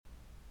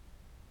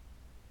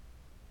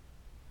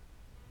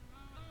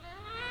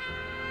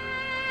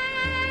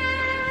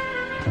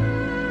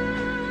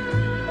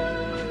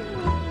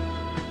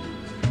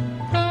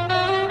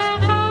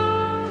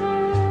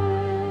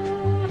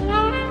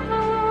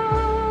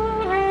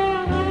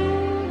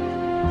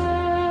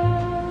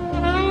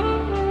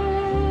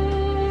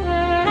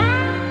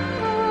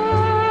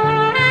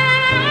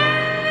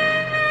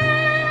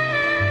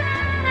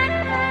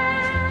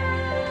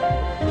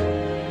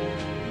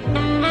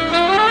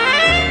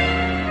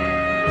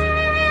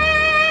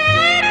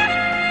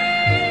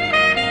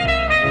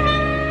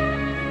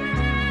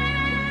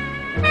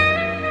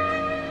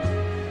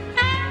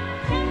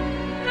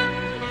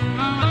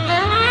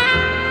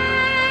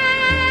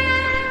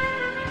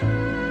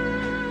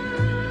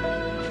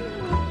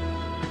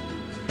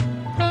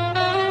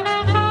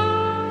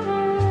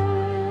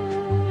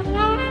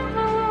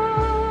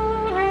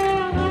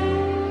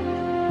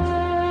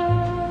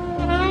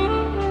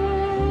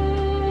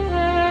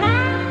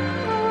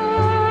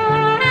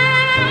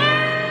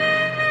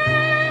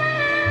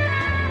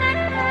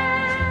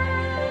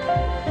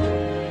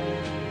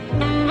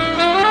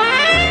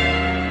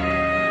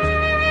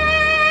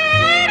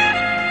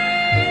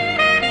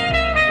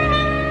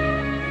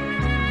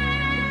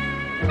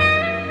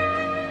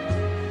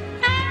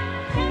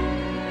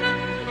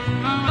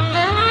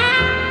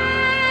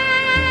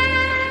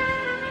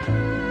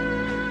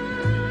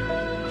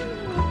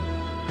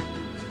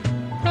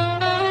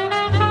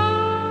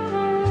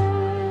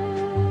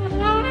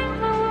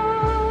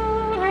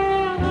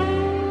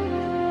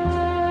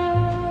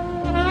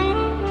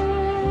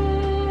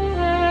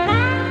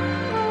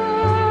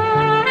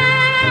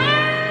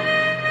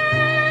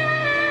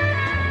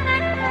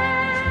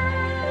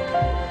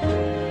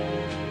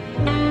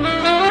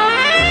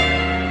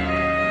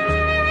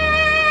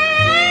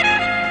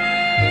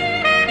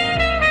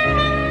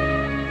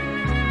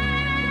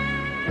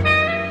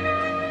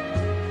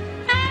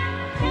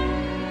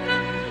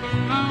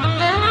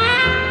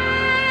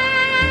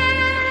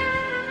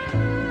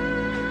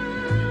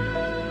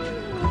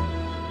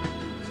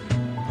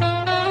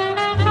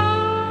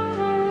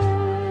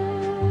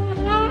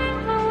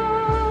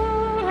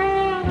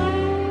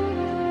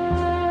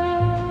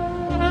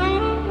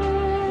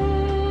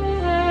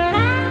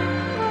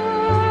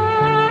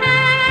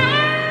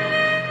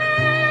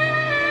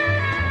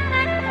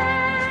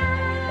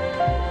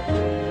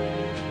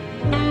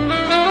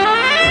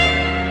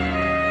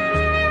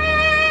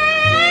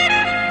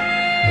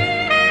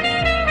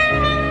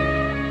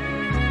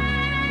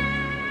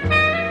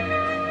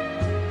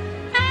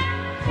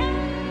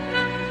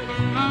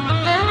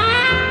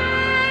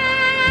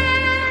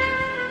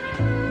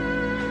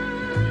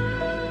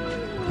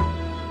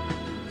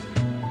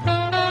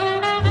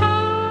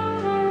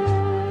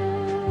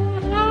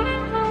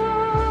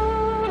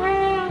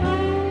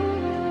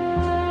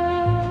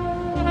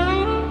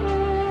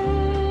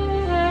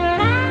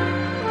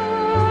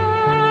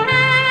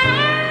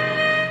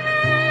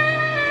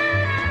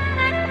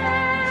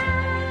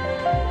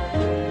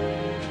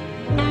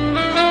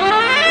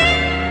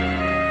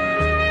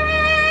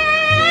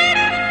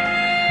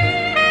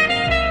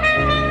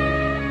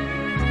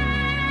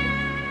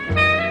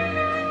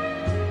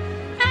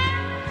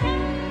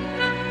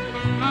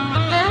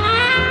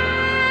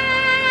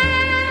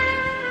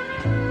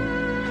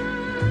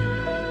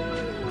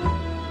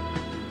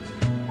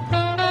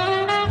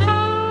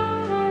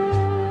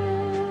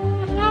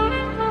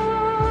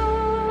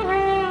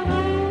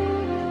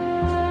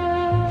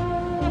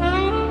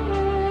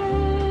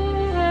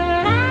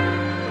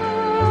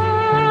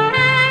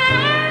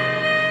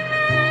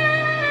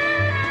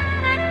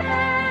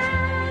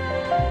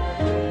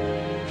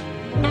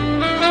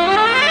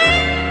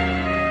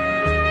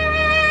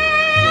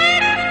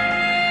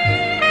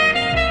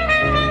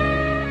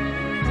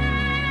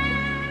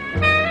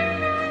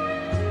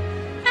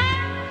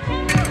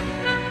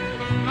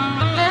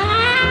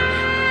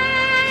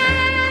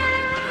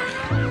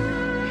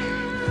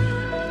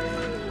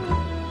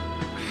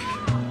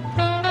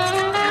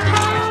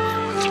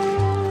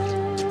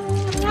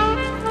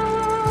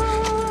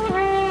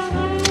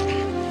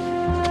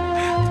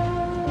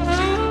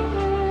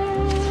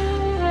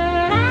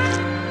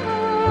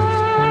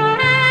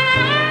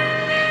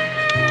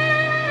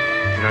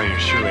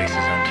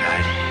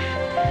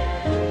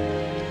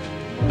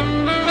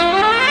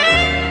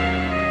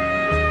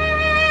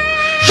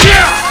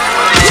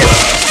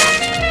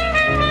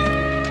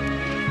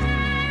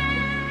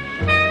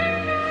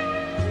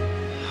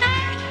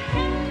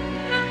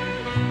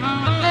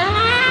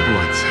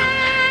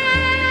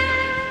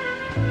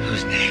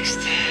Who's next?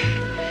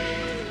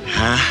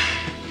 Huh?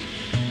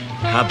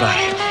 How about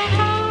it?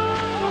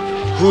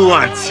 Who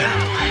wants some?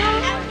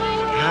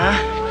 Huh?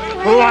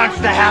 Who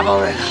wants to have a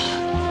little?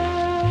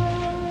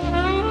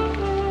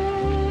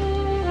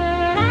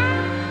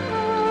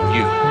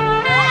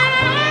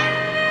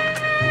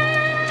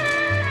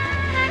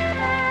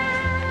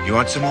 You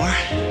want some more?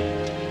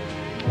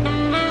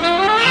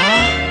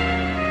 Huh?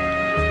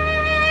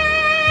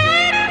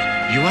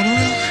 You want a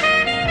little?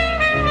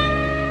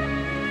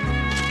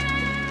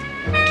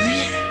 Do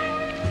you?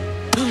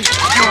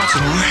 You want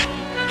some more?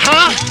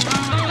 Huh?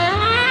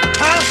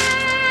 Huh?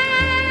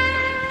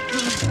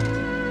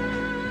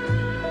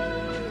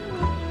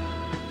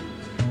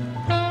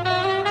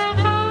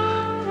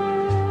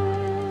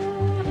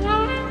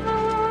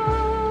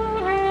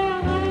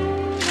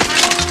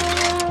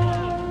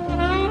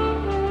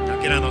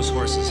 Get on those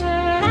horses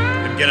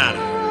and get out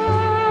of here.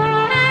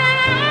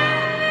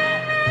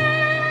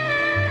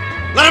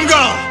 Let him go!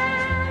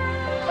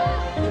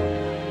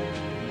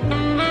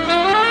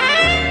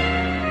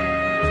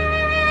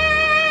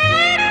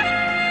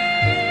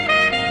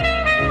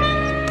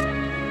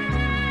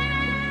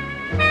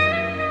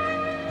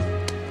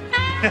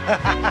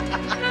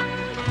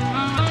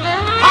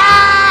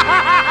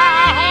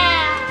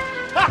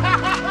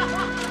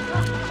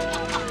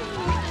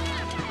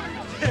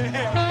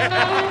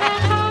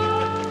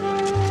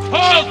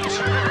 Halt!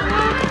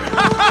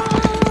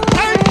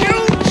 Thank you,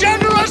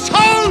 generous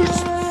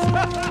host!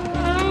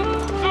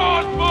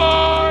 Sword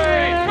boy!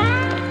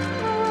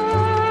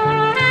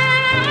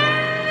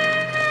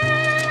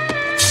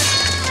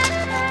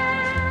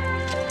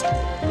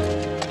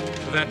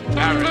 For that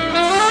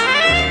arrogance,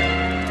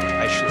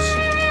 I shall see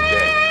you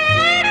dead.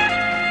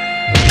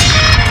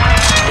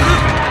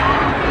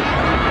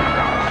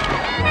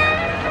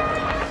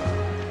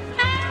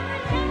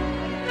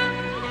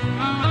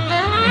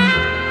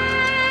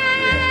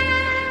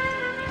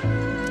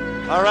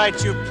 All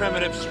right, you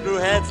primitive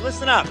screwheads,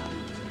 listen up.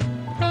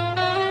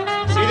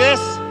 See this?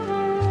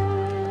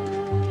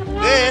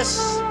 This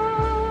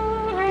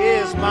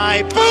is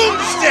my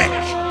boomstick.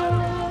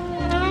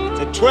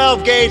 It's a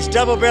 12-gauge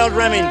double-barreled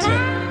Remington.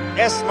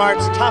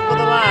 S-Mart's top of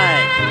the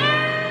line.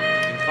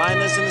 You can find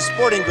this in the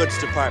sporting goods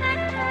department.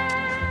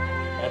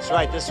 That's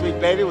right, this sweet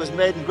baby was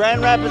made in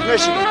Grand Rapids,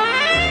 Michigan.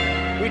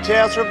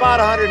 Retails for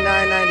about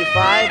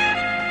 $109.95.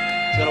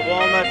 It's got a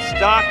walnut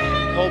stock,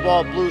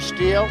 cobalt blue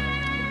steel,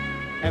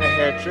 and a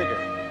hair trigger.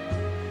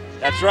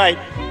 That's right.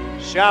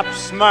 Shop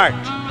smart.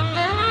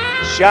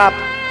 Shop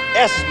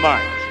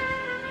S-Mart.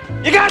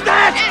 You got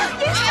that?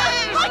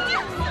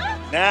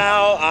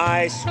 Now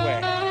I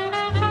swear,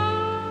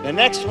 the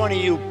next one of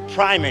you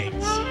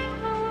primates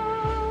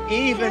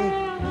even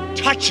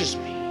touches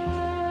me.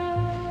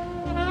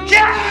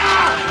 Yeah!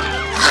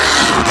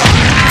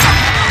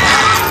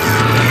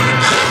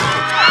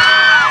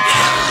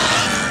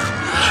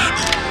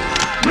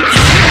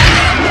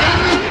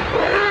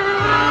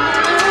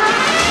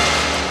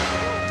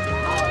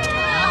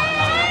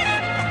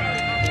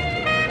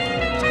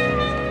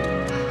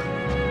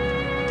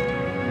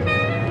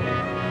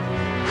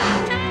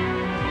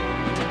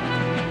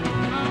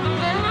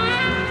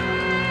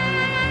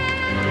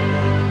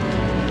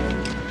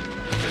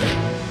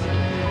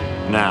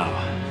 Now,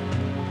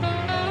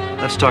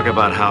 let's talk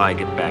about how I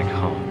get back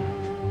home.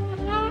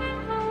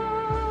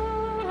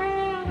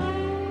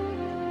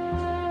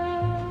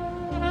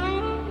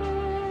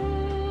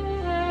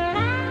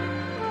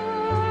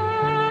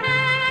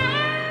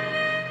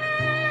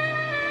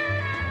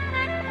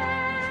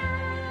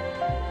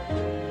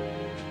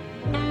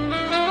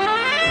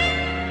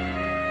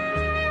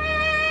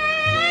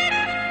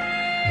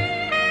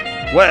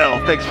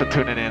 Well, thanks for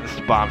tuning in. This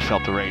is Bomb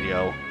Shelter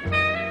Radio.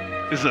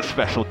 This is a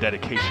special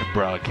dedication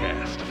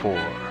broadcast for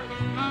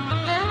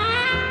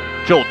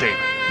Joel Damon.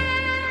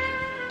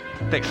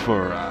 Thanks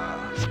for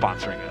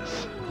sponsoring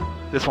us.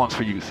 This one's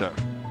for you, sir.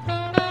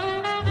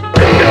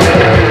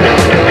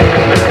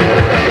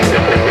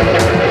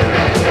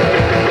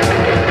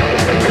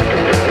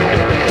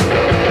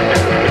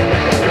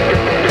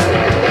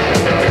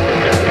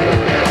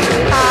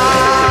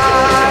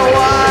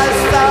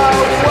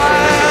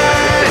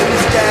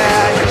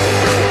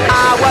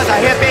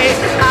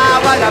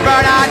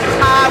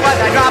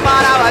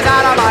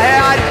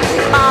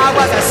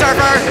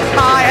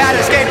 I had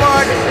a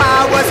skateboard,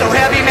 I was so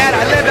heavy, man,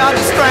 I lived on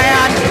the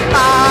Strand.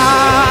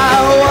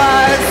 I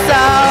was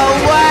so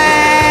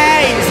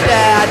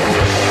wasted.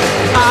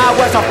 I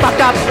was so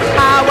fucked up,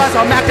 I was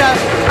so messed up,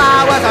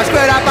 I was so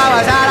screwed up, I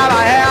was out of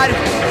my head.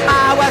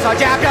 I was so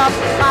jacked up,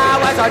 I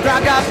was so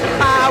drugged up,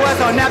 I was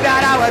so napped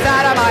out, I was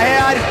out of my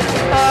head.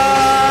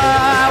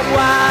 I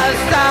was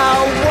so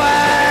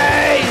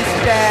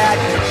wasted.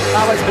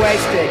 I was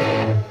wasted.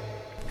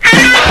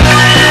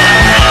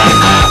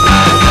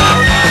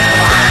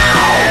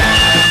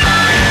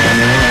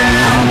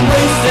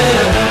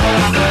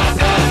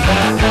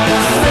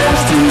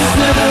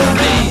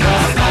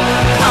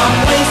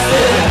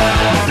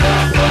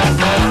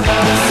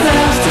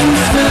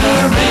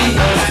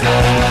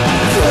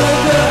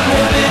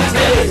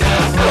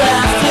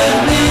 Lasted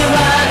me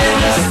right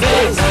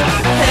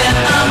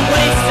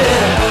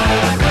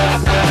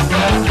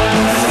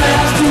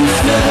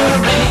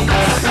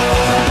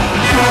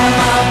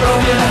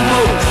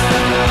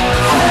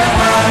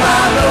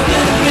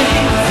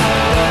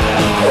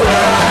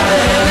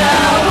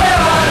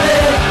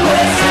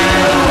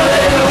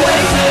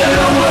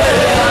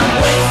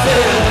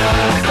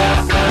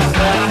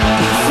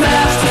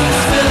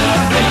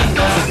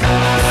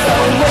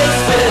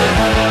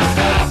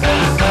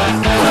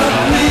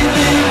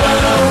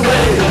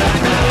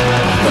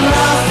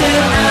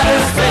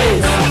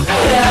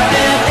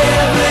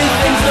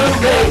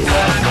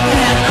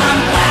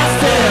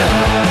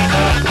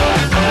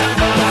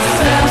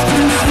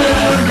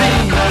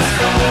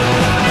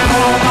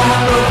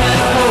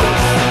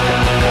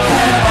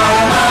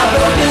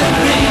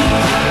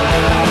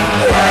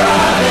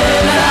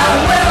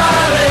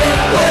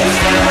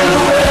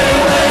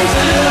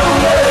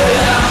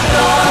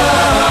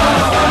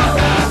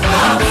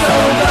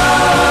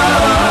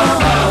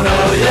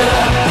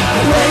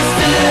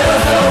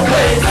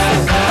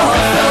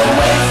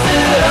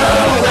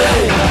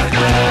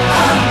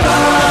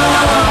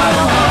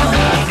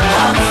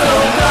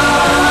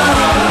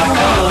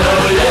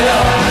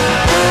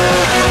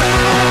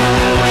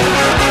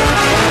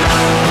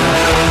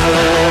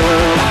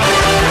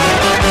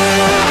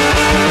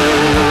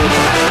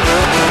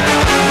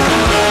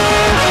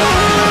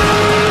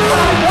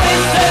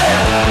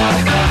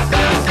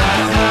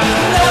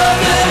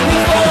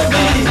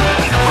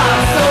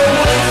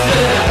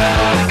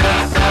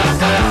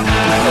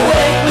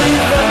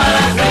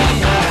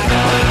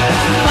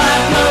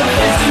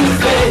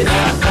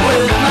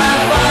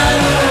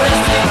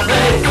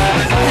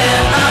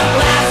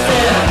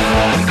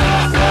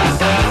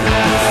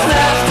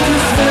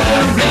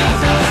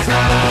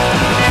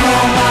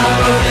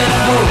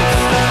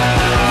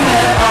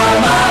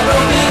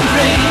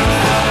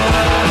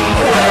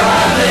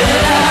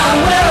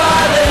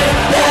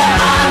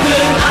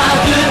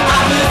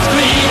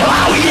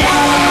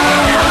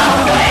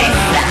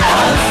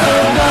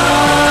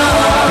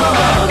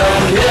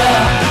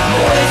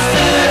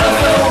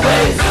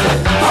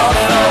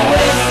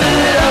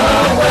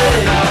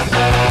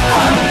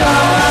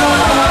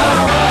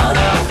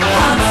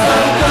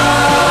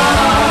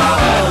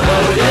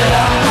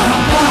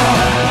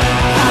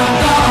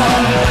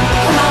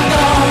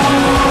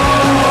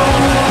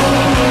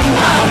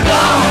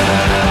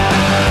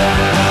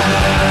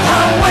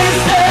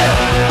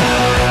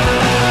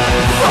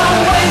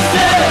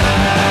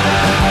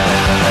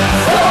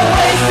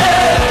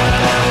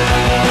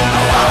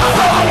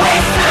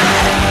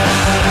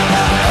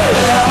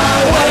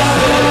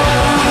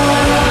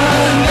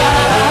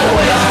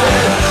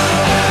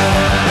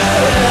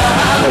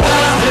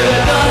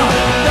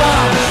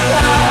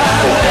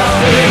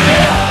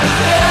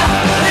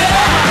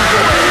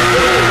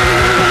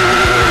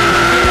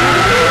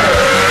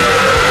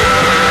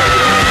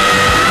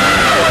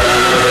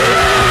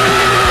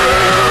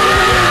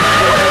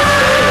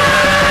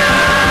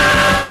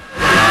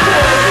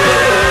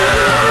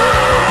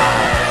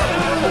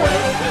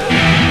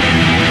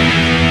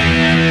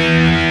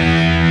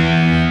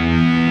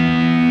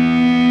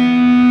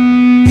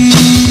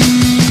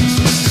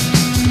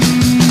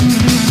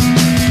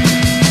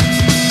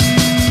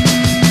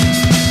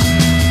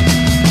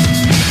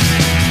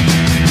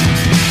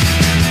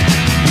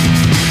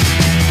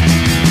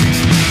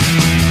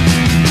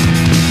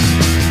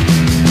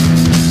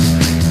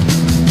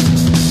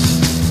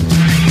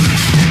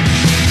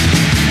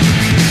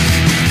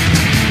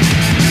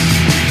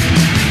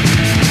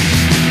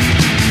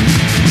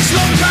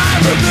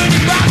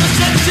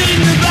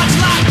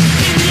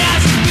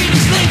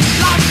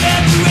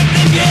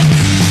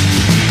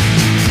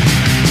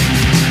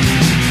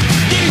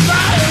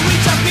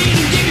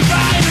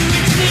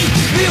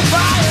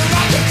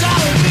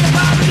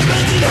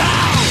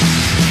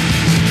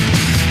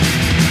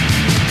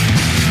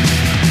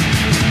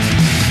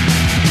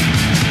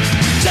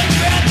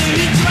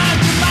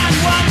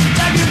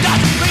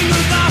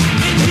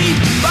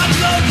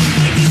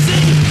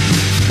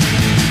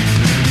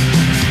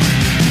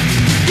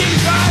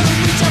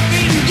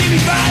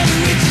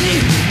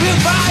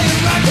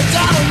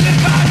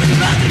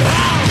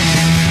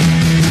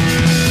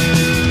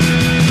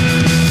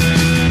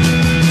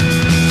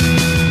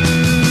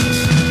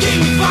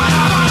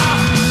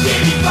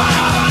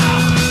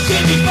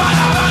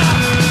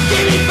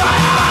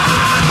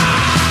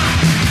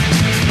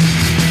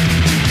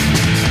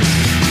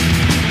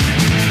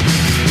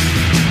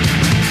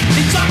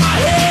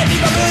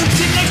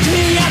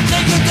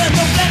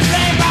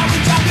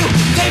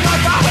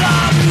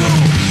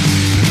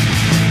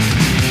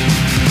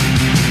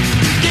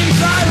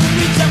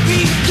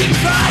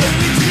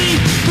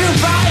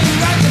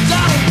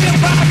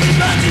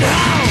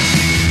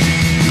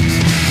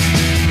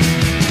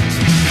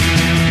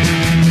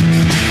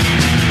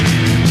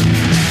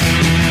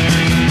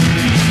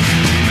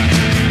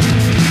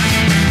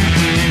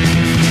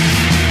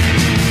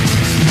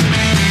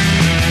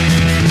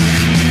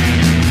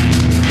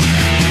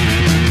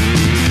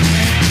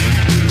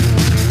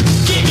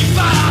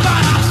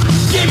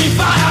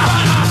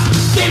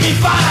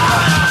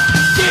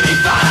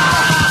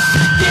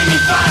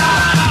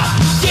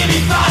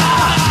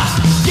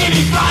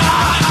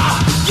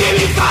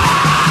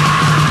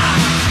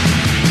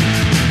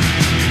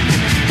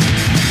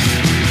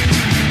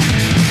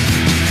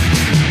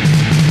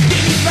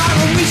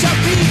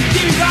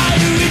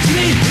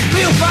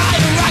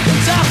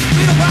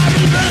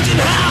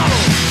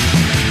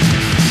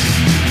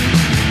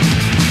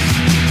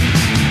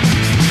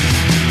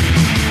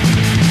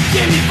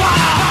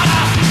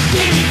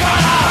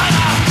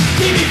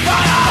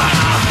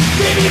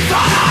Well,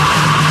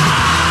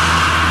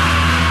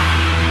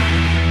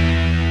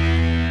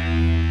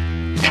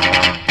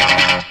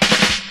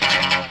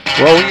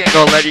 we ain't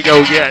gonna let you go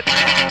yet.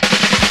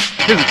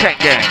 Here's the Tank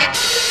Gang.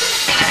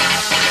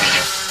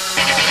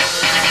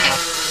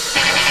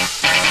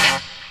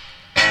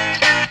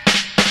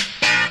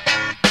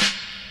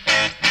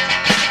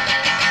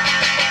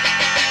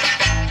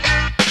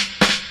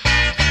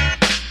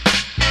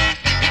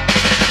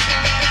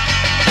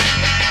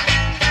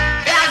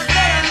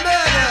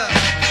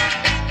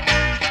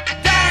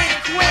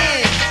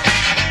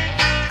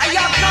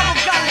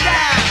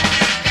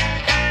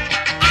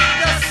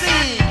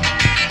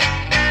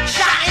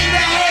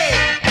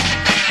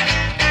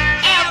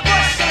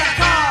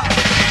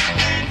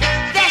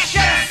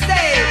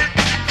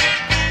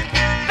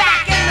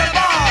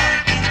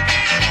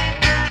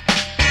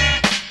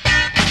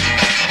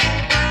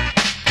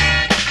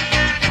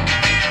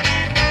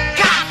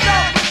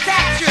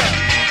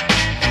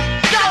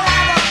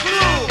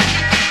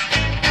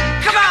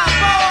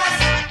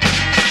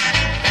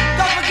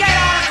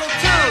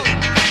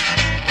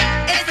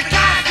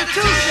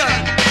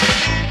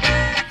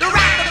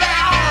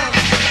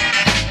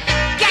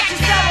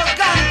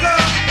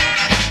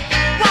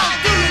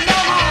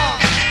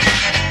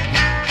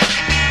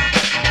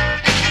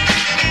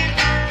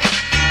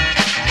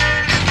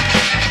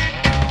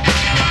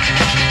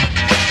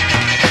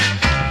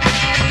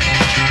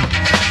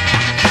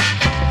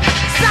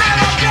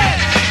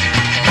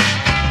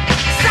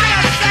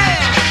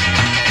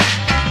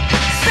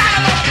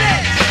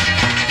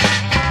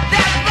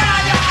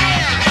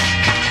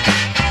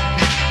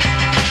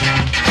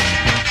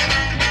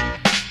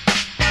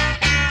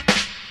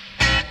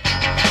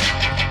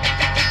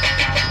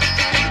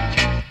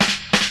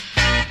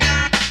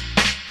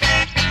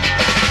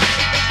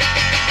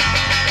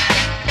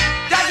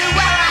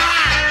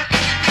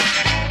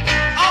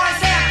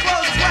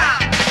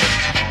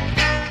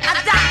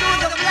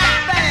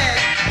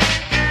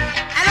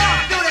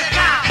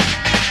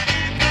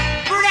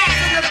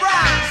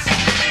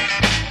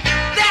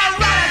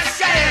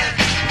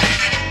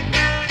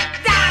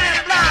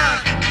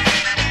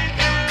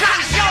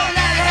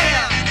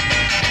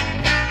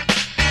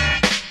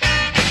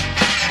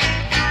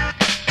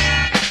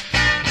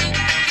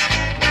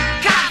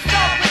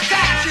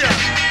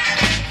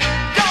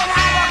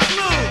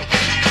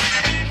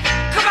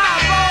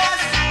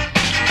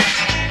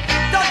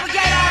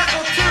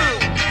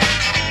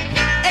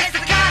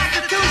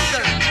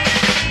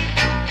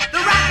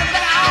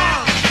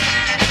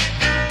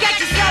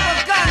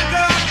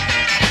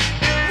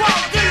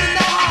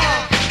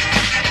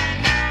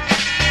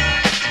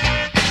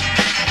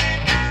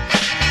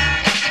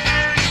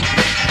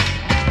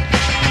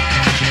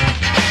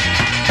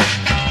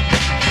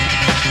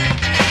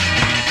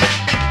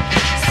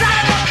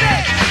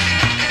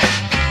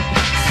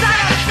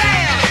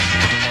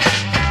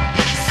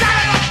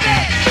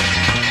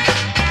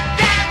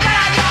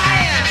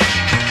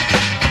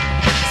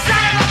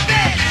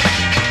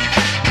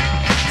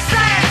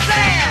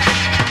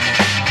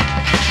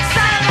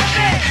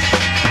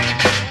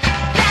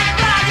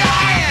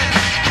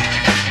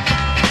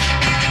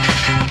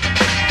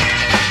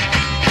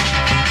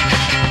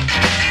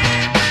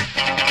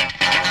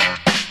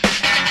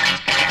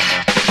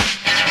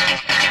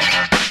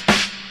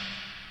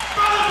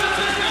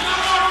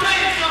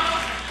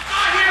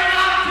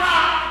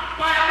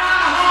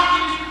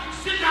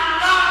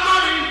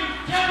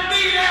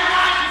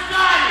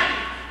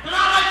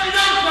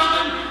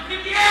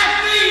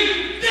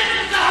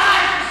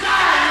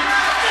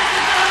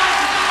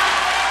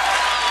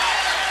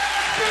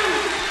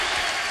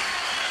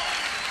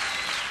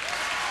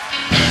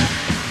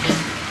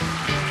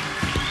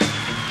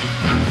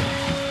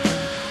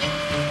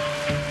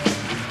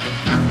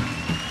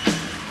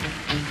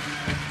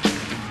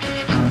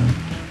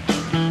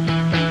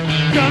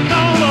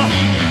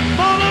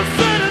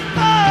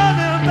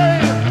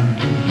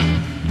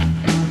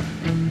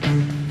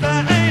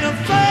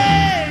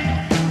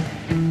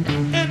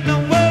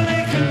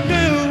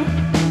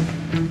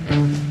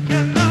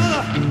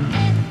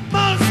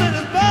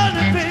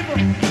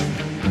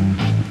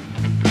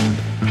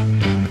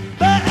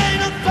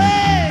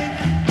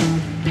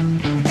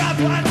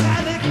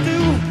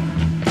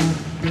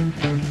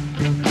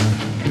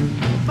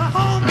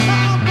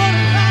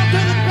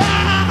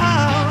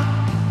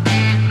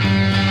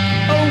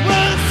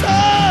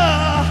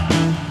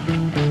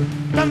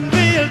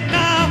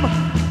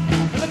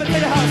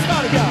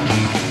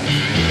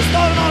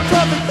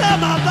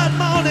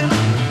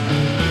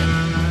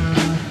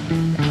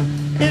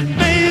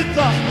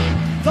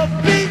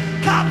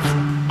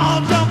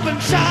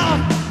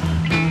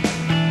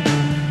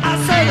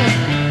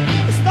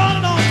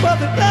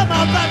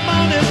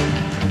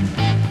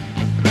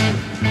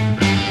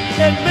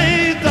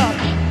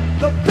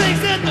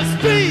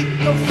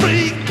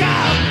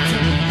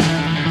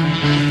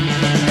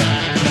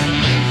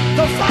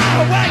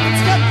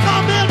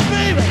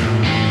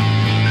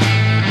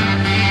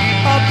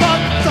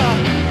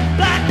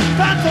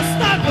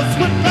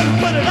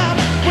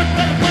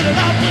 Put it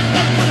out, put it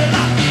out, put it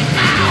out,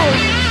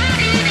 ow!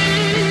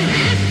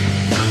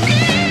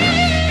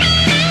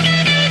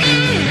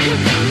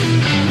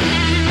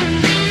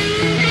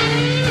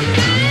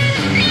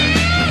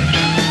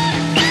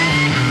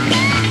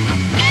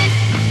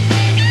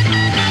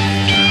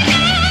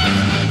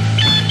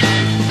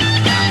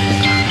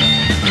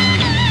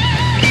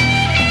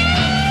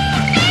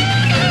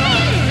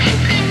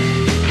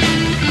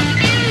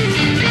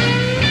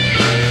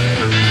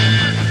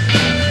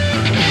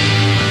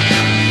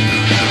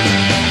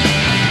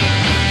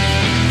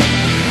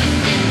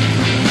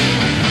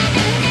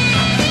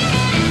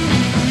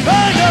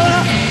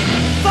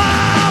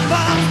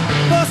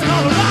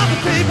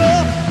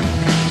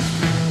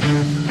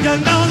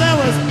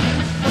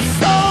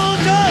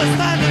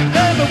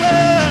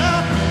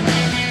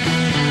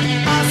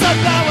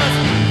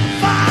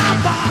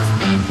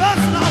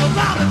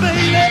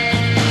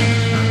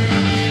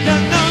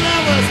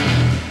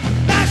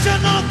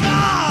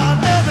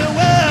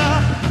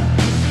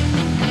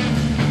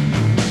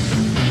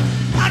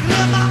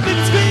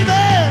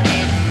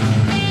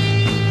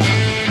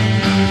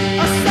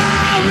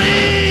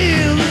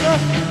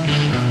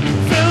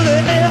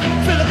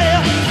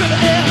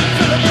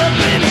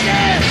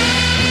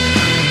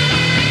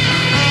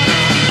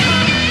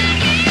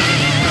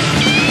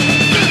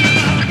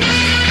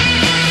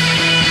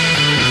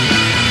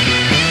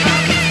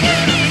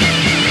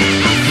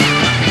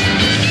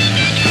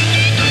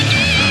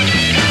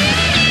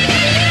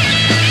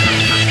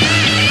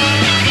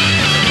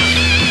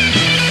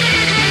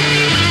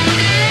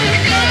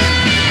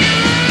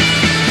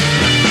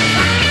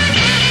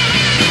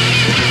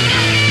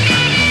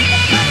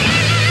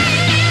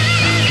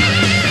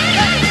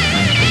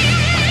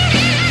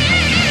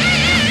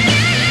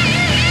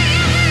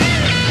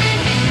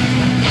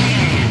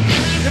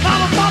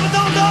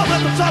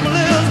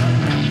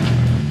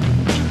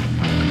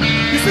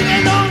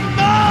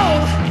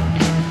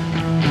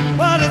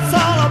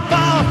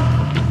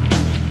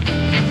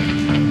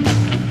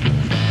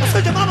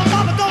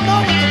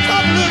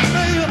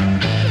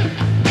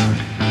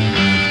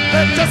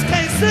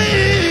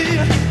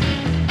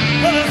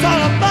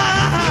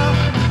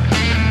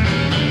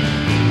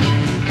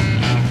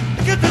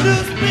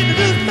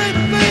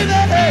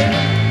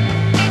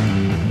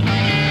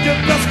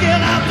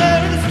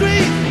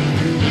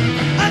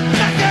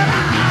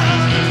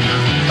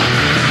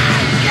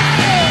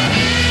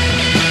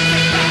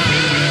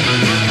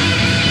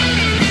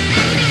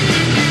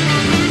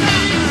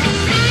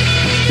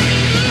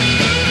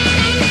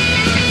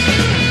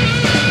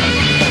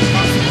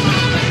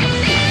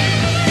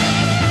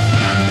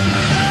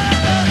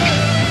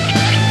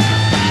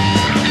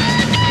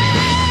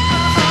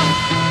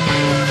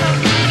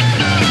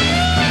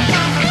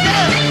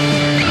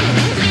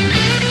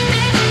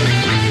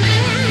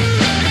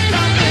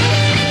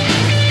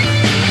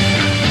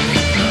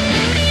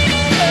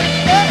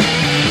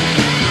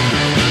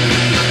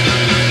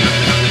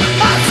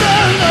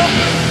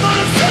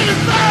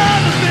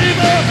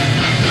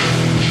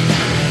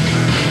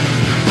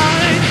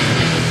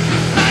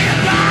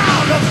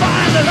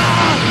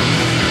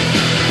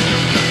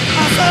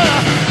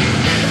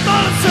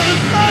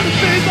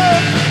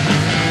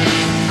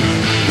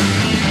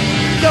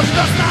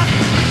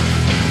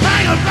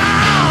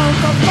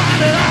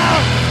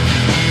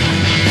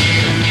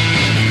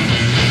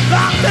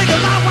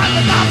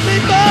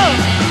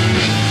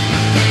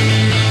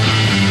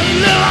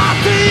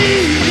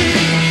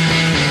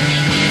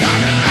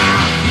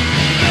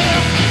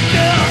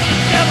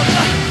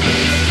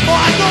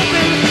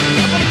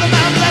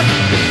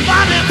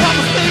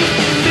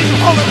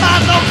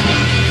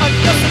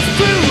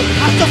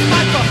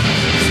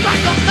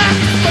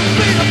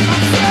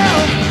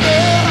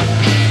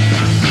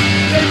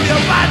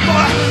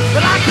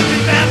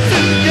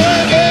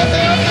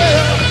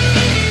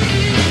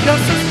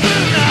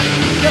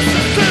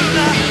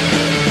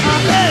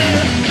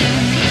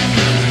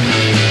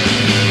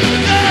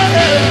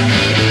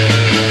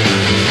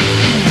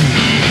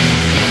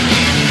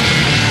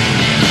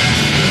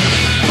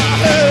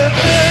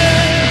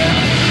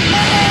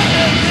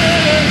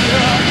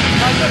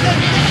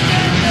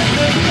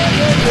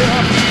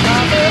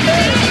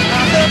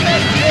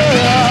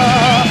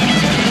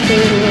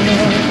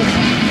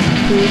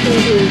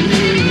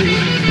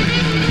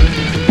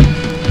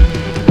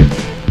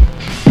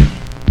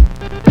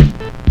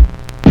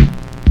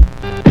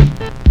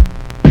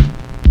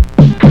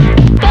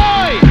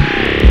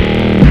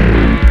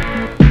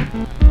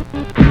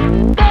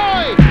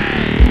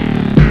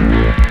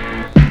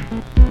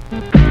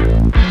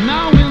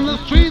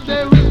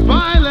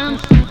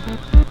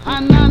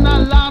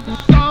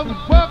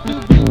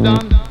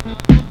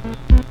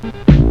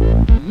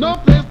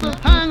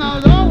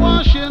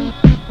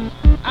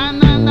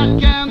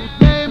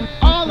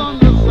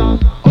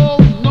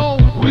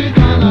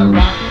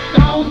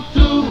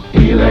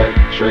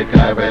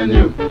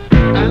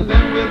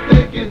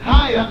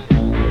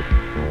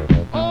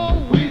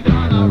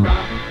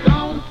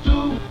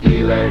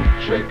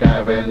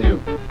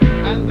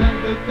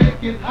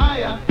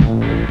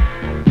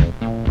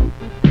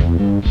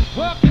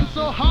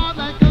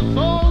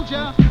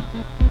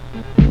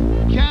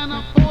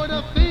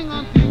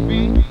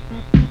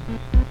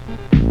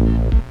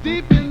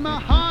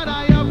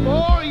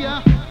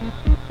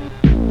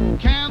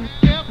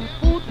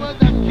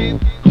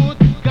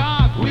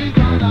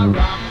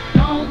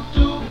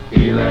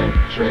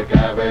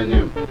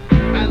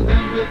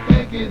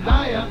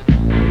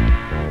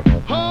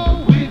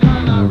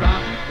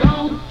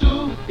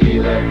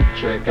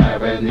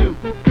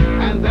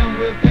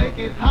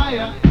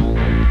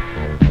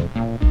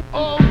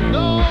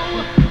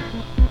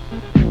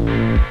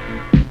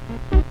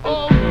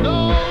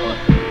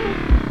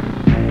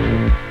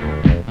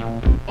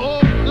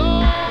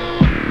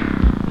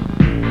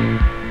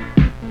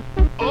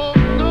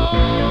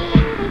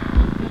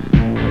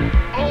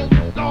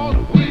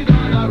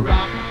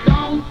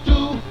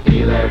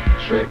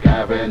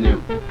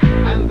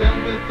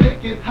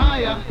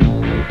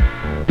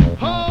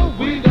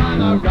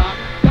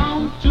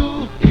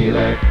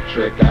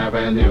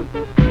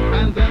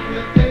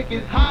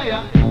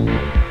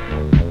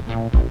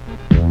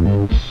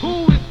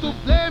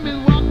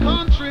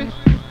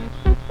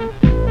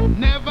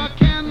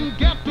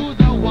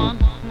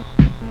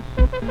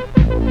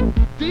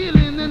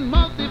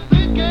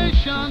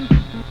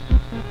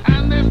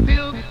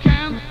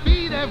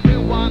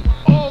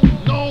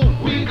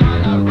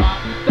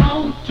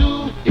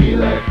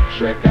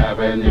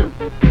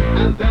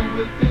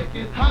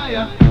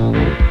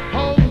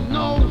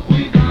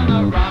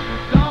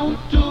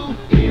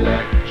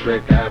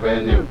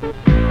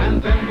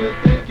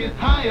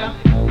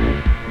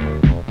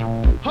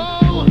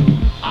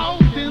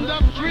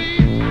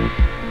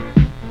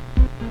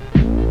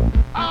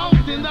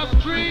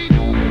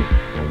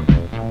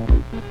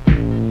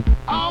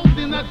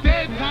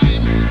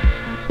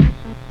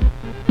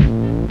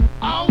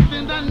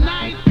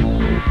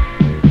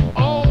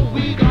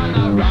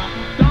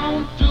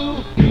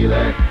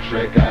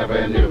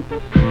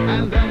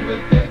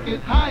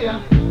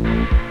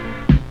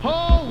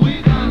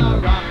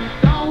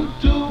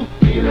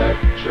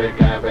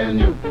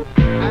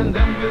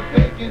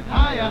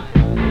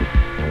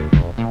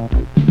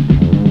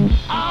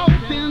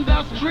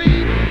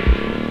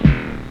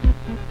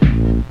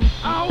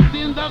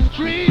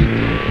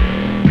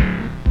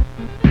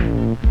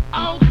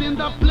 Out in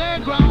the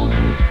playground.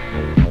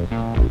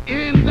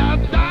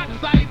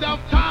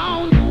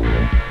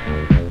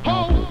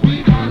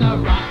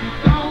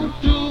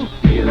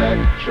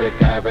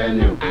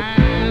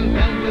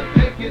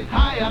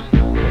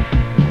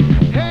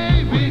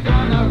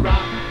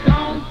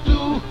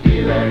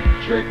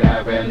 Electric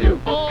Avenue.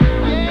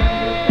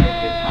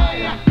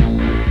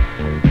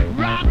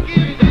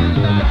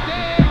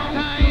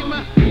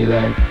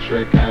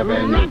 Electric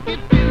Avenue.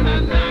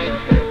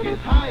 Take it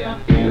higher.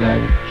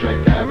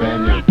 Electric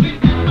Avenue.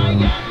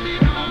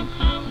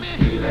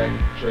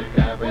 Electric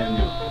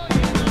Avenue.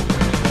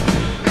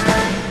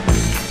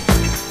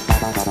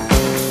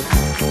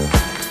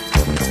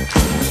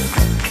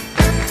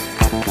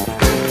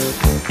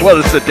 Well,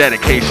 it's a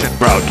dedication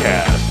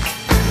broadcast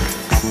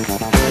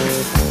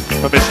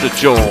for Mr.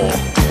 Joel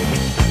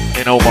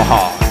in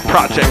Omaha.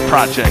 Project,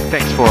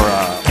 thanks for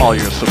all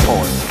your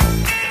support.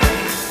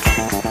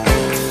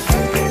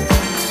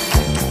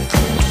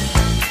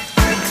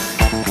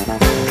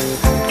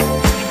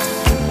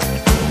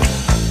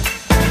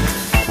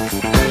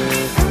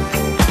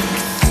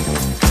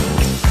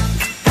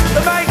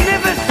 The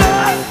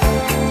magnificent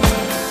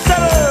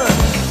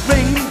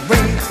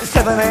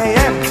 7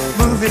 a.m.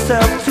 Move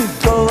yourself to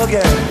go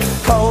again.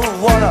 Cold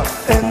water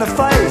in the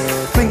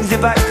face brings you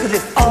back to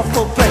this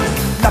awful place.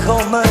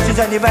 Knuckle merchants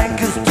and your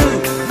bankers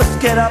too. Let's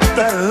get up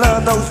and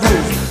learn those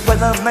rules.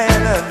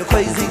 Weatherman and the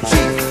crazy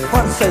chief.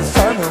 One says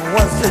sun and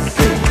one says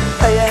sea.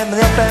 AM, the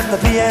FM, the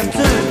PM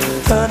too.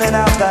 Turning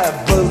out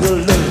that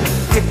boogaloo.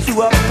 Get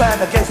you up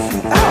and I guess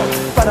you out.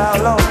 But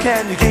how long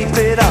can you keep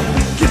it up?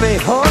 Give me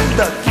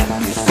Honda, give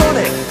me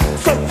Sonic.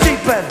 So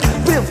cheap and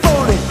real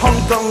phony.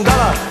 Hong Kong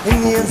dollar,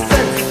 Indian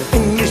cents,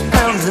 English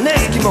pounds and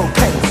Eskimo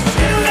pence.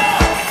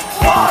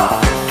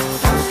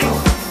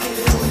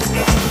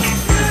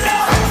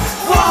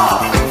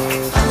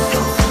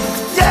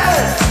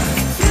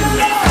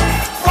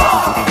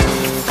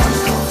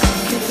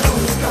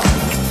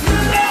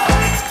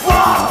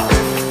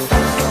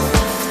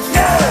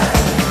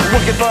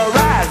 Looking for a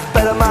rise,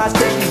 better my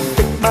station.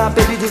 Take my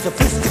baby to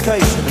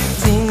sophistication.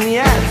 Seen the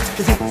ads,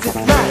 cause it's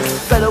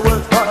nice. Better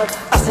work hard,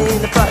 I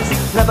seen the price.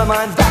 Never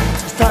mind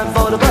that, it's time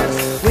for the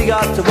bus. We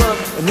got to work,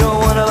 and you're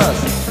one of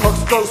us.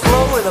 Clocks go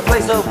slow in a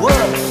place of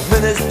work.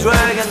 Minutes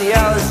drag and the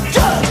hours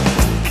jug.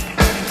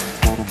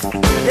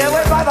 Yeah,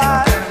 wait,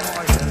 bye-bye.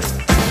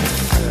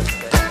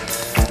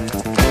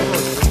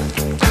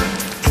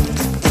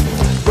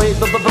 Wait,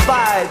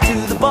 bye-bye to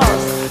the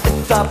boss.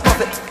 It's our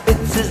profit,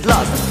 it's his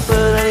loss.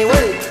 But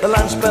anyway, the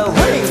lunch bell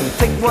ring.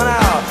 Take 1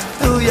 hour,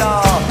 do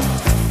your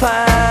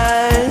fine.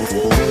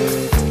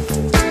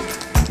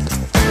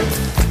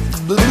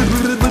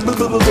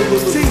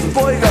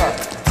 Cheeseburger.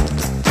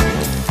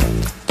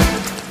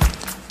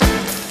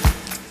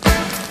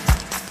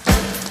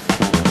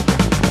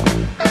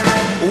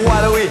 What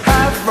do we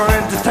have for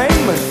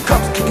entertainment?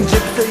 Cops kicking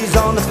gypsies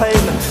on the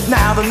pavement.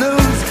 Now the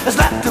news has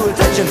slapped to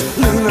attention.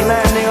 Lunar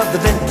landing of the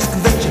Venice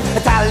Convention.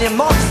 Italian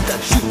monster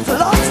shoots a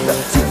lobster.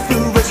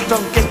 Seafood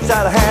restaurant gets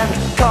out of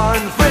hand. Car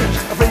in the fridge,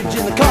 a fridge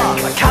in the car.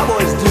 Like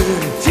cowboys do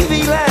in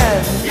TV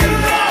land. You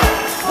know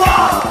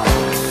what?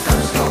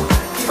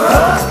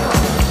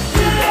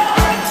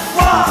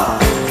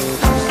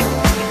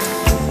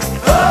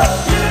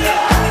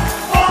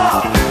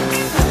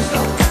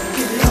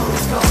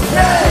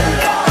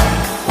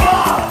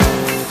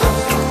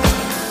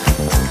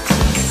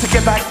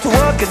 Back to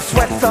work and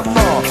sweat some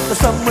more. The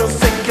sun will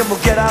sink and we'll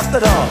get out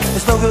the door.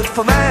 It's no good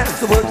for man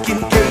to work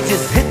in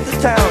cages. Hit the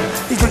town,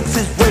 he drinks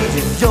his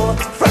wages. You're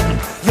fretting,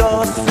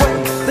 you're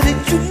sweating, but did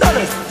you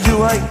notice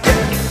you ain't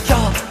getting?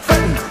 You're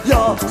fretting,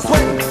 you're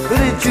sweating, but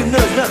did you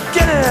notice not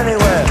getting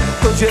anywhere?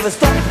 Don't you ever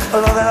stop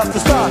long enough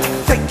to start?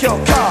 Take your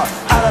car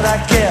out of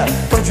that gear.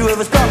 Don't you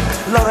ever stop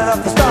long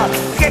enough to start?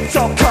 Get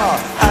your car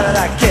out of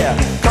that gear.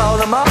 Call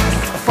them up,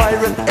 a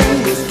fire at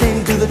Engels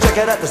came to the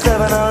jacket at the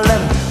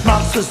 7-Eleven.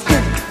 Marx was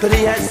good, but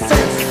he had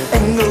sense.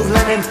 Engels,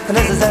 Lenin, the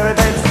necessary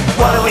bends.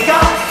 What do we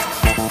got?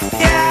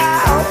 Yeah.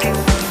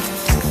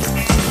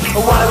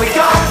 What do we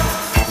got?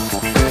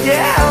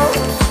 Yeah.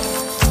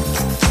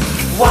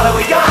 What do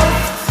we got?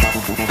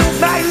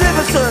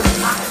 Magnificent.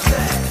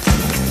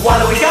 What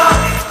do we got?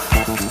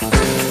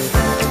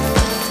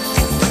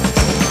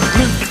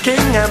 Meet the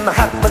king and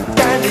Mahatma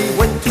Gandhi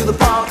went to the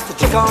park to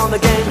check on the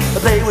game,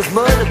 but they was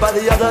murdered by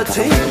the other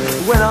team.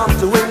 Went on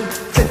to win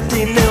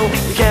 15-0.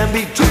 You can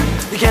be true,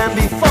 you can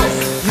be false.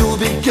 You'll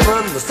be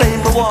given the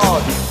same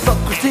reward.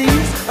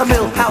 Socrates, a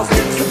Milhouse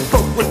Dixon,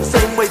 both went the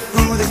same way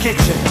through the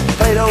kitchen.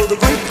 Plato the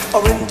Greek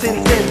or Rin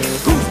Tin Tin.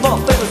 Who's more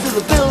famous to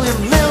the billion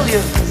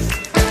millions?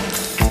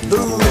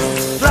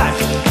 Who's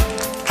Flash?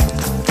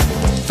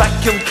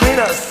 Vacuum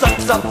cleaner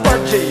sucks up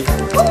budgie.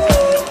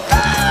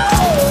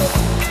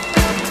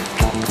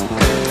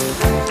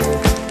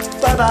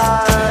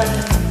 Bye-bye.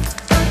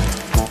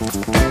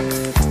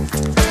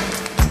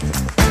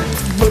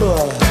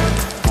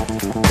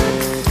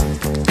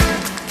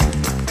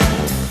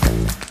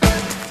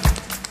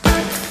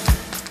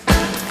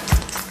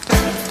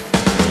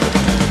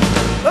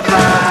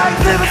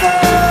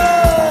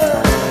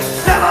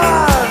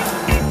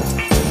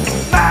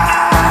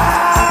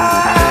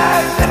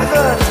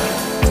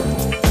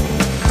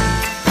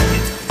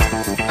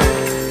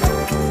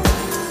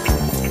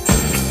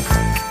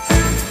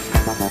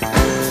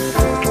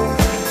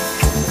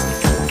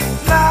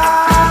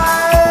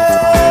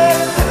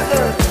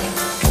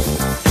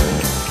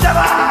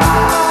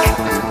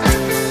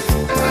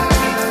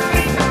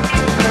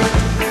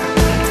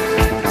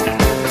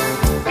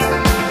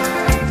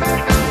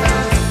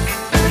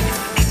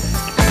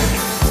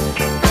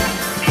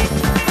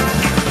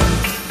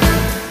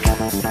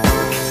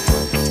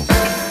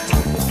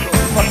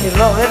 Fucking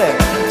long, isn't it?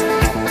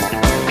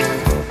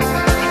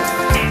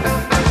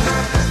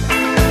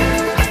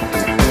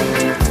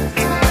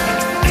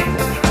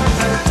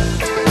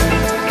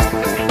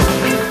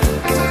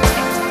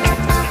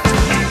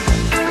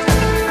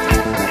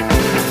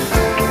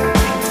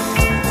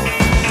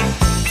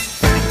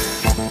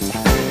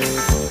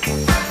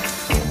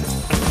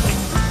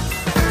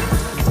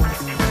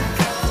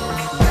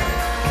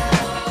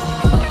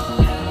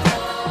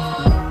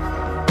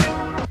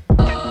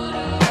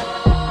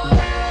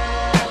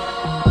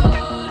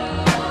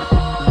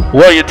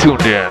 Well, you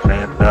tuned in,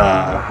 and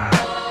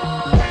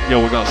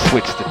we're gonna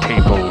switch the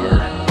tape over.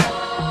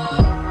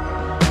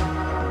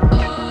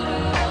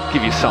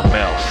 Give you something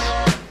else.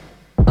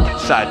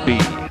 Side B.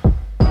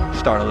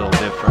 Start a little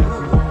different.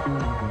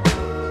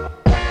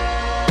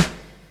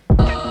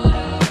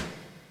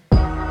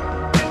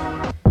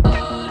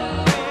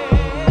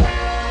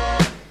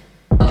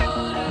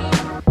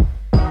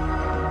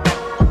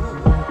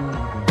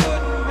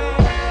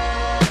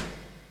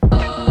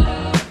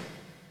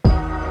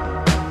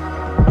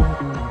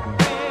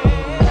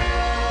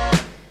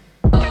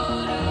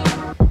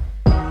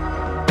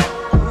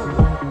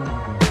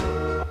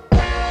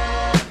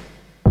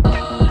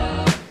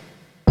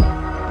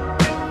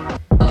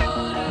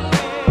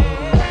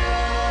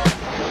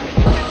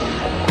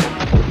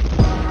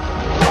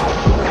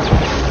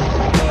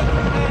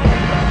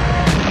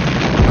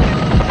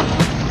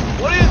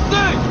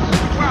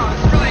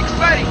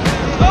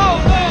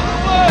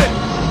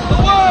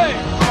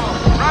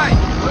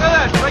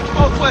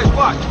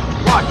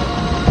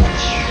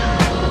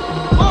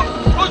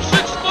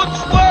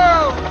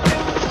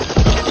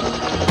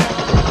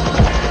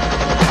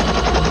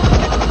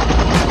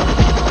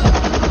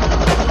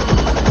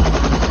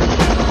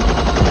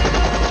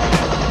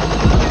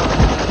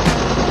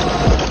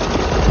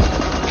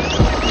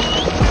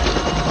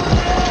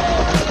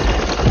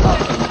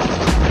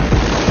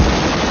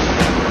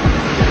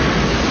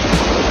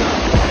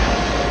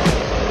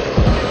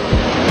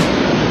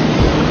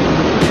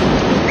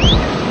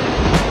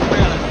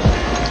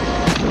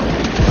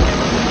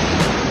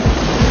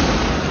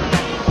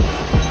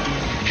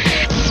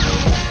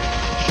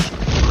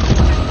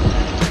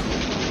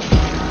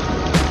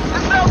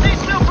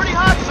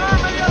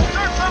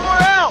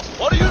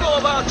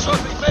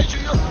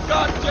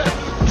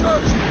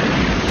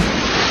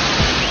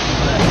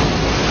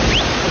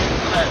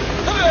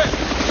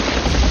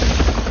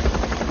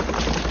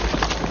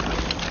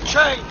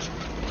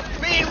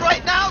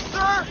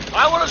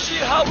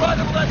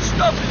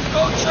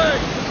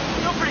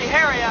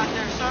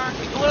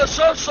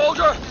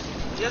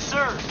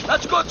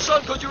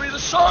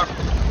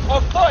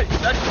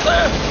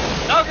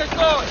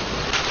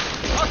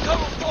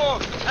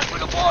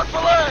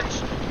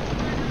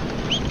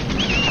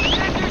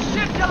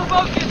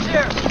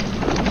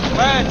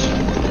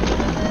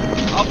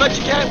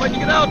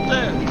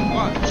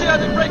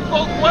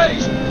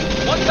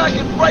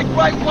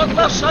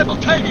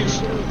 Simultaneous.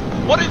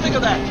 What do you think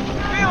of that?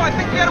 Bill, I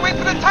think we gotta wait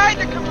for the tide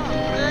to come up.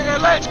 Hey,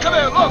 Lance, come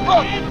here. Look.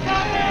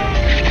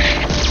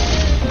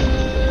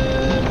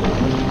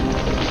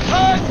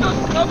 Tide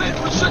doesn't come in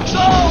for 6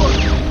 hours.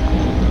 You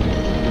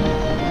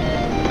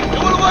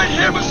want to wait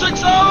here for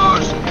 6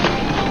 hours?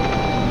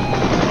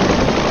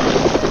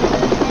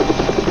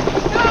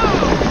 No!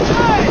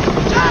 Tide!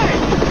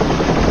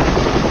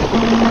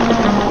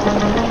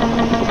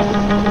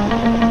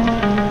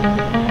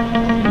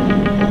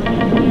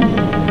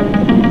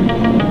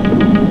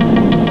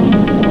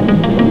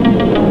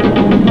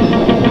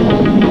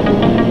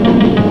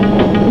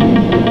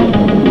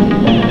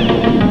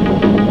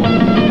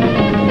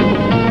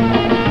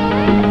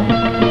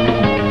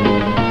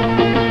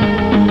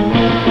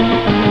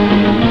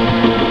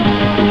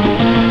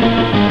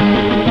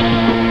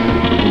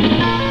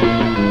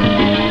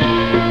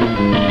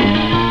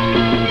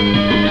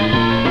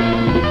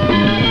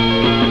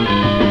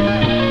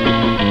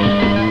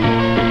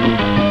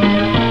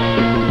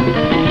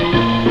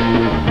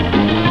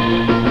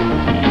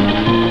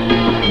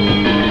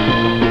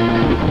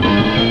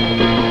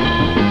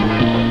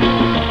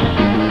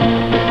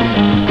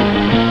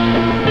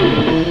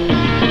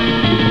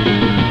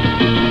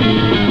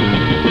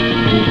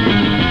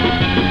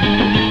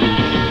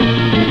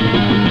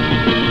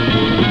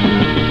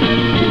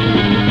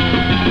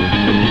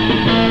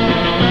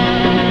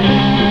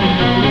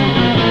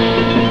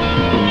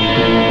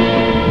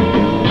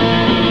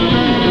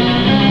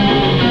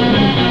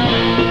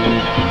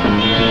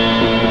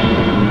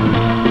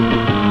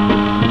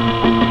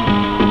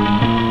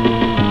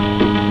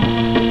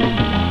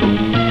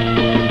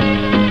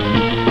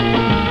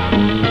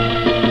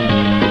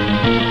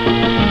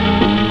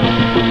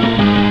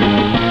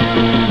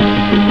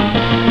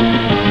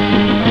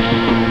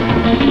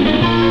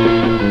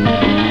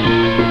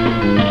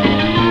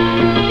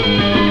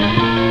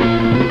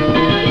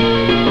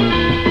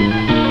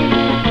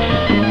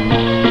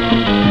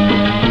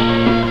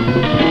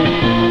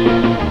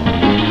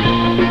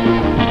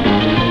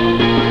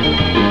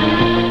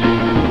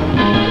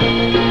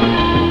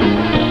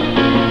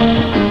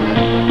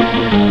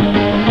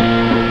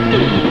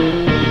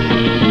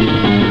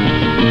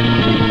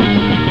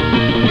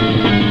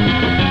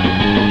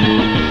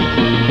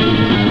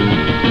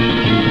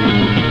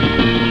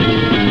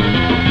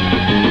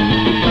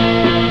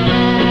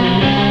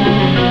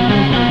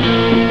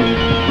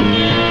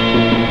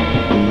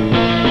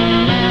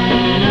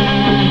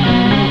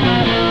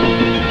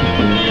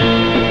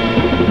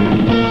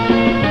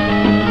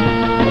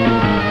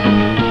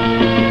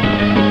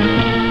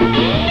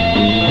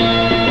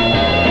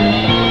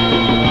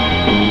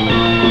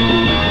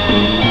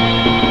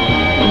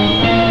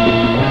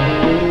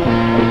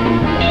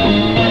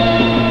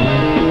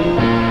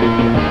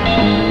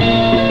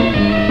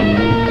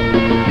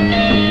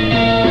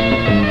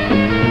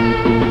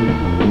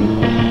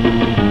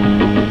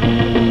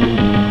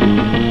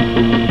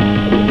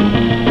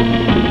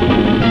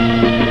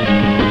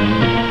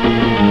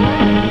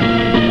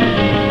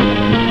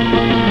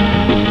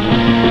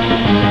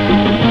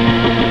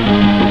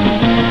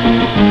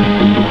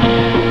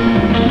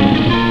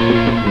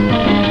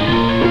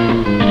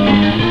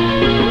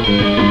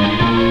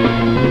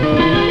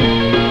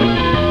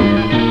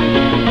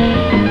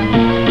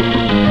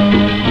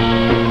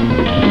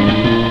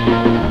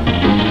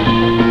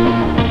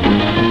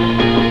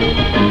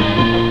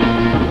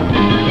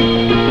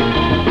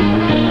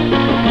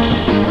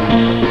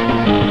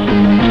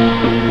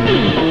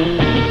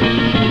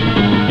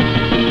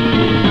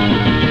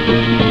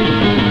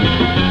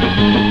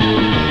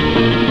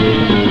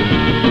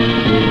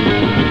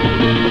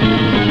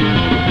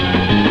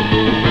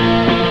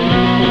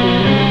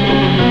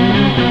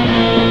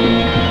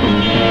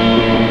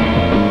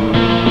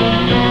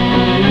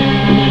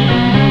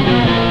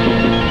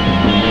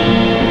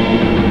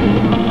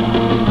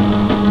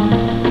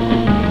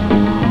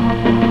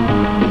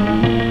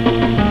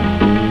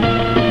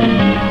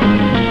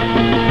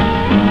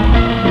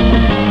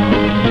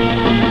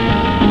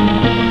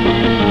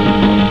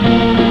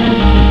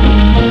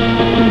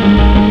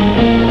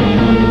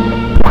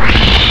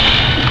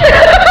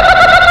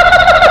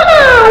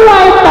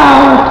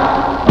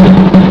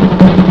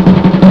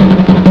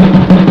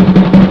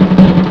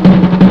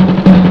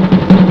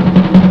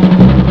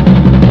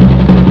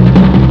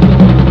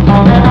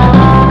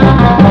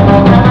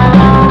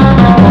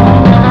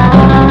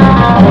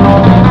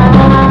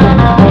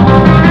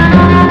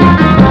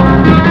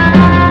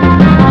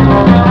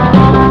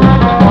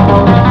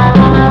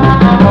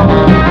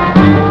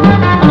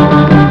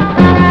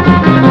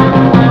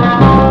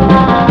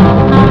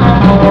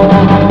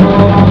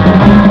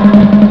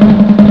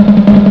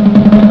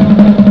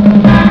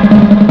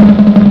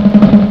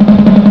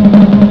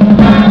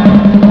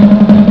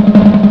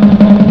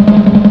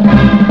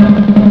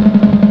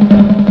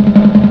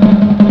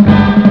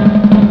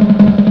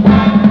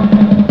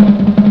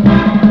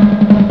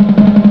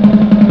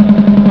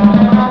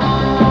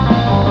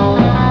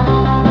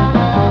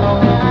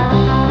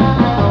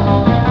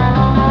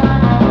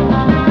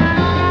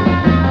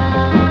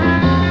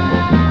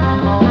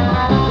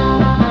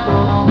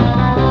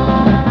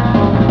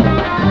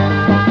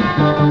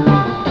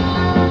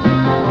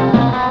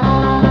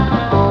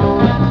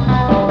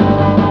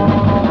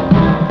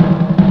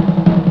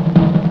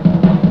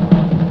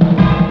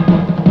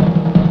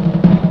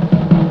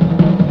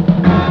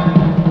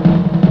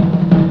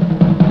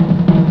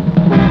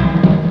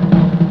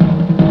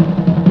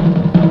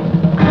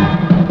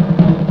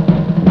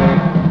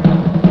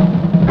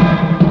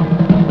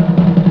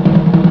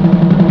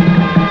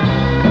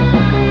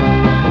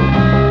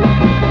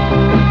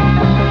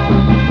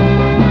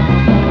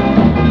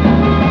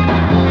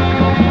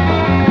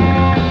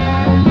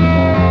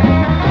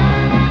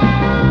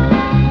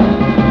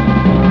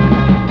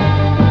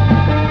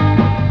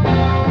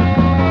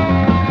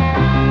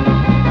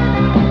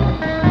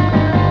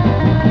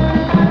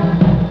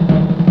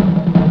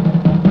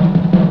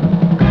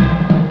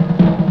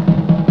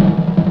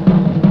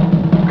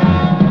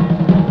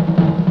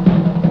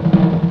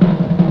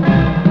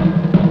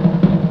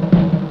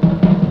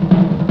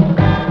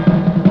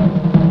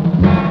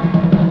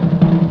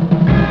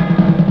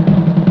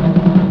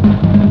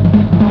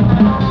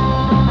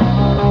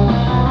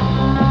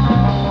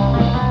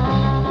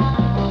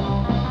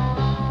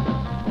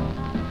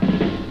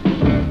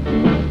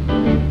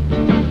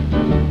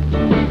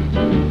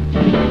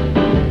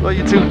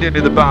 tuned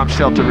into the Bomb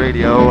Shelter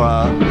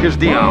Radio. Here's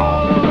Dion.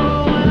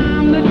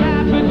 I'm the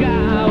type of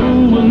guy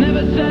who will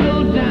never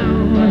settle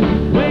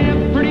down.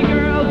 Where pretty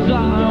girls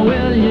are,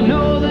 well, you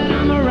know that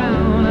I'm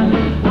around.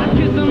 I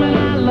kiss them and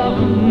I love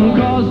them,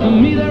 cause to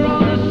me they're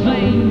all the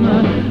same.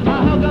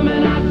 I hug them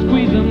and I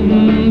squeeze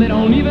them, they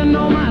don't even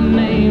know my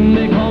name.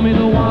 They call me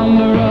the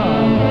Wanderer,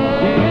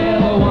 yeah,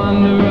 the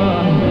Wanderer.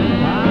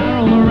 I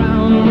roam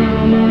around,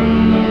 around,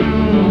 around,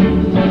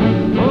 around.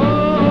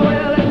 Oh,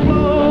 well, there's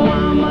Flo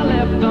on my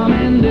left arm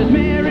and there's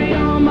Mary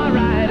on my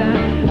right.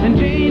 And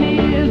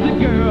Janie is the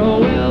girl,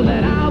 well,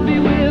 that I'll be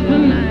with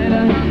tonight.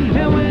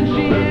 And when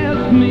she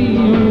asks me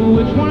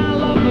which one I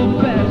love the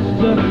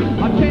best,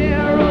 I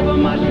tear over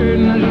my shirt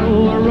and I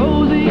show a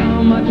Rosie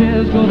on my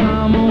chest, cause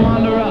I'm a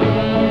wanderer,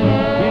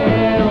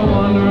 yeah, a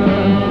wanderer.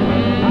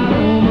 I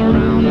roam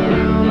around,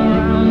 around,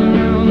 around,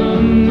 around.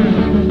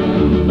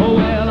 Oh,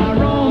 well, I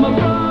roam from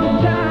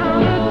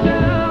town to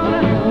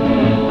town.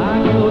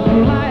 I go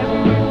through life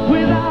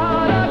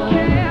without a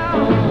care,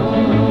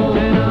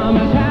 and I'm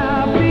as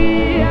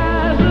happy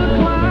as a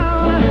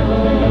clown.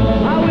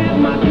 I with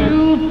my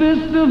two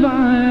fists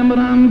divine, but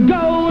I'm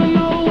going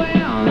nowhere.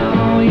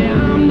 Oh, yeah,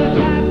 I'm the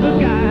type of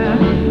guy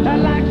that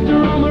likes to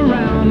roam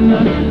around.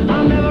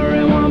 I'm never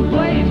in one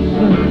place.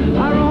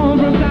 I roam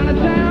from town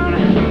to town,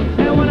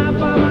 and when I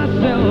find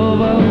myself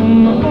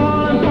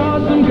falling for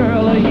some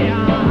girl, yeah,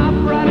 I hop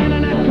right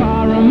in that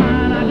car of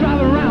mine. I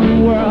drive around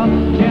the world.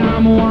 Yeah,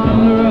 I'm a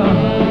wanderer.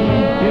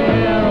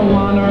 Yeah, a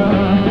wanderer.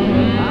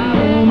 I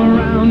roam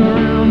around,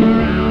 around,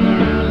 around,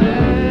 around.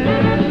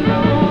 Let it go,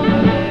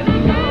 let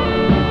it go.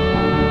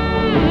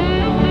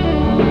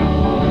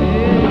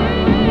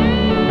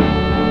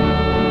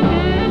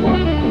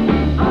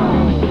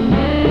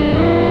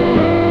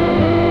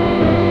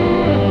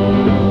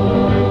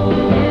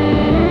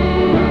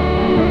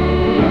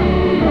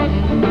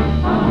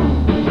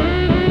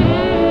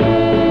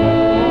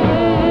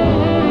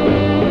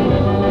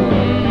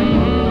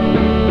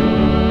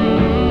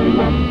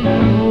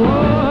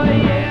 Oh,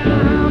 yeah,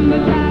 I'm the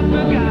type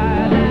of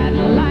guy that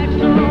likes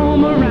to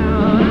roam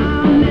around.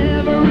 I'm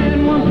never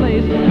in one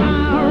place.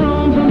 I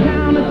roam from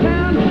town to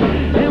town,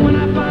 and when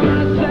I find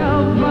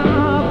myself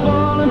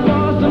falling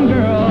for some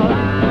girl,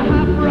 I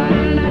hop right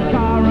in that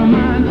car of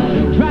mine,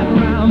 drive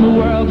around the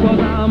world, cause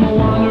I'm a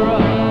wanderer.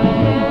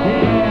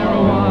 Yeah,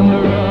 a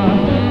wanderer.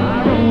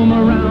 I roam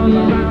around,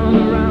 around,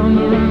 around,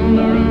 around,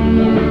 around,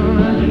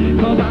 around,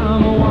 cause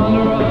I'm a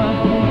wanderer.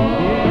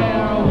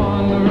 Yeah, a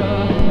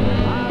wanderer.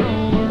 I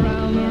roam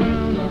around,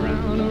 around,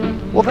 around,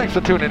 around. Well, thanks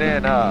for tuning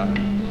in,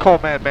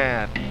 Coleman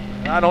Man.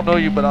 I don't know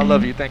you, but I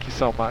love you. Thank you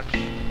so much.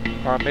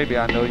 Or maybe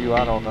I know you.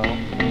 I don't know.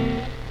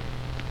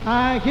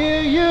 I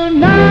hear you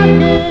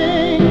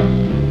knocking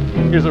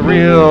Here's a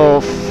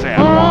real sad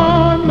one.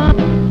 on my.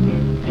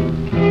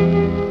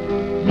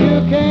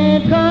 You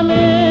can't come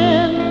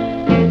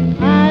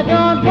in. I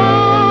don't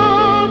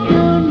want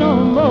you no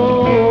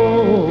more.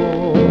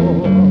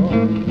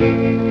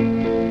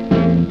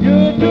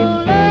 You're too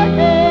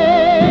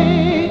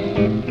late,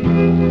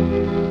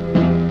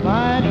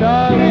 my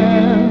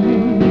darling.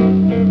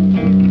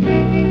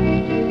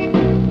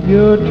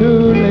 You're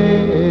too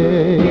late.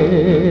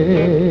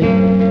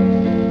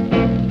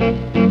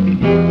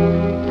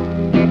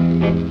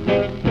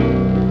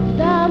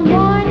 The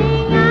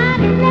morning I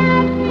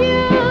left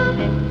you,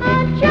 I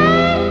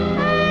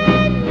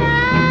tried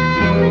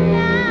now and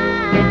now.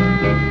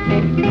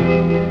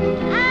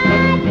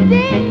 I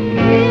didn't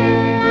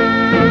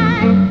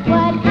realize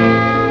what I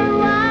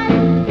was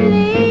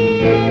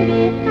leaving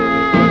behind.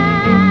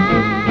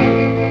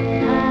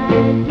 I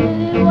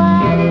really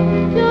was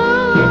too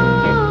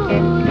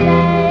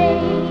late,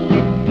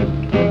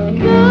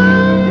 too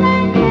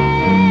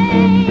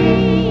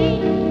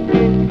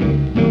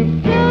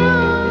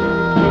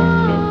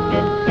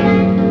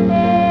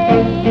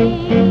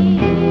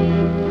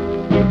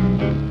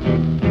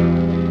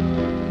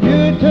You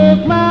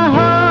took my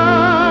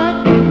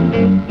heart,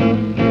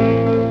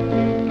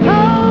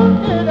 torn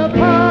it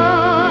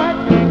apart.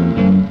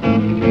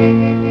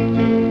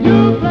 You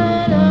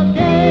played a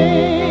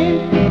game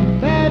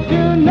that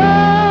you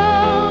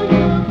know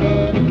you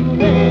couldn't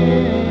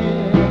win.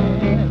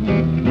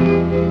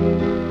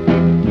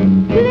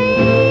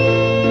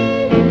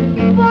 Please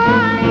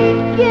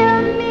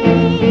forgive me,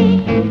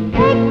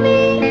 take me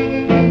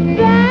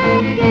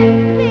back and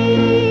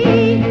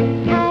please.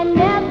 I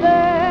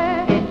never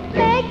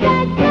make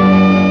that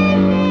same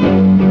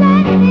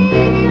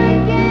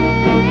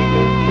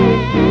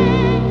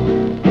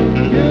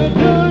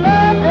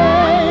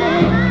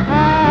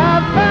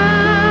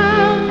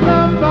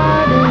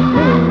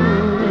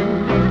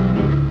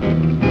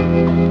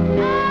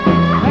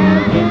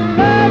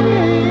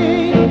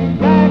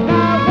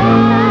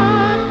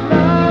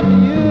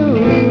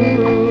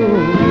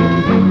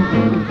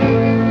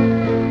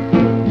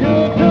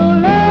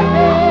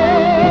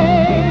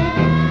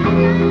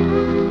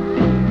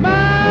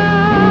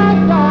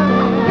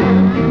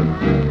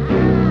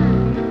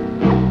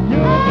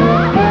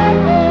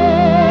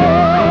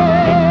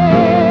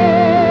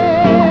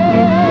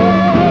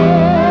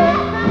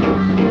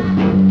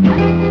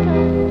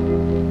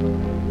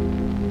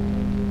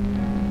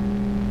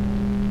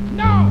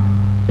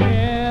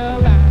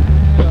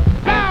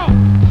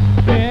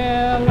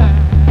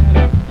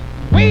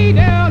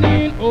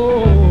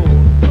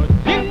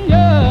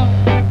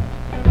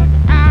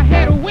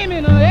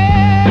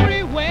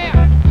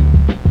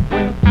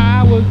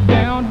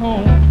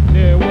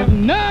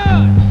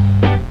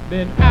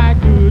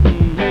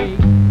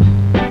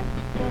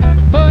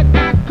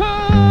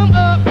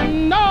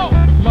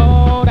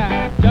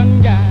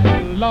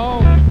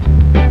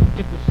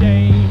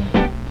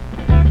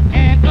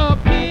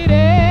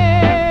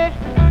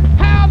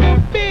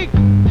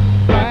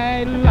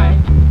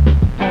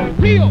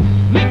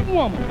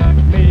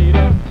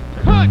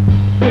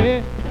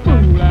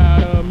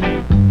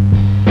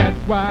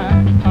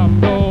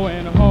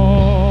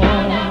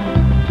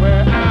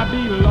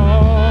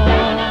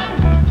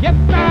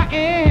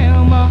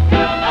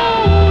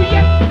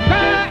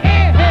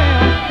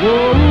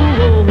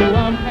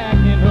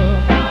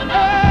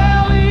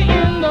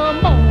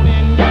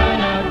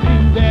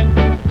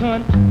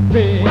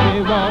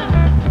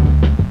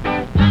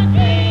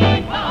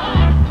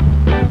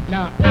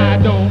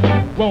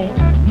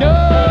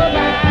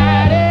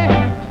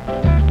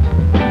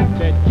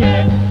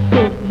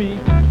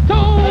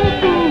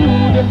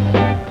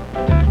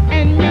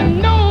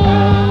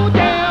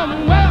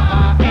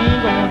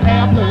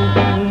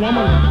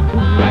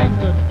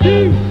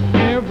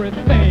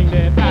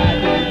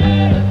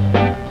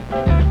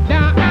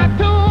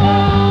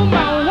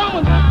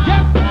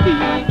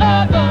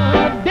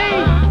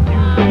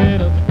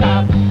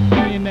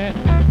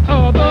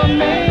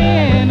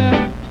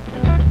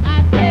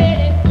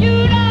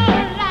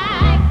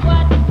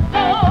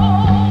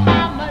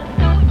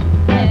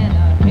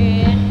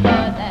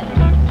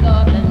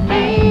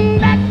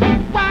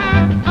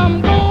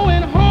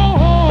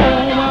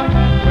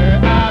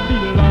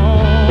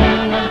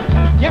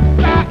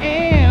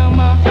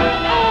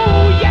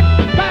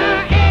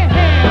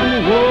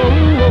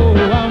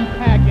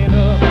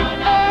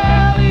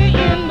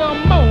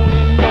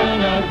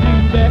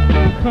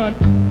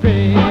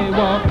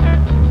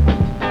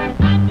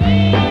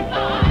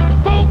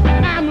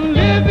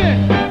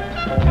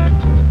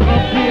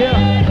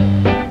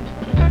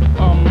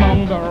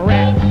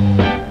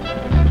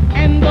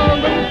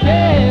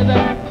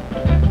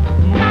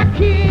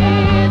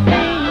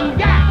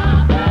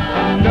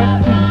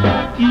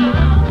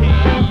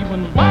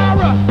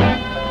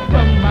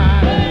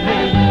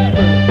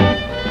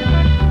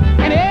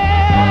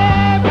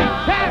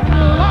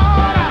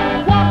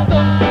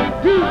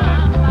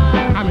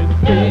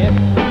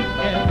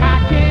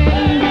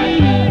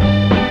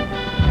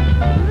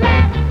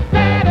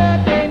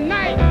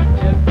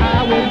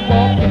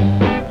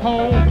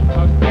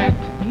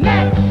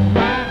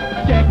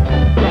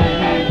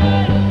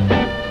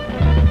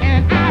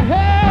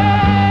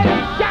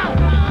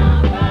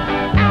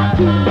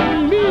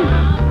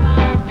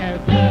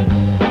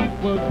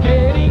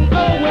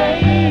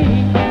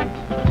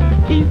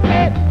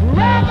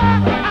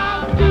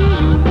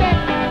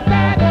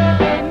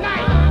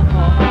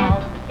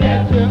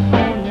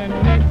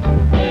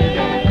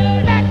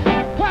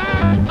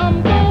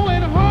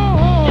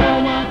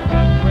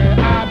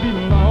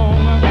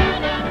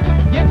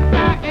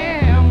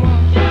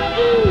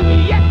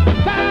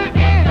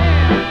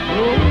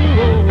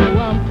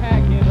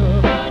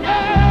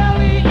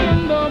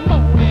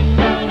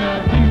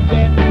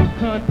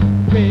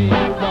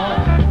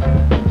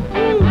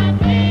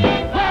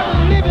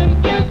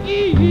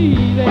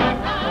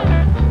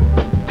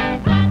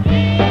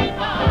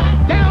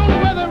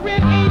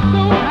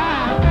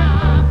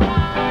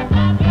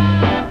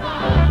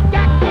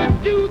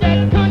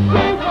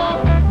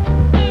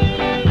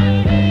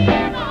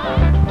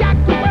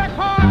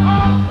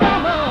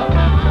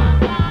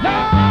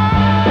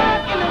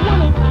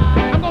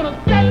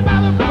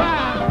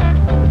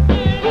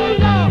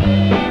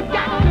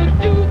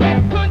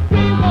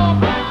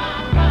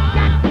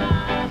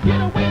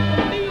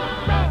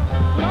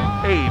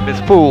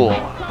Fool.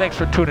 Thanks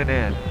for tuning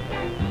in.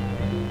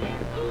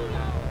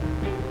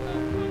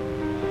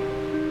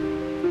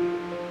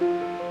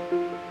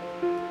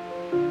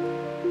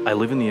 I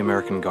live in the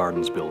American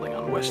Gardens building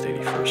on West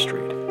 81st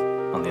Street,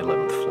 on the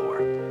 11th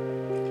floor.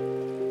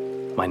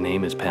 My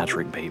name is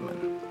Patrick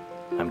Bateman.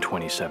 I'm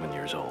 27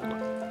 years old.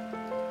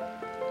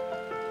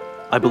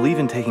 I believe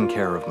in taking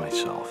care of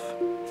myself,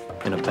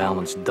 in a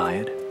balanced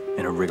diet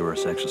and a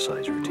rigorous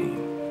exercise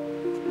routine.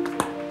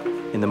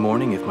 In the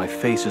morning, if my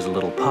face is a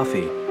little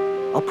puffy,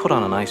 I'll put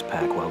on an ice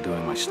pack while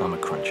doing my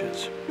stomach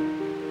crunches.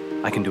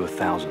 I can do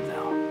 1,000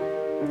 now.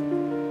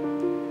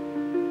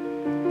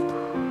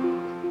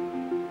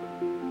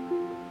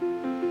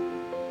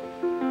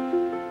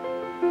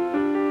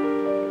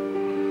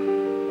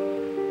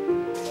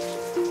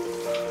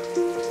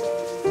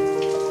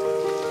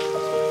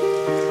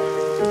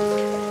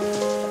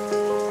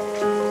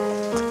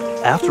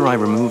 After I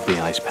remove the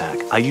ice pack,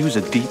 I use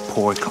a deep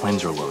pore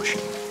cleanser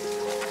lotion.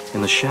 In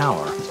the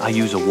shower, I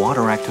use a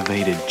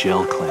water-activated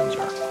gel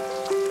cleanser.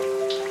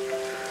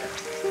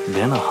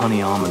 Then a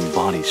honey almond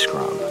body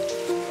scrub.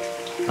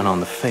 And on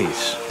the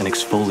face, an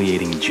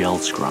exfoliating gel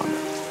scrub.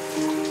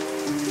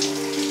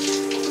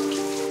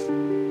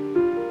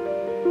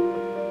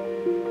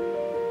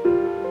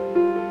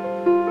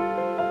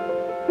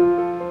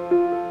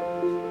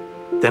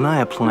 Then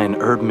I apply an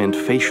herb mint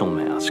facial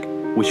mask,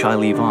 which I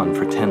leave on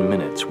for 10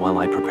 minutes while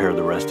I prepare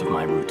the rest of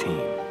my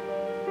routine.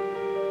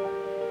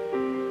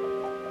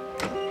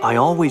 I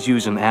always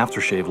use an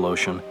aftershave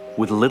lotion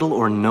with little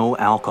or no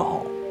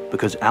alcohol,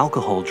 because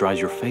alcohol dries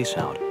your face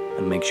out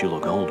and makes you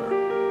look older.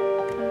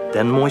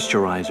 Then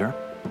moisturizer,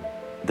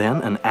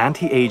 then an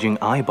anti-aging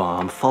eye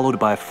balm followed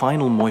by a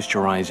final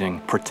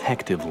moisturizing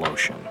protective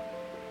lotion.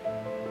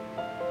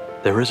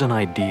 There is an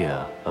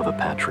idea of a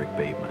Patrick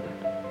Bateman,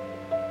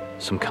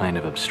 some kind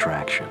of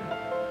abstraction,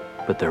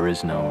 but there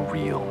is no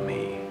real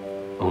me,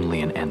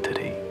 only an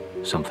entity,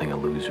 something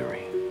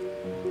illusory.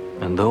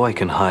 And though I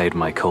can hide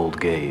my cold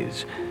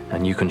gaze,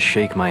 and you can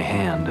shake my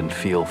hand and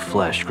feel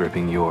flesh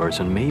gripping yours,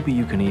 and maybe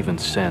you can even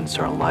sense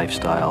our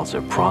lifestyles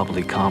are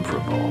probably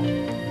comparable,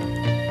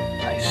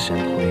 I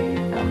simply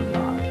am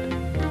not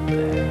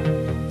there.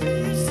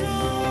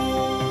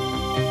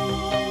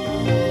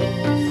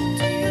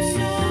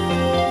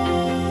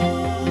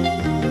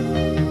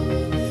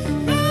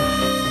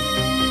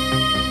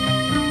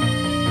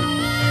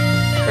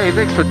 Hey,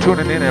 thanks for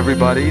tuning in,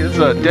 everybody. This is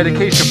a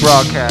dedication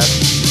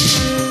broadcast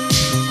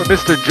for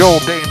Mr. Joel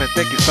Damon.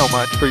 Thank you so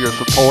much for your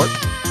support.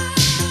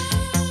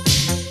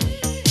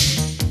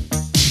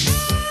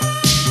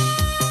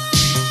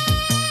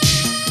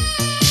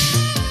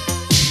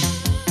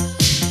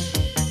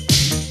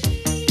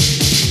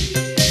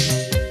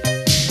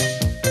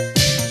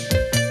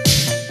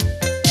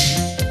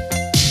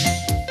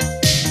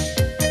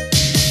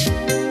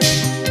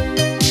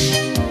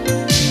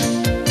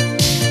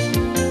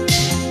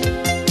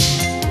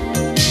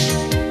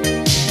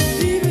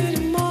 Even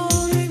in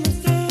morning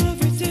with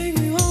everything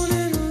we want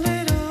and a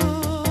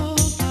little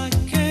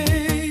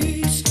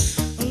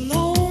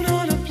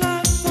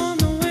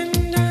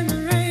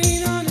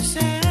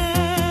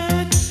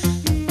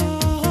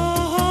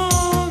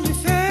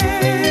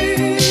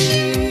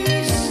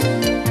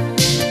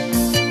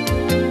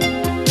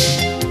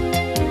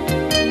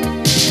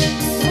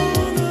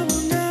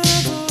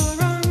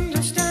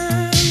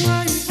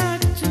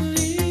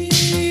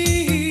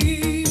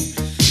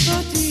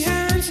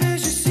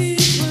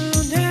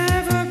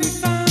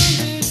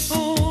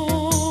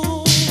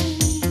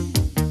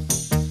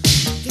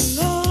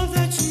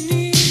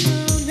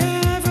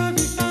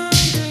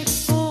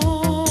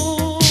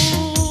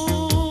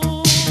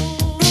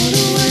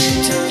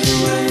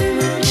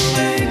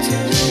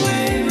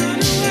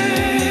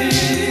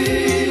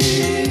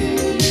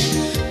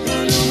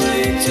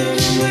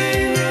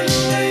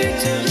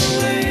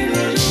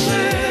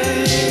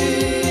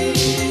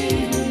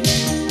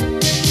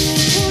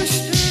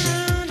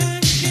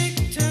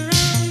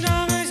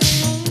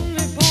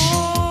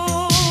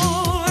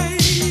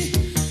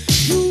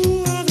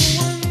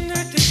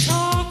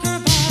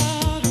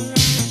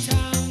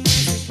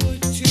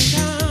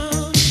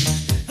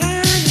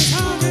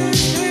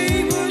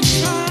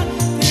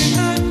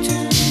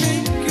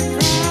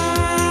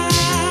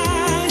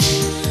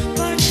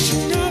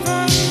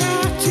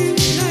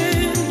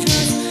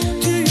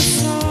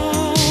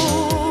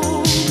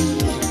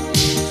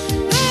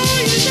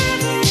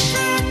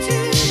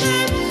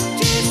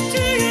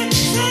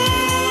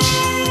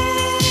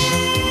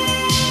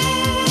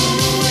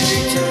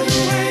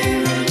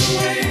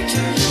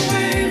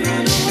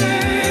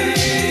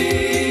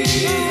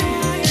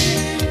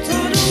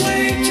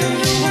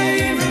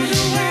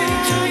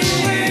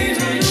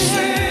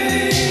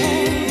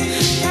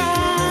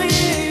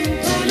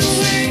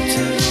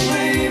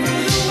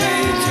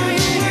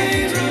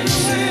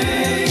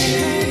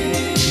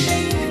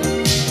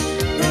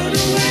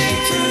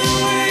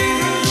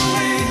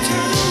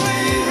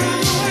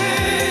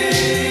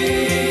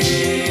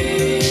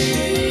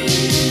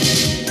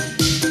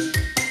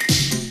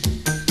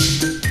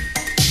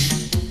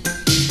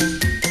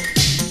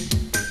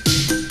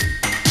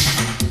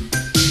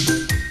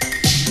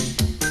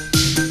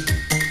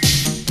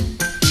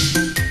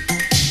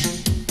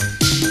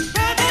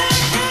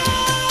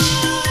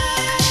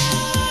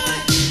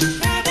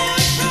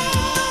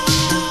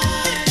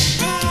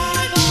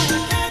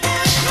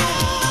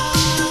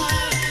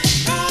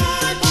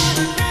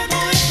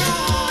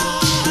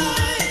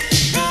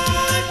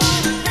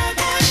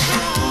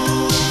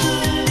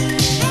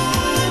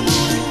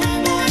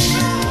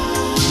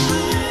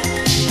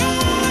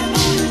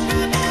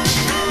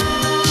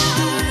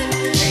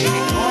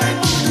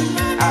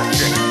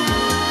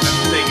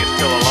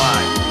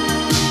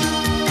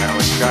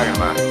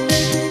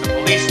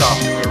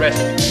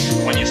arrested.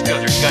 The one you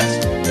spilled your guts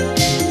to.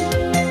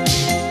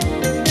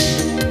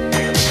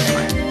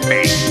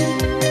 Me?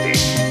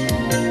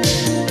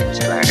 He's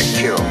trying to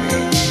kill me.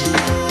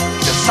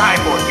 He's a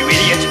cyborg, you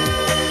idiot.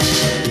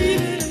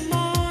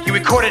 He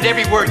recorded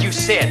every word you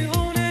said.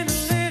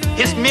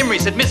 His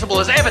memory's admissible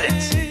as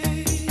evidence.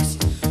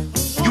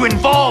 You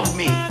involved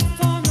me. You're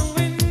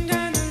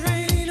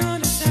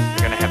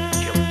gonna have to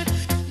kill him.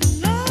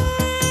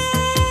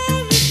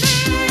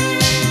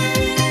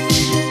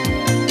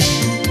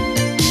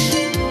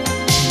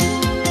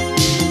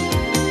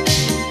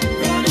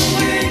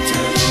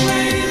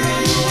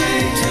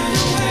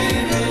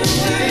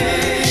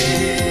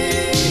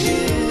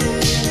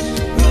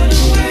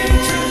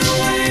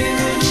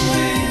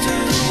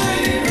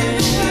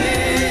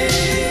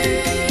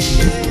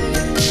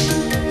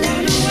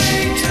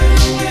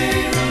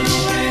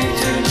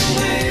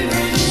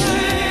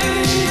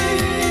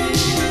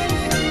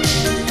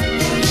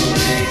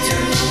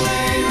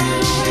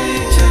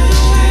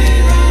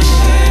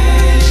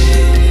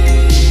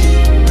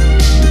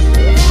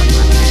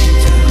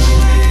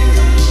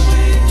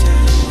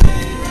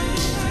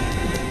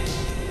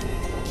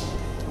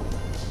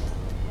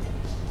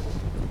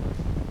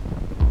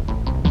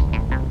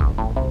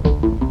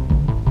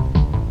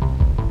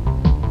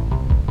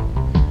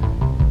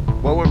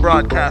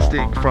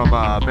 Broadcasting from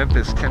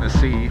Memphis,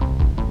 Tennessee.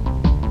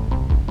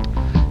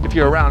 If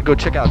you're around, go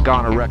check out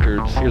Ghana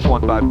Records. Here's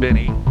one by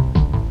Benny.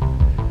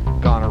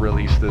 Ghana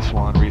released this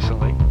one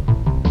recently.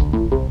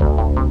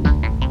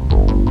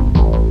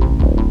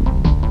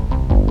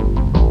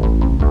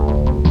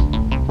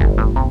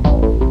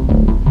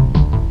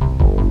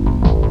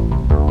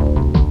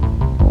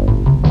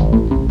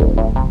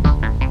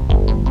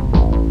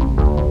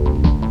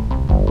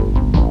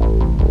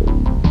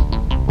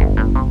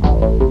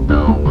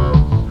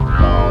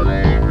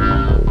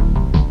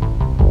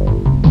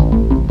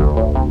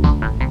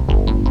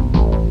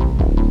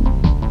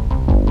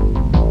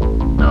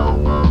 No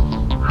more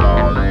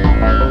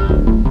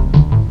crawling.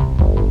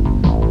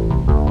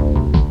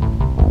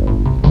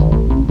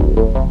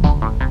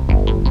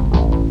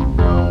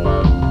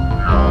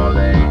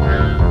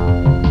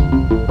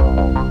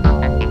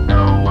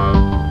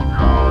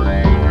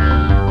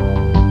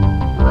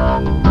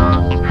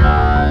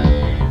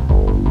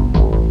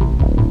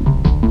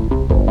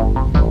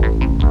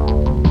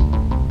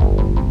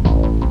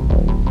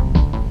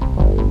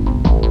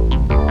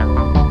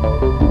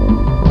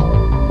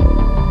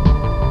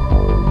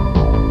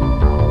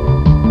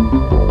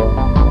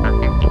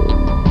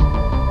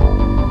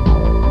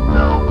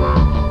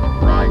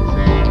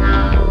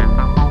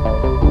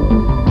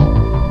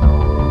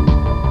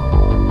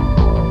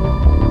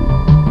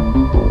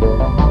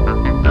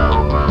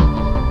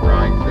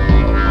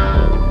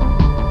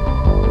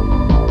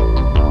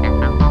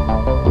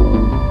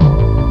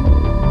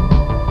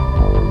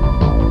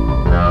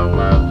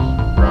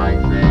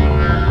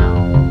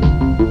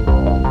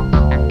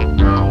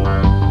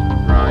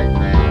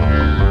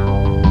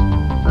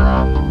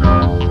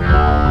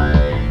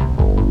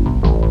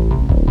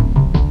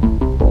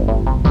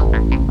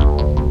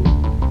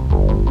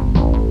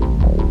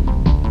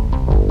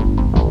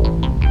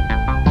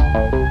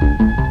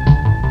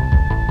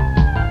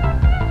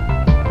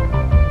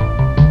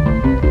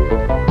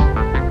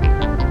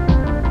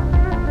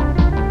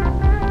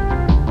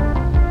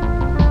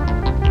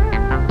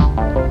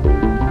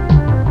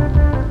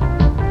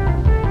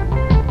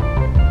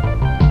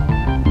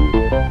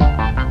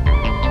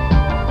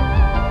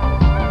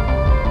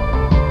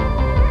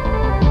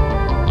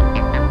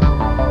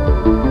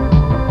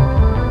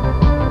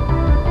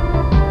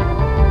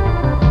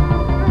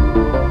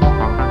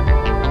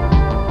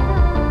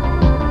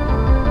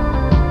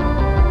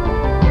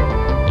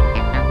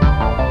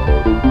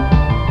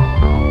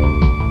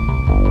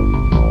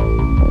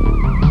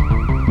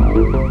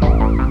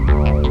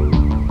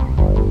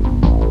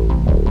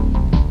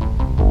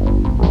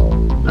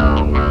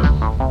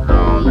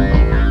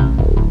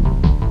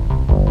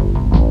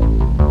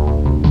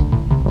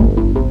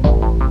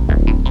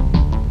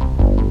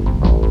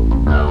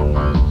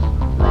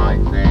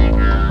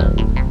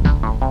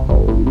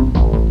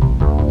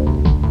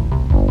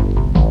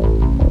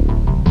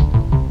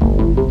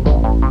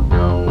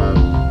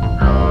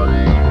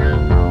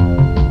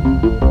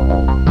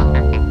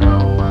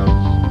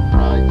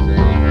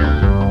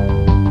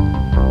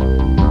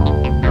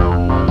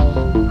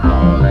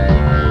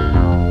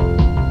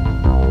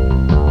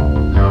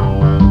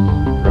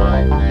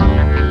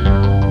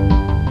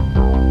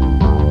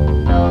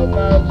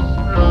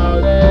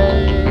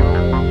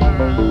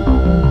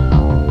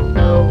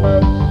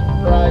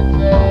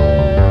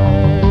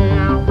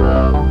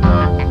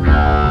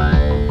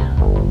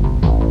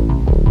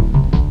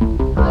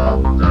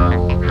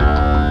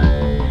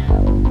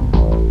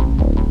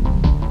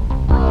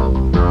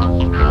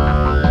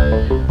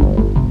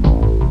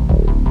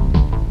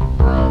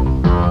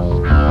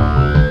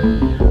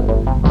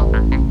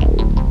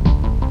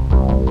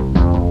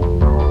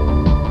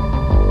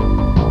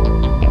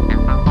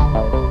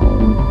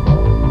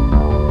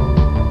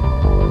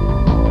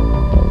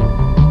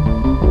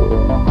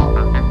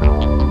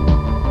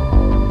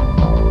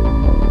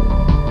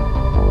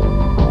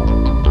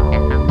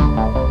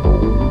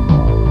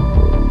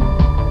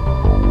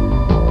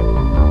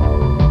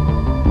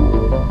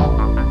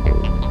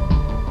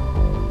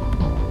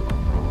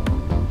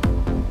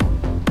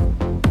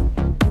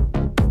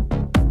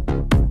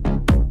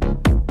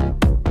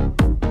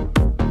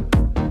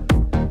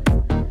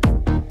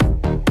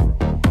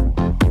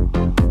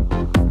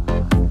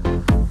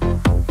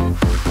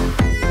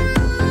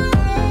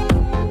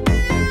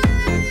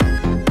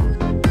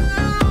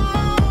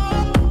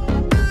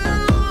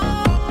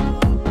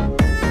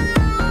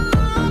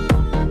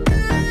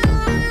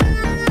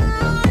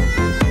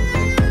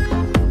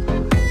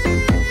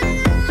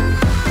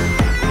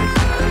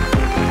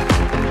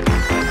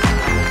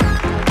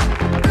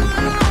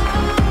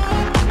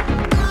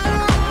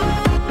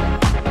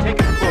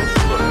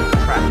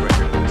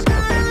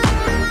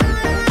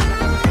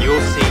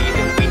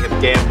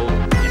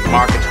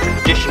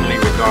 traditionally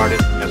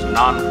regarded as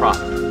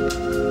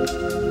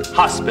non-profit.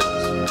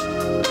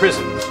 Hospitals,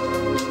 prisons,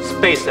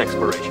 space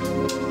exploration.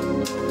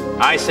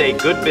 I say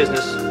good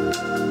business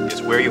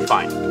is where you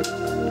find it.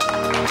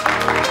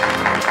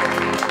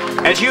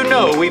 As you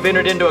know, we've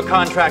entered into a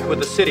contract with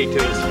the city to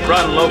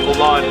run local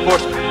law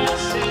enforcement.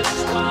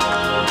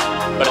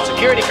 But at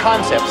Security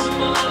Concepts,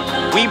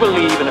 we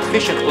believe an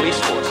efficient police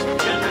force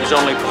is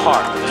only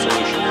part of the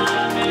solution.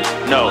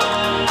 No,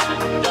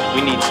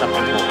 we need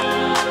something more.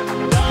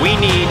 We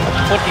need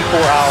a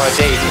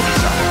 24-hour-a-day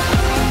police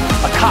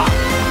officer. A cop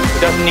who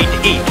doesn't need to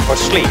eat or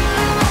sleep.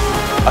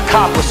 A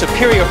cop with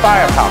superior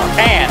firepower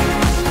and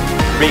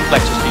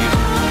reflexes to use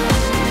it.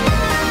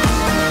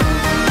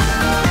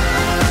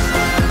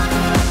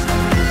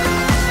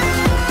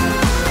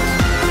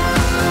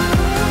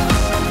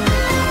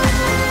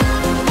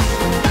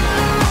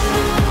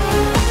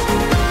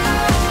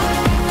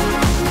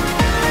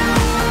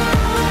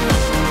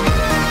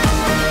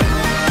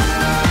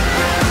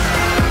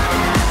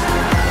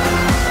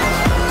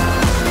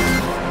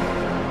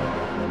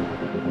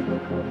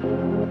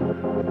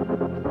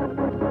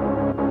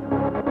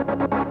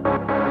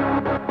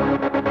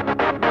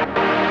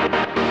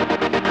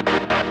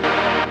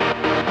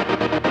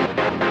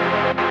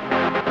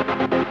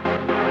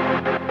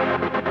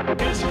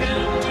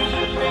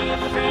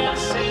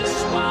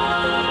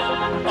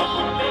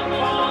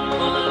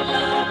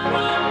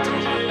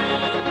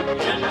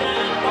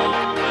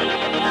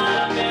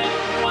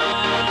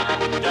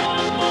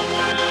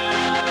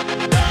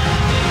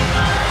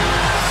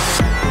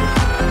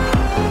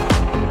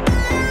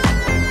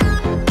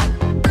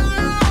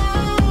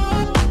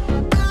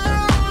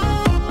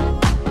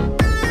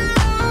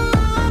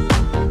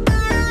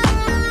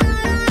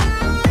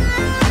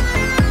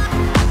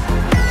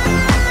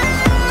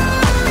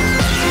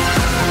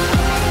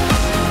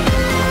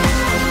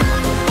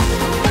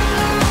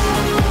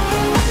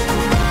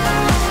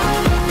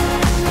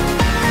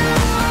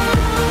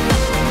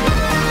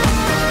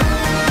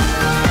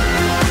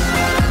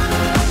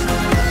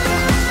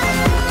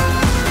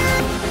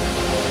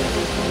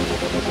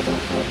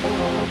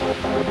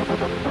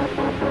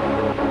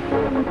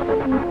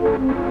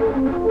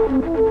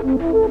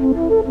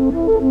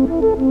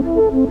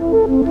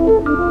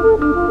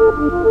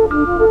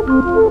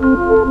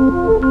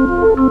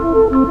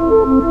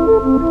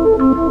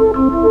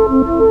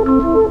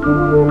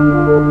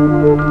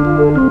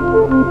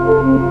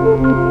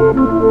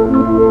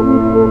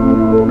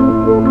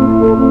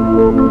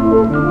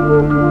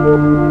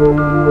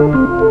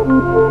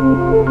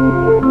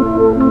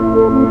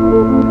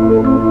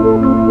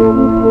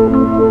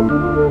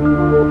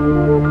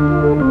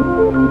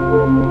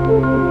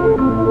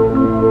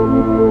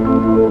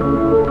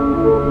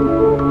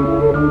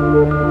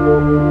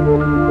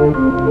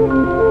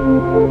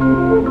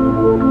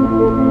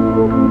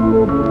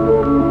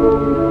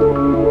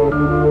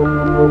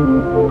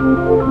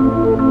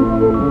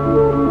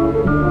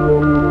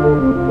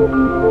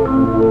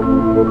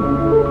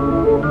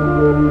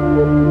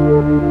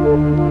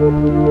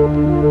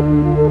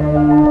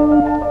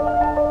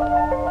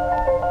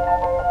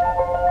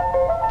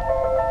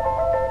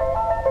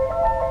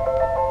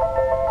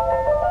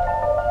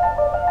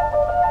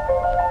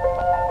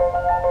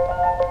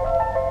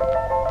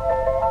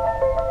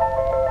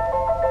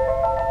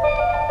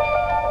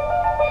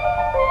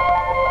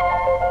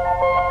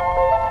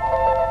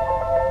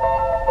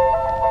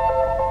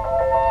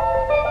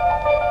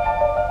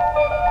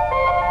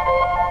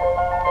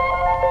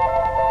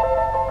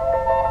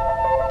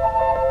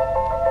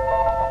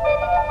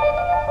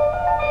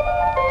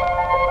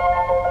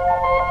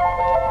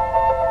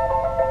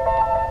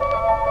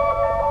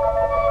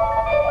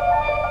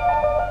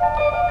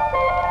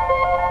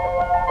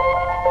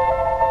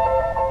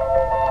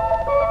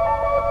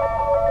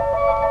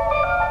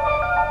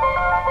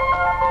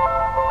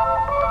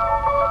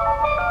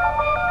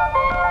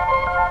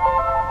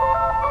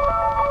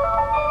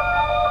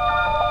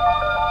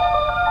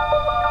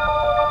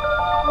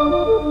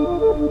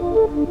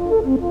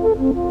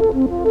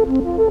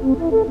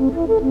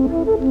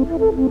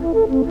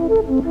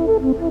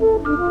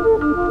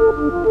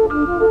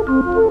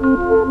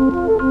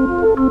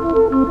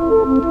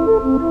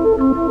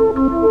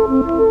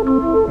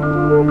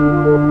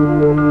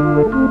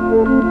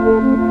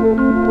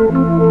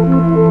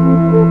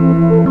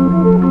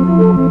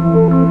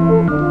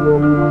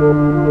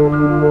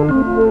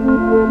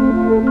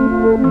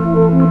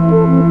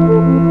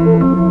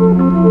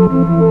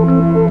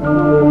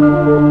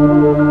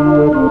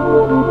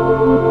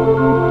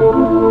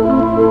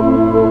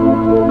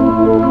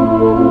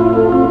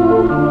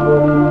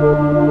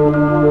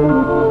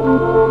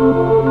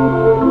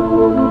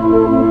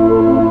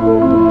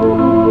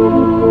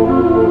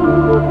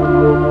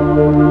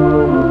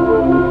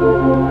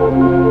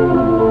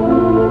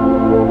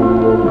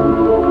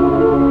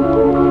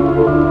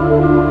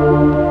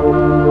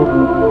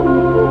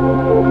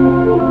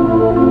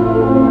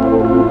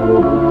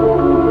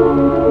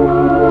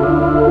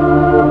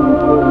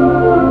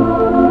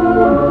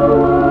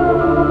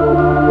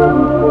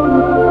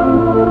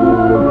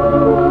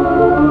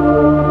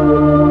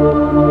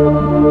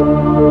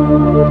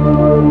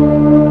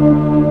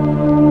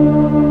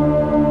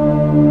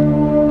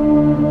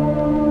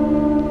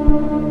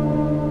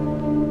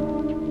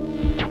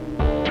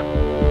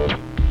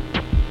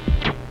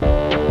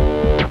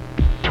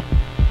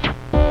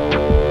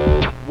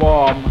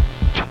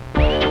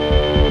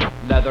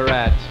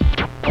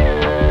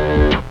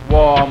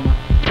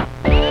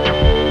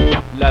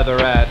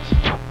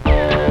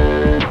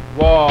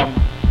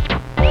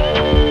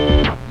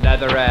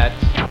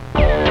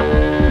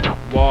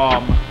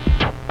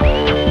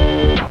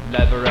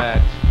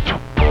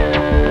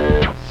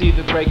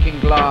 breaking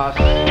glass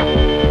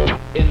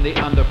in the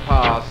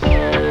underpass.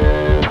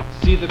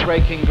 See the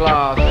breaking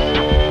glass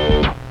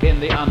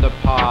in the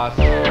underpass.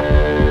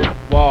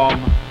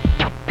 Warm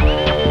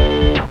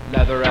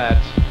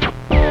leatherette.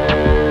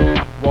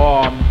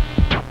 Warm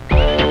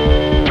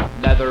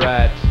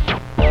leatherette.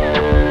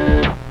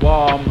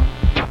 Warm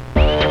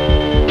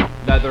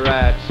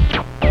leatherette.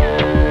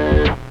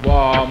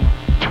 Warm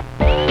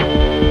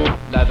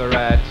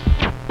leatherette.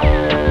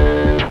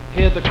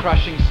 Hear the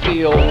crushing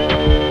steel,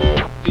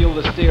 feel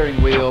the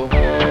steering wheel.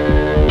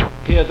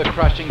 Hear the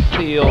crushing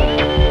steel,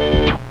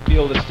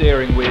 feel the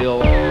steering wheel.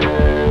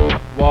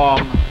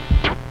 Warm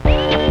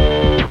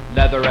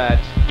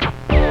leatherette.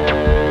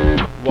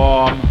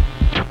 Warm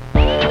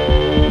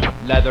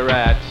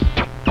leatherette.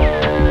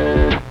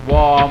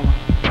 Warm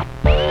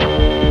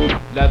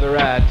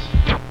leatherette.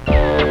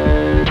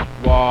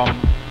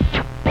 Warm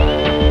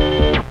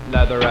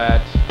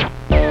leatherette.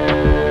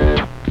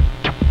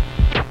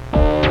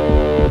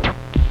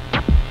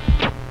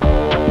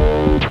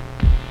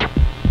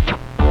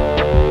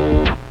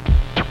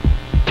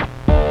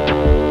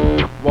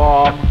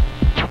 Warm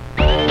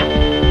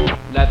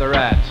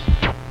leatherette.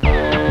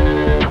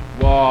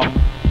 Warm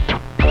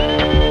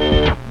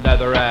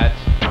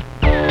leatherette.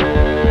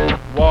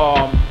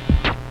 Warm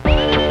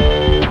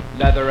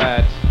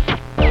leatherette.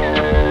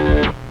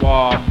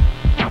 Warm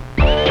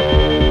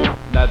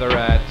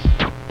leatherette.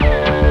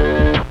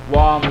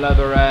 Warm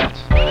leatherette.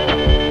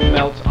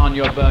 Melt on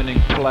your burning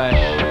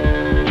flesh.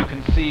 You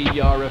can see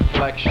your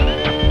reflection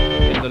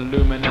in the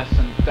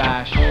luminescent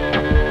dash.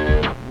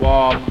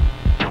 Warm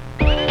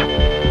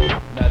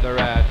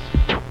leatherette.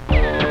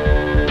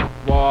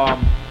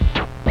 Warm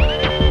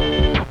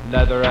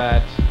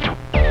leatherette.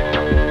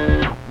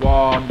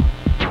 Warm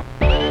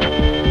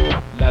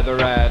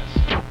leatherette.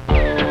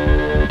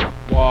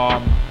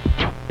 Warm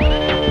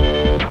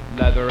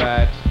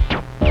leatherette.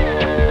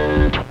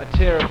 A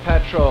tear of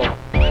petrol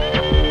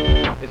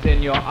is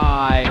in your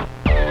eye.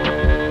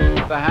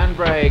 The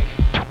handbrake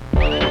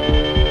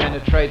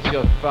penetrates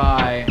your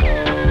thigh.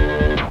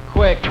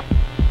 Quick,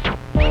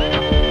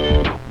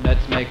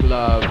 let's make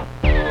love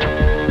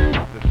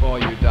before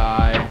you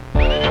die.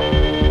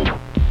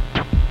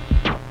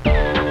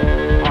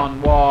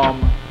 On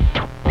warm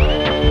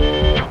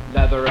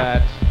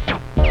leatherette.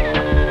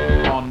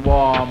 On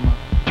warm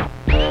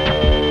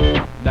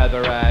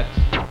leatherette.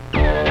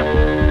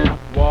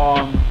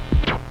 Warm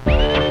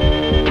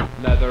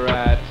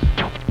leatherette.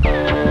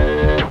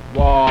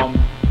 Warm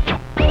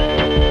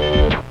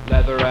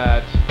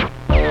leatherette.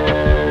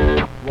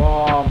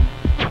 Warm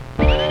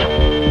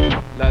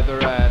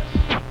leatherette.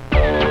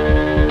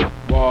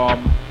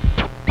 Warm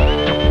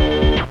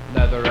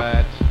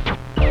leatherette.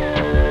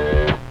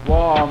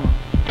 Warm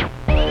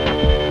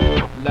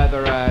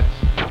leatherette.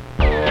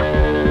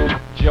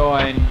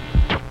 Join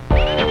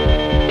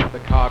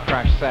the car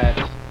crash set.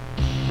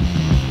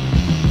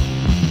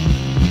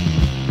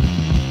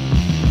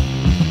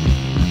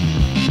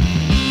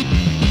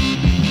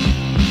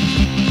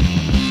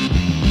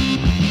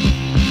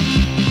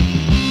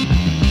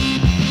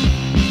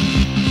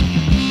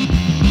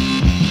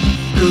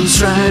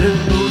 Ghost Rider,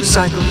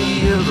 motorcycle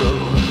hero.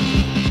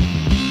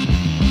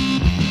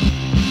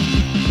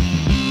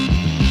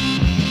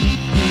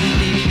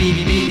 Baby,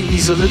 baby, baby,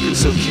 he's a looking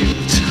so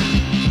cute.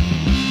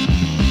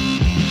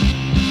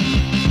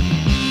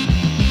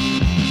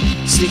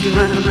 Sneaking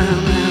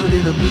round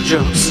in a blue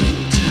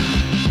jumpsuit.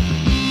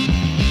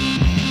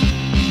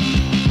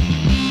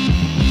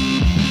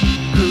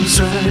 Ghost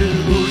Rider,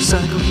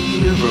 motorcycle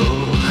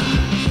hero.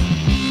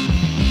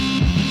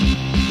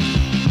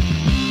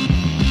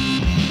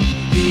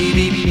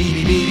 Baby,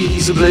 baby, baby,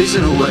 he's a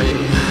blazing away.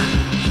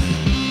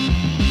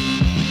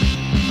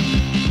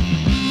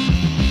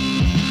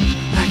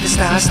 Like the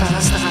stars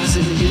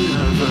in the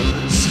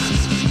universe.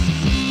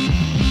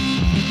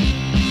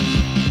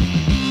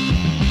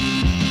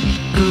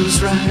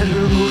 Ghost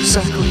Rider,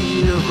 motorcycle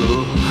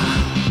hero.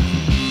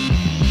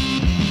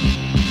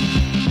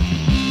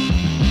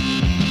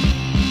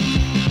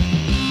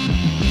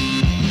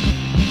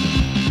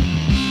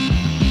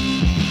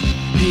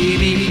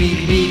 Baby,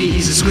 baby, baby,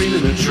 he's a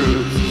screaming the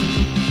truth.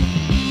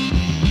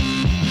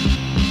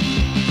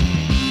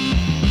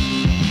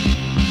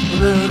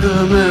 America,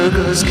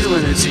 America's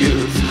killing its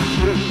youth.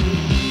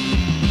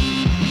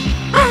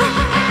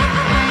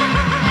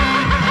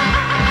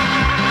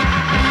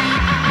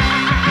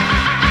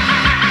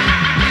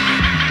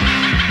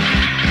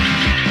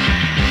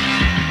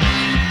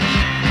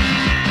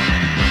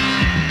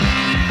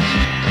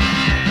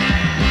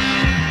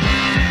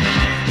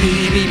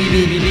 Baby, baby,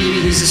 baby, baby,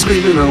 he's a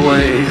screaming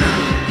away.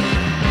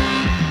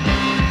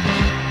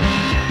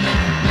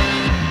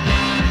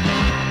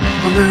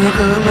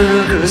 America,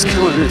 America is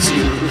killing its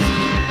youth.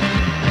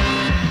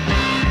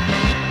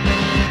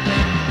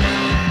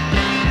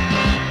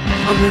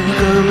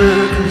 America,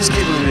 America is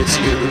killing its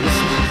youth.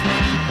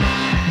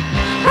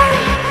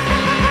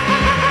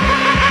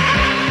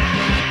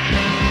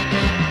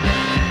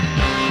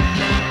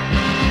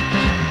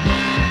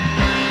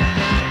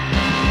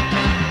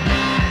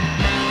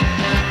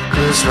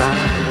 Ghost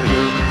Rider.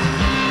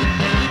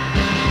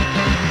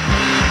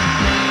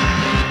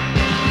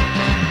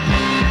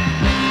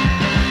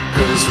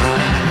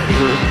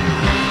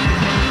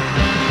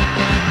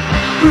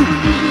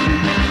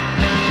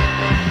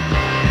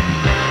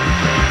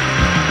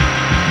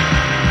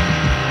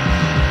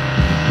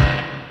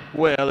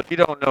 Well, if you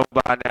don't know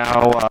by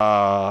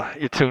now,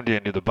 you're tuned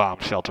in to the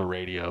Bomb Shelter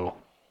Radio.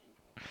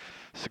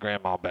 It's the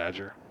Grandma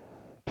Badger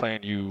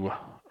playing you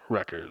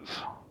records.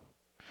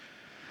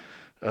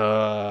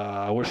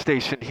 We're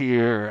stationed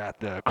here at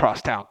the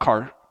Crosstown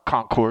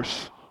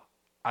Concourse.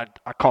 I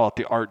call it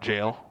the Art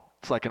Jail.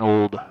 It's like an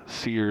old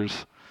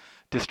Sears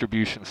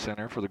distribution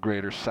center for the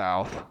Greater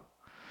South.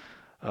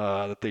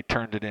 That they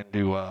turned it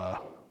into,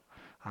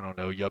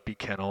 yuppie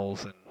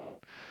kennels and,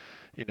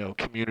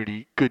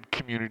 good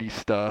community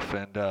stuff.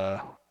 And,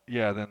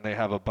 then they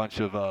have a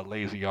bunch of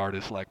lazy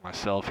artists like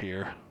myself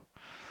here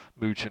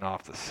mooching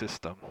off the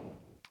system.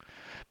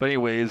 But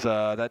anyways,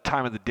 that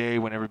time of the day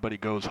when everybody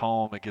goes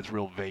home, it gets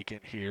real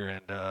vacant here,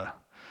 and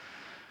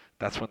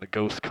that's when the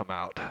ghosts come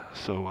out.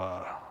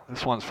 So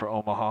this one's for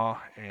Omaha,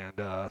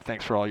 and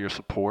thanks for all your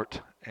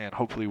support, and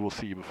hopefully we'll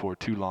see you before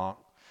too long.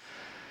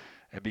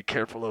 And be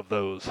careful of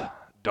those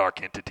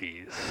dark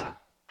entities.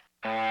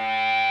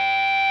 Time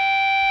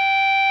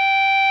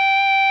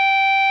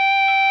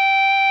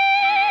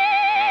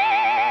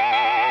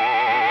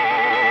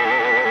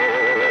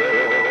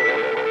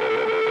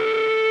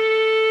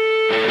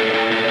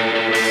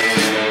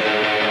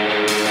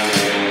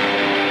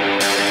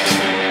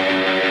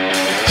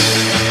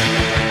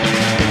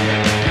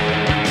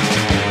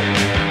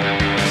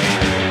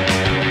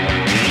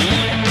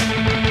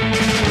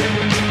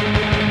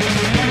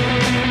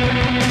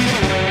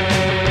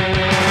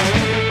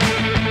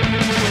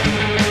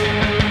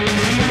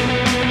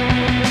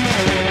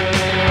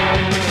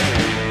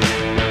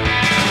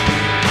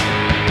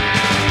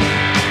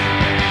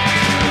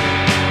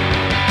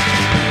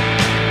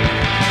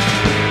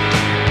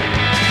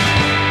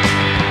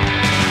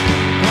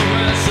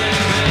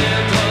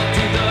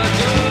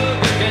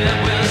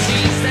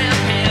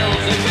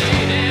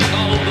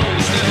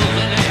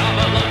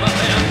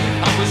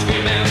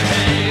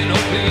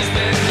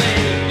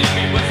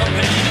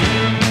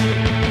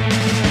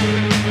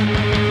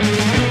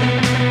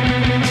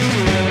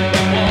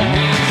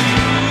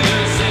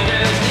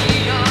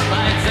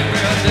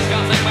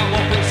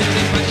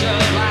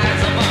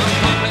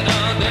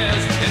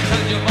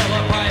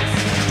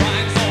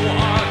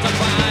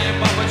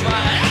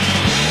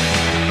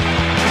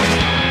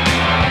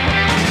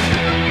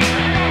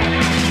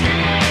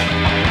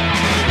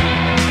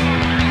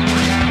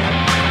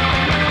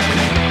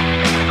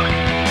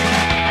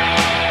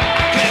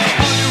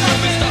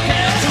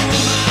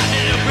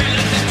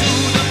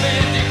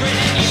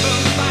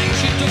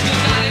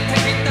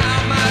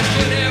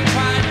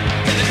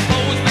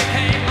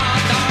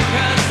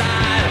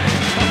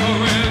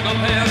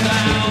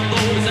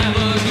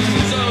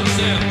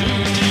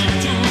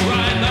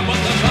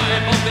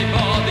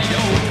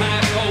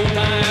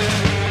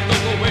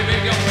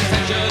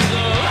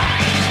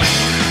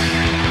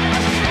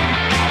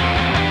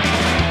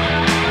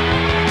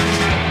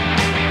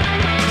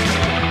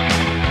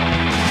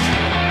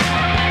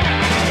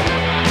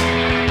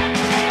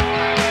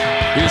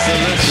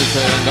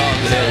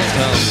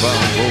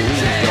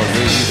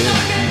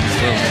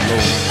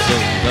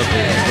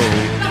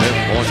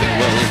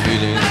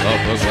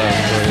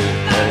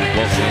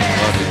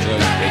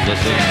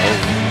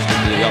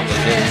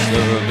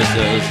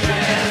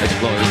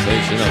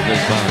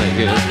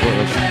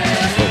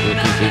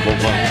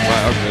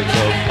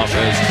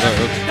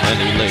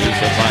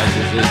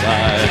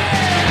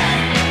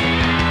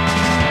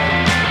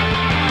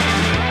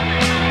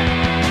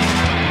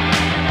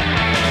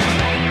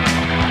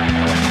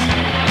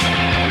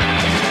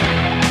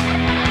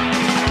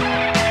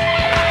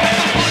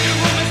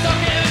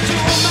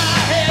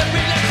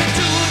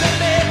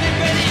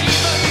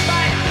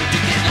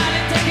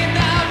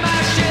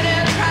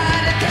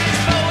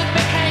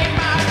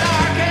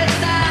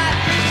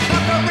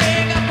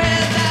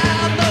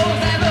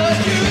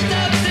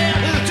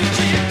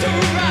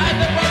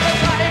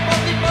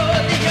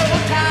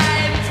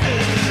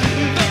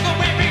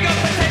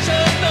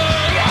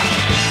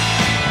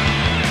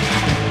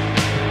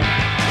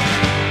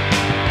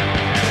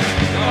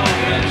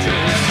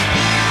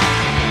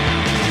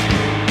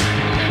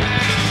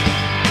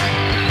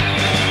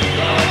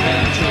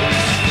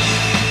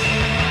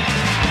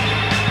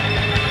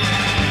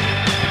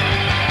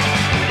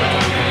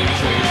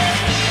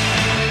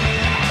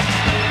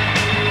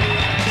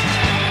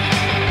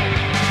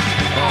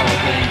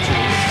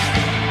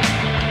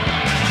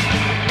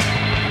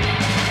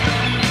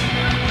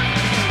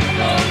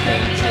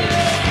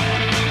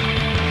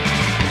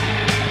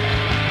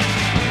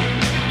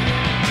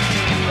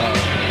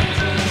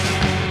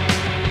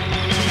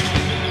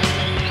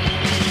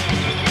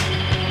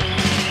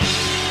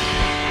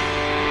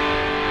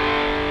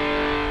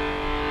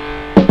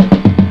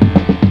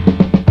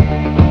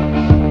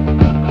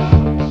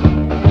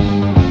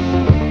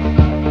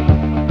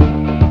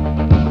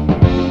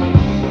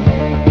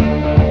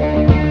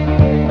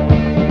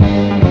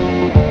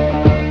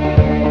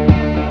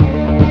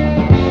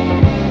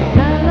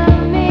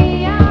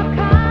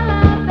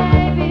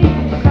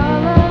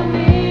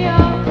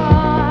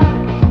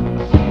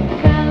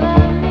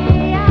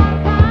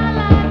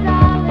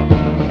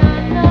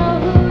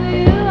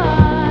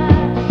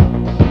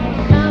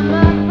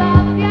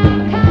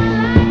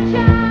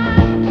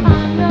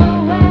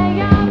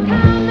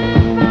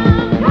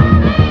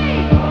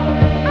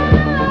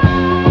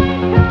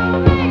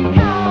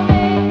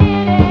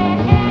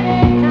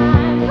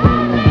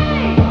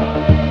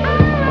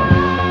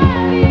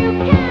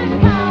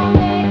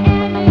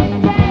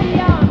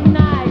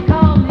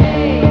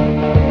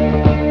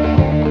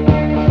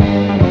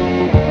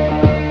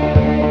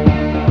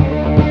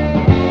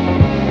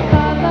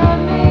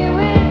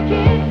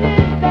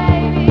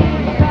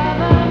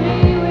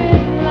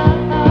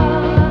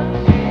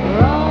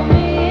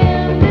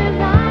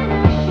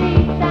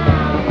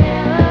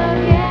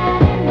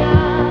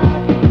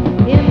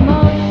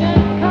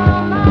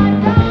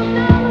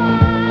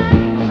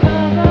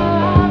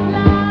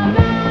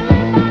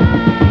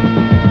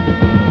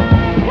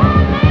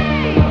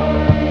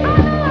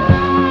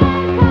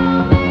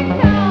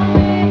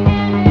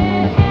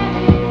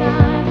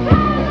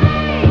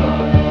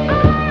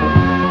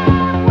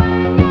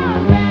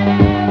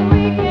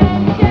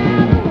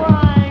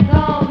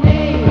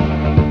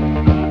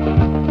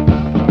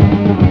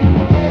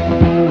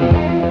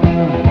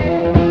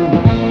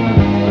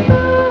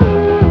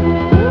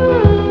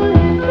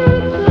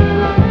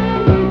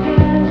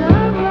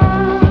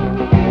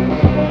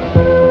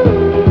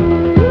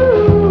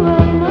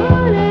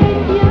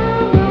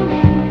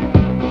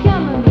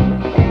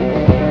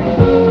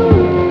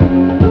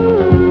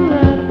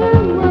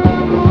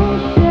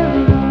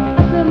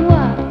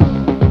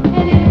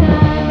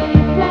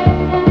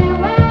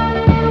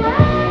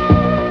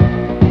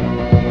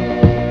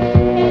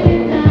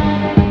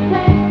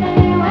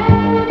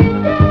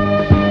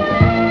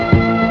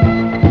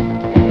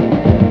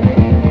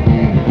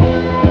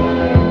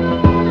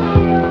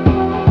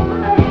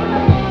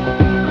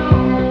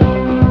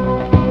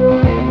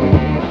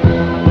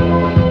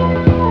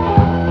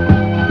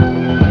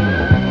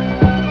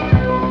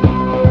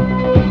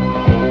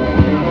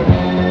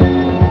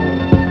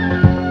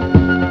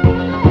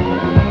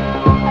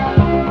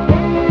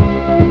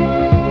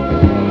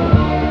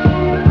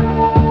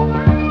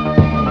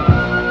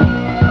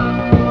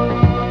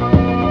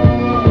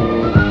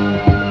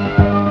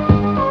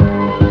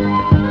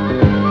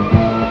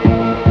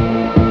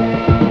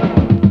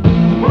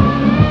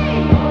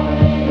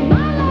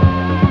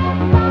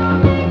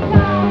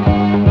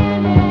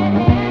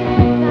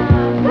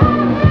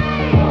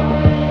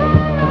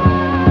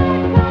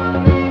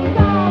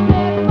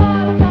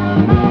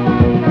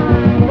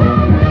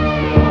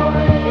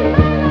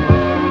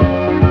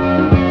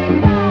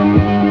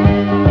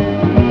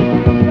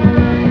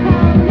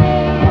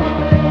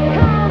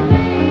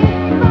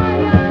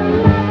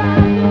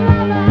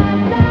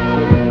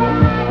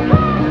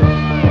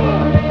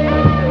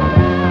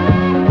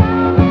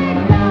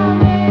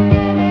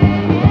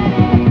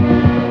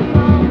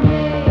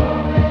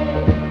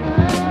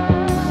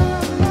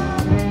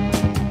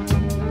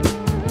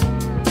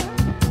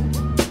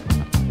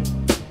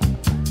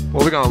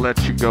gonna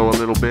let you go a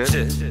little bit.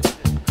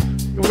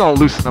 We're gonna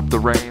loosen up the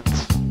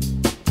reins.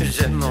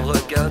 J'aime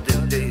regarder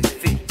les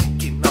filles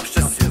qui marchent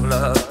sur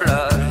la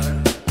plage.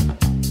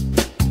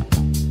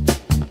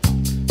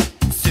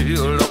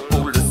 Sur leur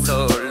peau le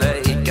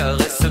soleil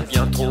caresse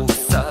bien trop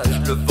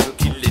sage. Le vent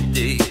qui les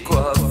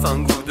décoiffe, un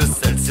goût de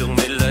sel sur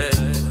mes lèvres.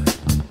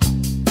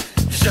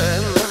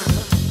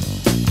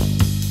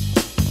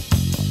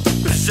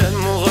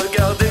 J'aime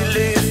regarder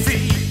les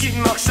filles qui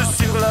marchent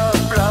sur la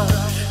plage.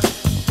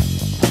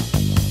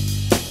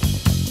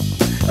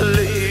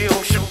 Les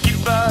hanches qui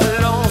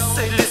balancent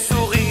et les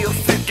sourires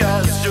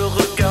fugaces. Je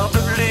regarde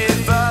les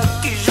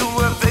vagues qui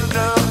jouent avec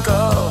leur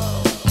corps.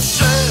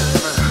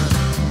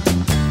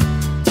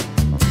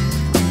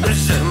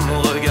 J'aime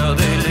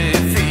regarder les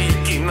filles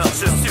qui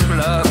marchent sur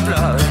la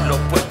plage. Leur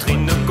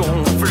poitrine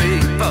gonflée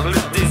par le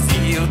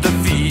désir de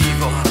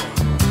vivre.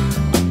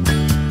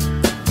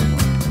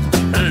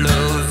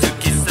 Leurs yeux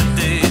qui se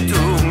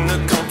détournent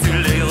quand tu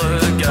les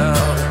regardes.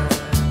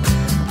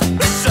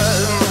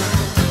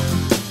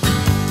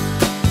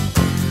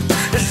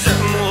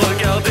 J'aime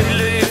regarder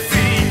les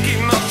filles qui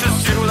marchent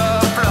sur la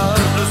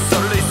plage. Le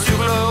soleil sur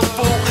leur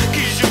peau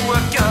qui joue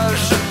à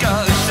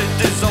cache-cache. Et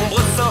des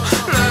ombres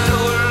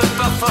solaires, le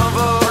parfum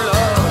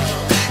volage.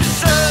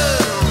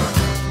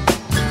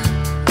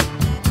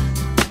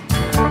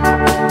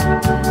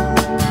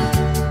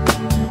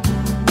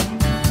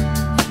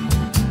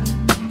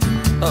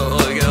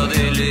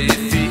 Regardez les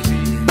filles.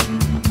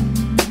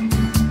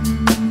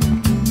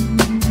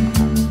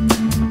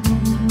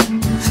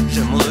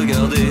 J'aime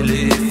regarder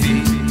les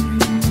filles.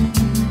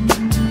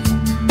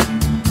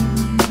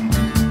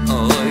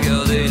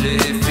 Regardez les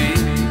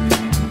filles.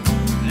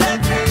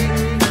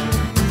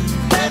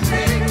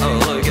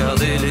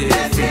 Regardez les filles. J'aime regarder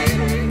les filles.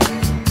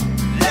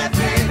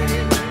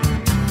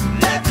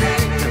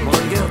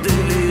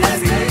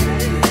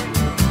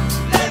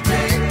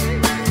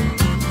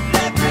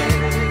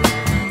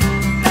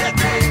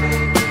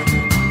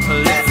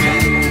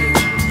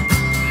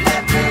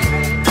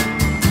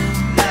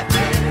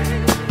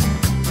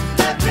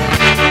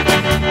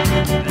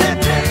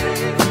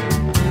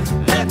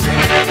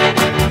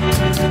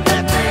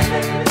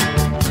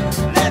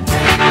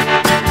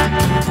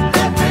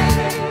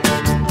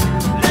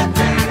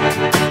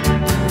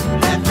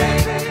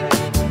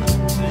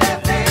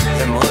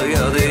 J'aime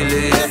regarder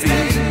les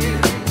filles.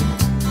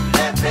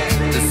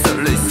 Le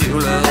soleil sur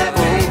leur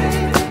peau.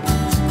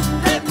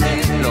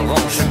 Leurs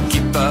hanches qui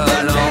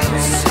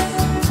balancent.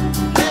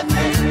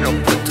 Leur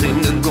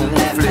poitrine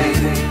gonflée.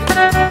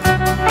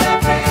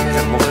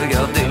 J'aime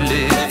regarder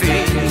les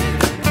filles.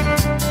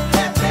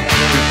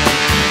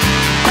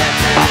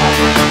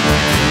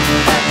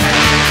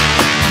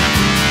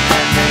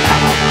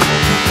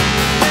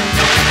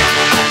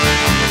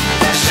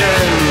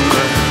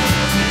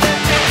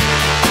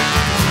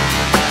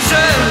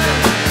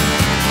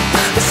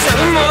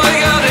 J'aime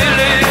regarder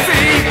les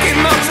filles qui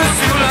marchent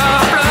sur la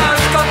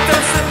plage. Quand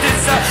elles se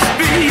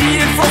déshabillent,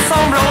 elles font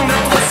semblant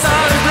d'être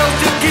sages. Leurs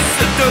yeux qui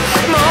se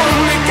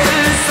demandent mais quel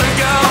est ce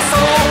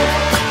garçon.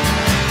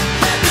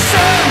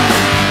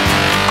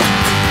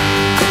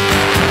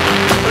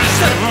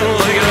 J'aime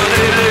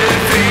regarder les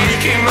filles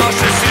qui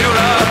marchent sur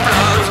la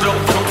plage. Leur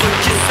ventre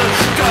qui se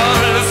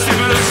colle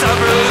sur le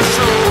sable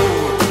chaud.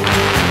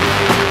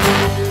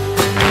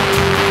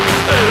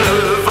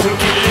 Le vent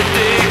qui les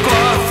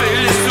décoiffe et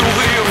les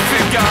sourires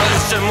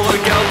fugaces. J'aime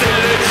regarder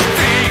les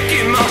filles qui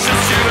marchent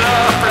sur la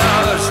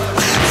plage.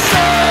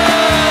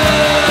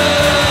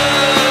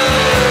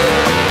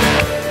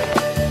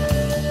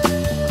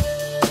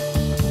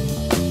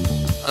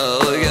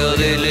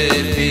 Regardez les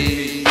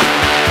filles.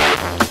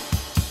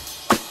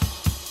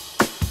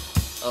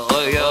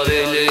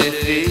 Regardez les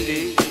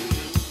filles.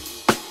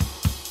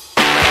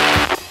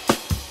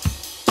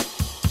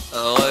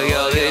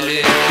 Regardez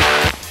les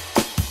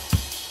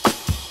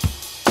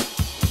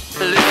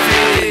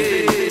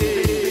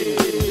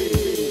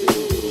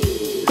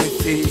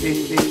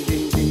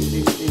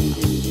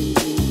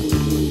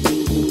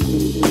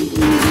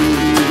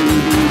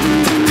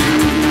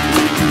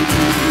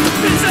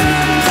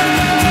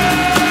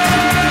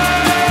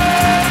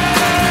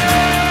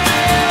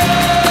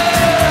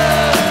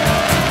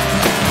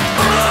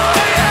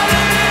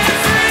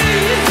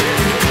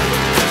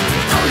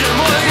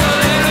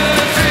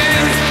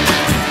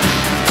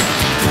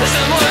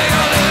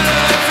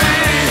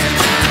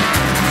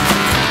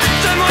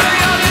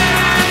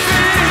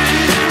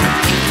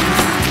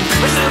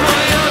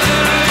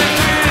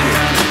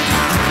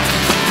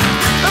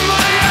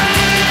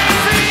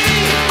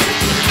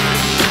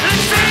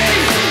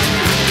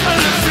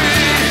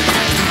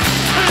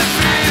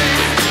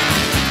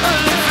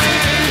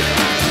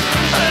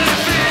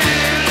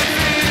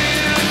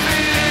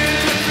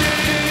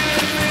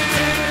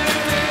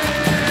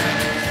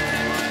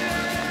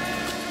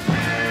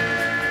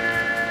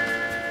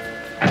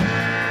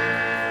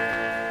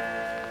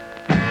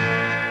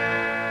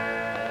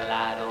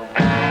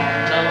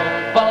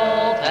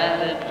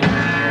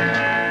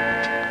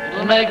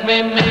make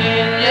me mean,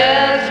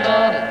 yes,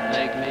 Lord, it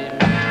make me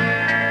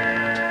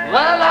mean.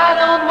 Well, I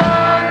don't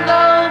want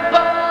no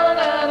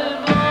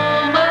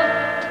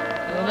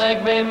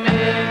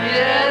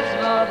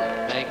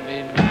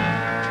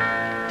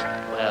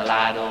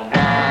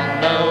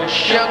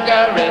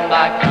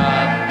my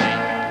coffee.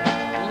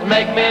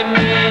 Make me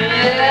mean,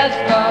 yes,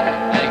 Lord,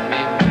 make me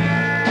mean.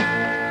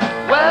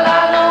 Well,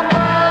 I don't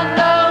want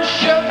no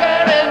sugar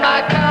in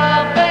my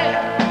coffee.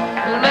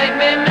 Make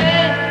me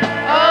mean,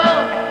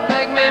 oh,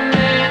 make me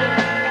mean.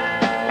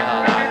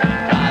 Well, I've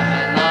been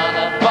driving on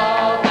a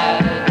ball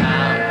at a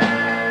town.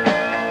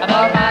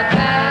 About my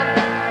time,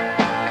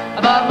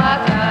 about my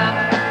time.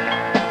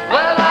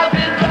 Well, I've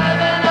been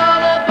driving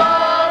on a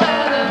ball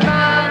at a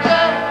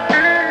mountain.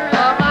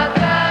 About my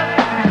time,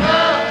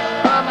 oh,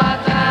 about my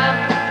time.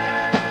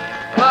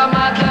 About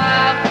my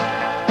time,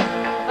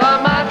 about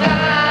my time.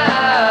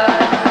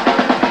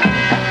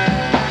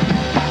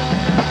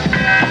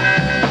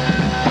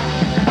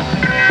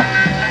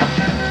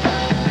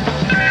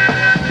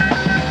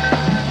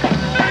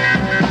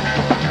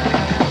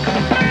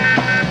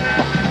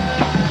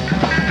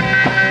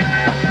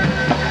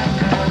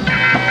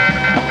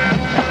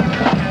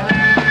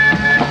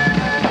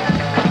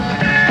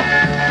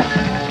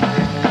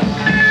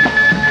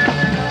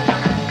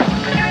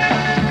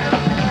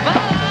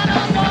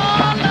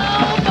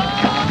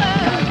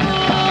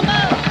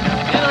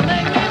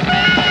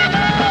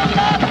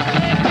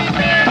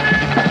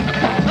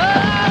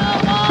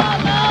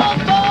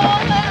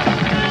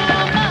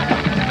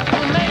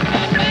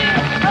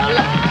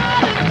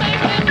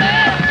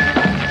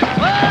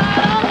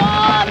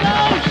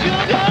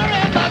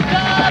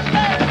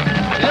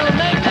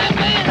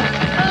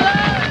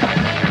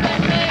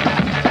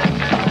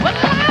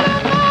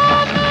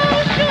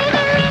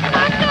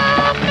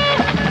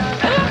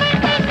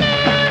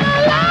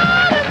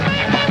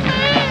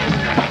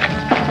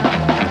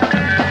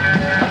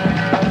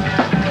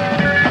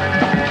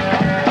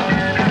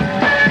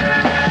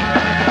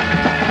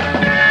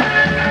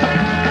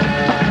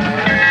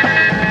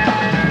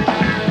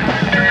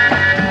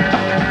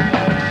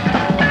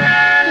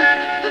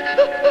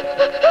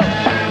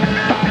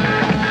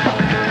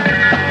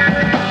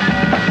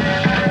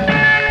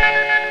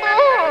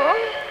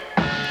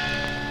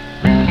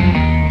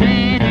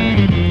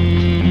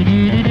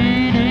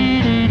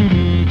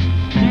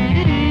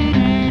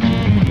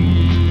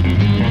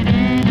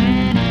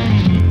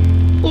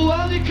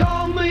 Well, you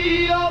call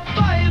me your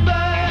baby,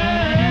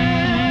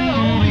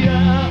 oh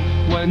yeah,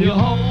 when you're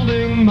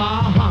holding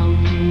my hand.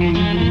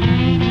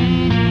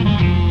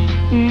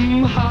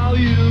 How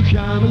you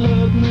can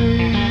hurt me,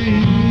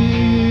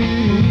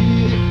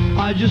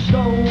 I just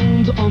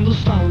don't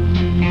understand.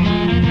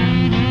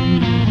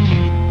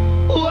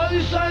 Well,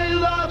 you say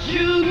that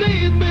you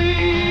need me,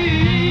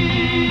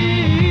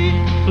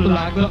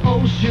 like the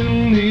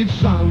ocean needs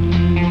sand.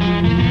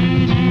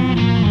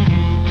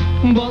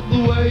 But the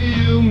way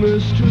you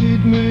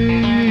mistreat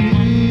me,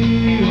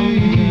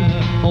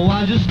 oh,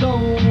 I just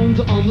don't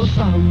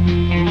understand.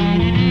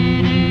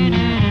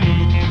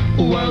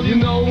 Well, you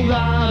know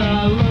that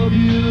I love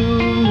you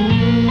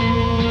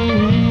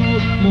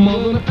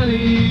more than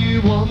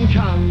anyone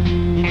can.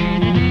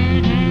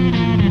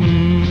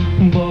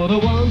 But a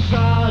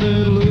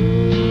one-sided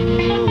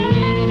love,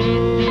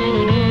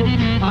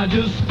 I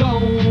just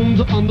don't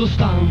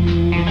understand.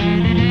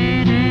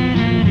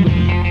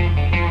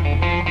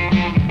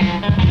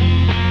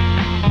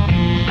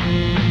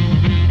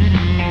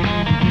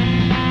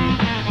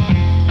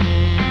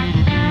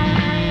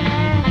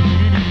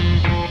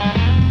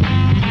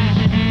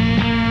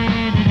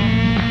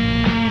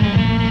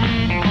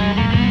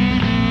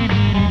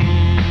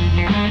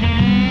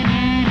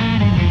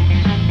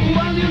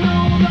 Well, you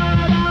know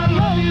that I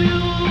love you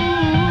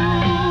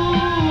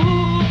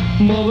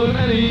more than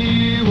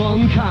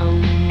anyone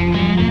can.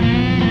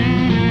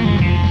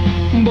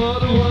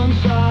 But a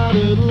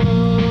one-sided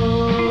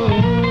love,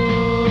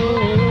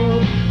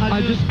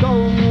 I just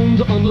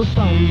don't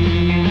understand.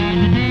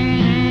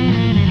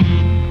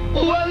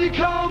 Well, you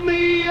call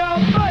me your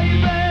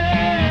baby,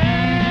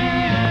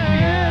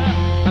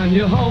 and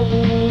you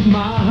hold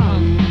my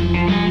hand.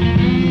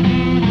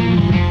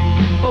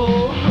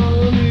 Oh,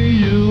 honey,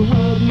 you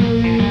hurt me,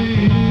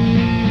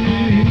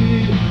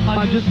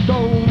 I just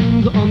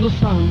don't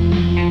understand.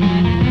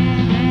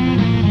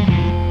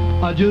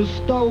 I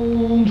just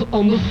don't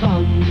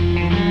understand.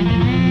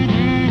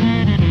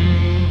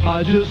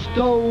 I just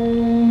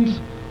don't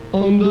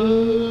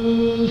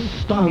understand.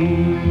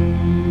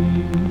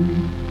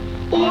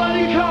 Well,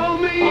 you call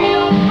me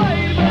your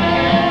baby,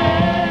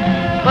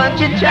 But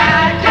you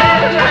try to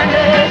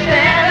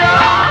understand,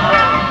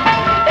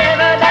 oh,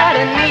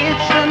 everybody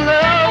needs some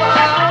love.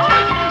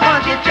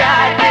 Won't you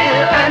try to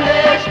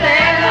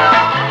understand, oh,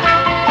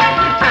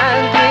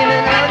 I'm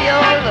dreaming of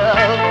your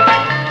love.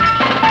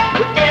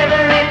 With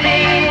every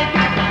beat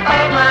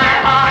of my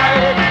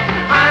heart,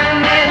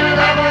 I'm in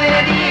love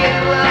with you,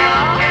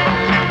 oh.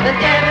 And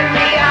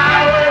every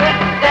hour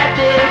that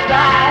goes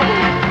by,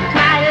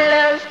 my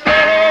love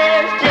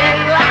stays to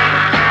lie.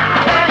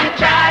 Won't you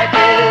try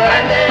to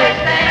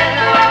understand,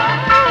 oh,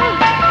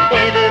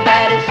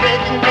 everybody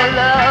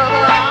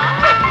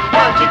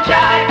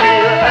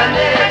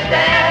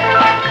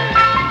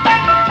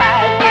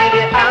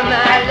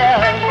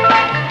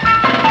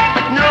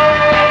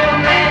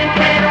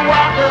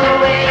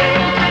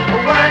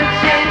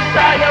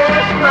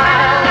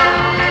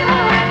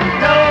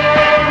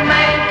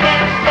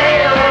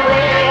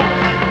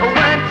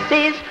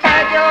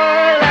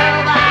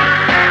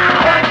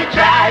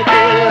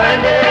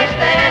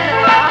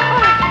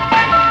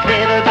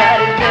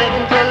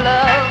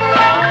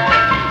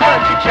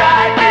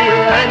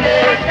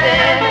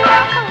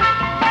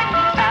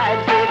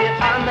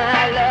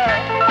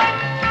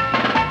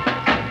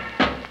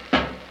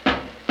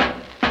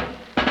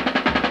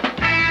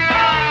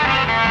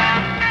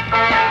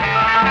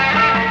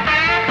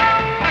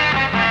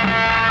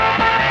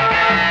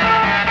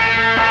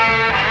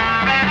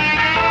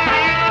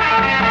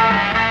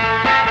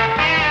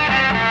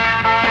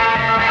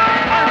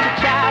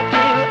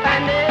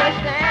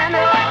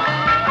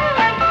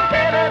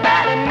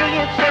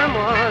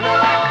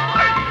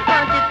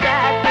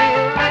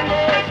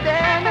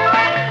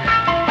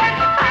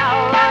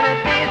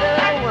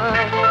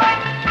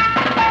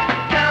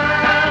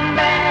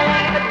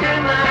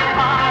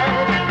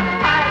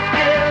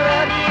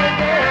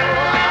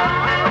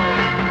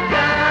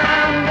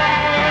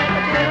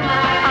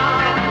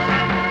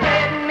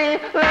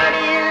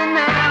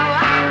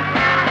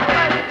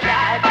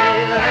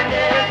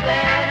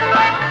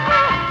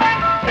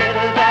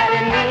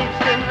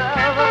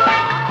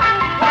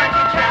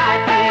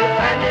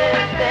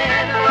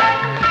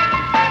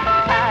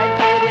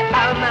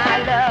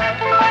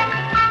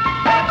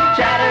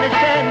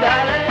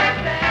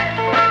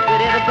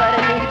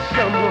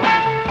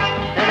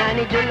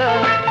need your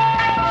love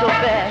so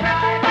bad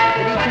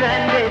that each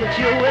night and day that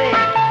you're away,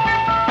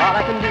 all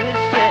I can do is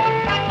say,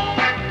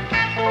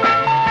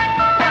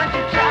 won't you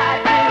try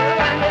to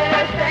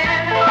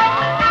understand?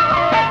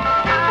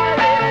 I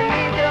really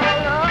need your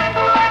love.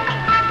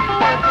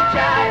 Won't you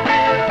try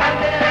to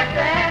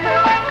understand?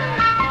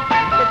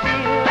 To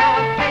see who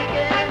I'm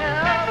thinking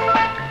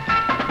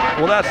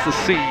of. Well, that's the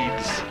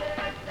Seeds.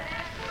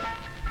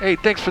 Hey,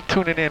 thanks for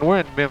tuning in. We're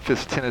in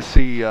Memphis,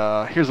 Tennessee.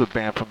 Here's a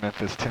band from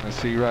Memphis,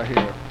 Tennessee, right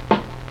here.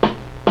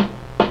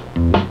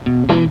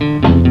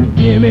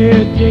 Give me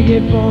a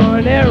ticket for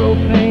an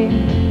aeroplane.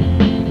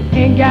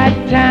 Ain't got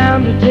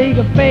time to take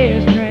a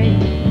fast train.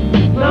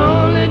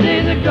 Lonely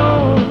days are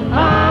gone,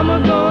 I'm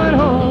a-going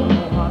home.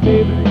 My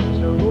baby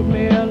just wrote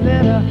me a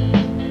letter.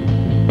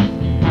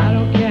 I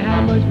don't care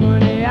how much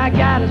money I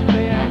gotta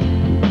spare.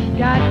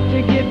 Got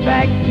to get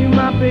back to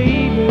my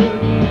baby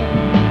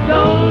again.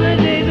 Lonely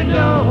days are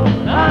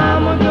gone,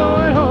 I'm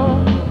a-going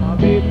home. My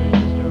baby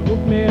just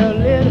wrote me a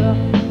letter.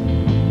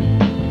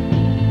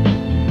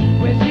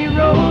 When she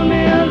wrote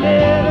me a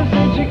letter,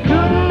 said she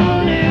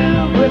couldn't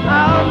live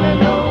without me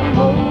no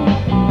more.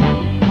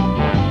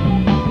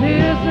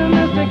 Listen,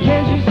 mister,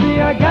 can't you see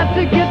I got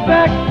to get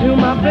back to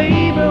my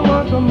baby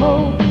once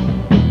more.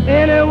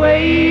 Anyway,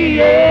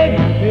 yeah,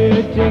 give me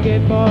a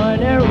ticket for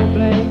an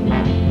aeroplane.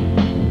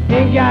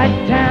 Ain't got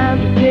time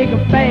to take a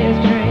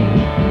fast train.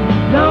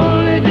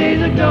 Lonely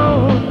days are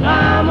gone,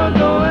 I'm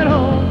a-going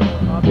home.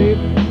 My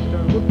baby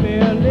just wrote me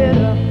a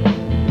letter.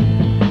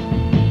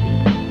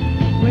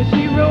 When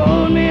she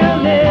wrote me a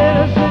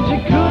letter, said she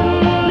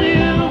couldn't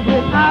live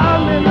without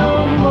me no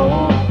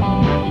more.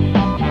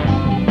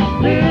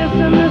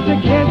 Listen, mister,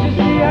 can't you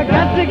see I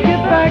got to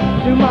get back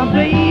to my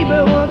baby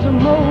once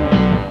more.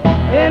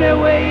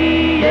 Anyway,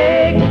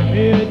 yeah, give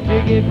me a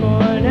ticket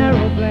for an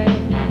aeroplane.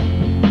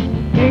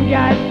 Ain't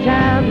got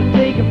time to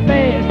take a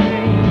fast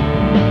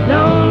train.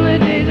 Lonely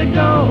days are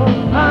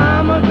gone,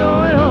 I'm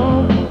a-going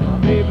home. My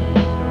baby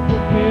just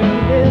wrote me a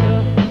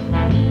letter.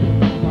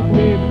 My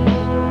baby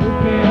just wrote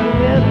me a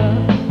letter.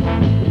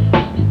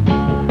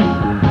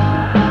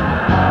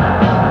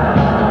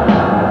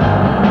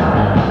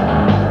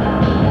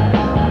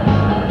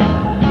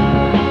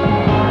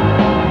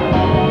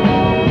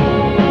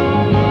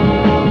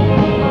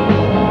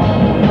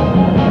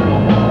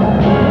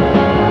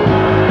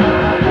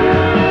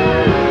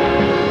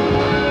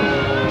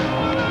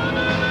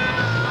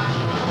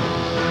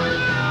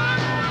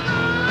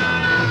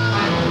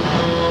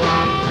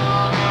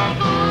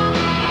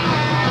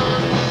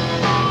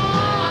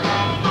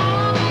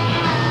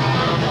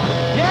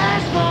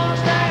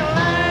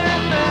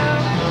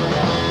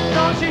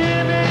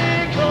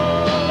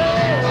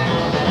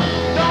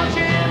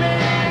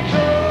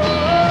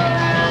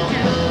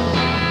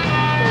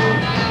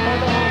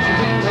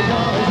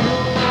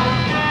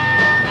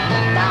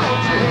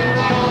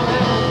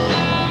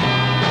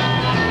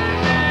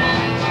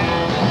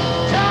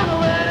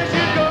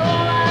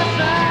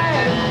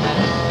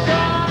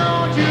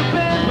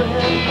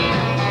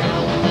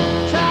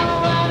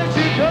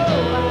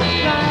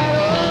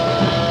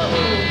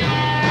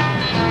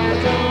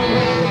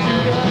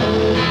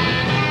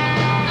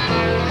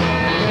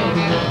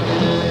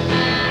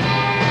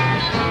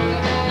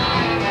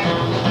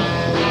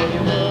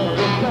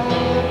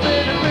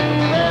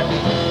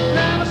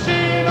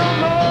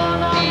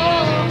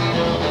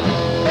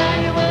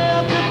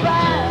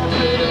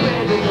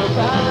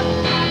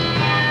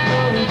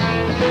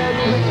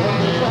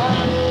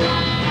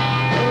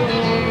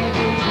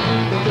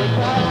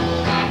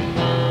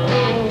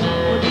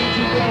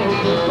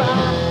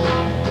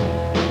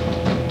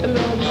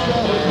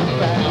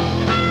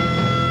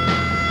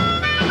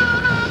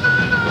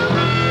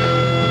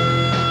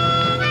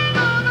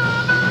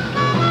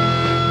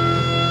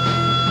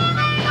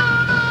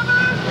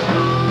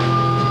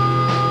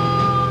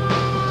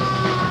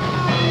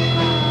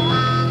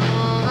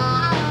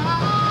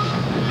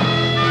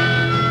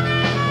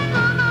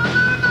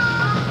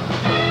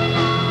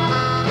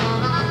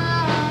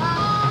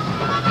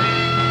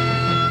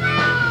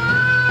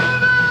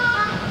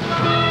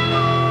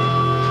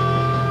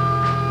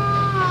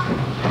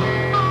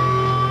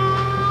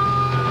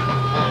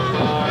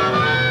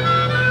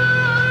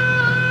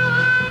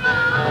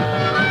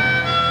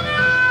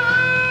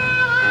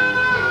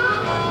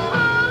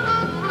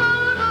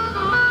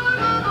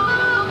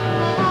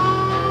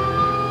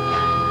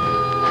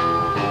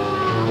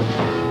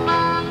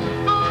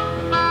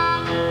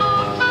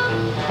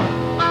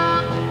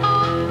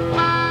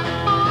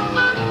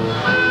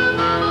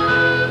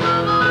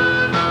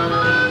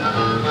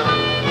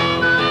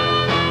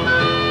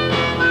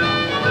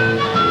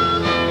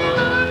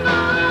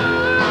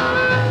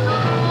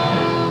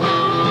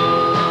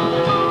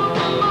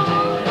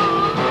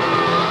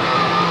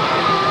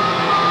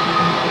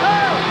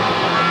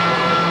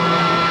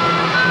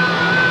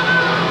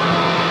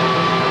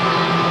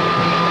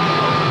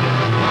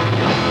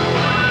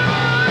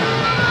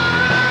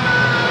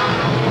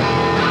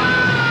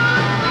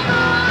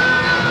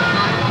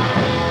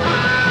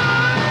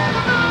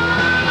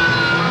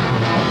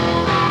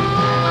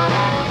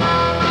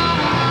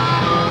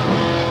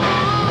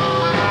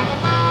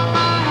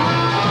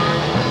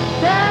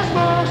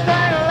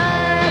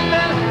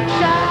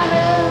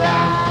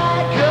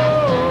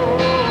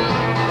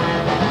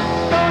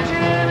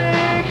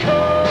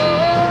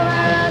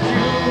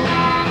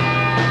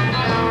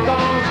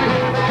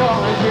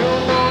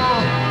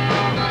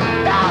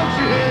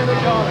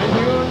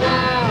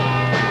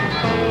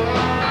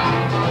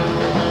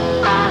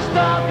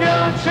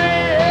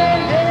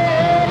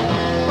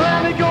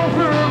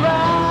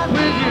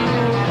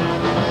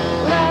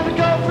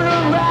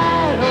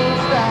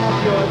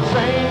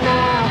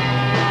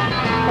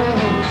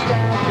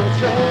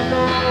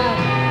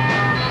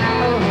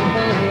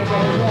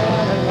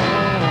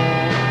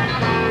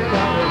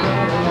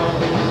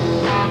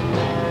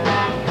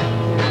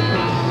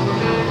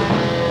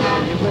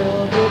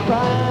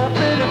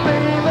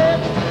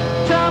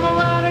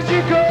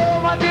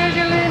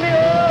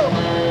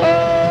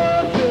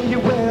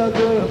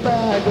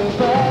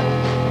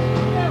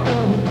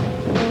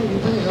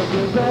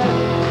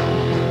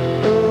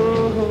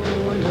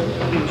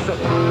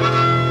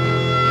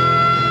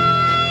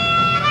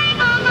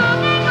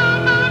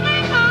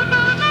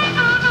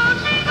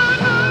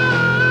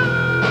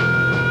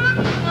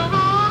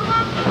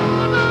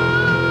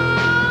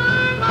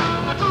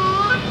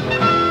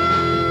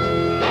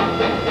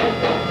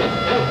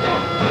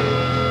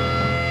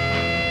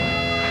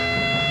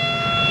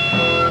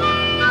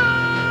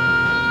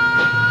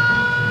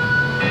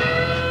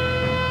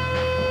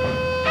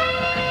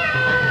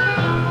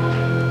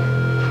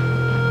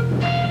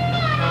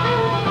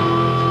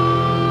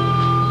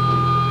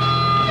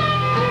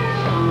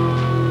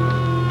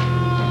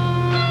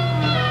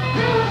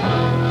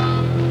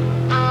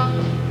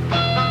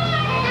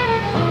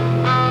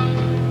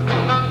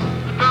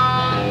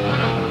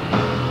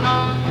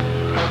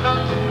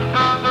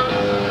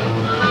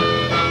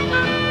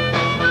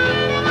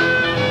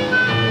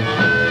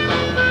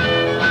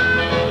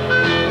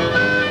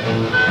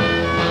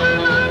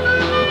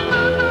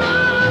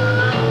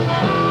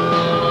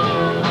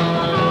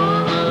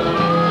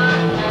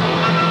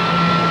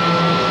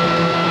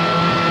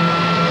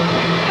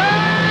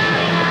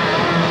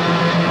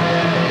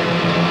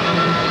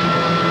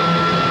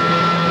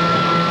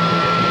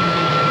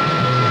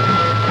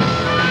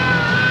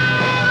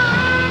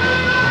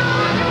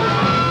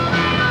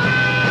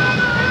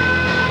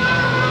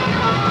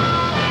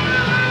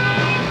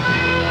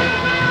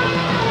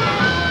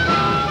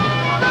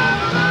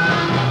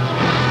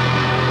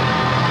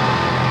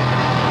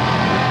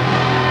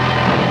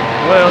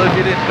 Well, if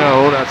you didn't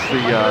know, that's the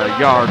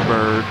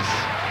Yardbirds.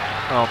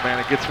 Oh man,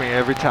 it gets me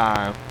every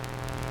time.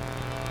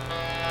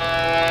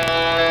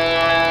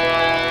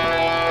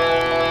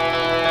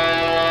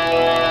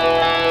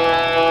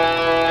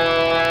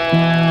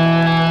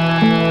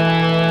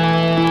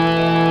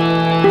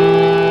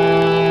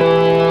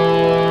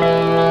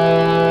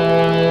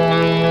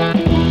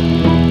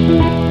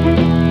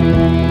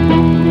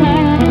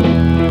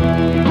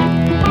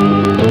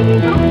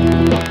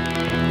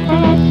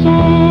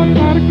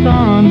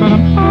 But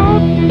I'm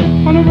out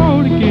on the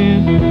road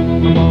again.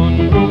 I'm on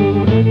the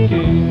road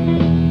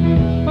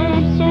again. But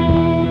I'm so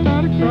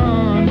tired of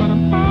crying. But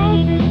I'm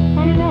out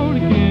on the road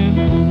again.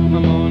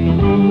 I'm on the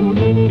road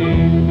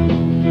again.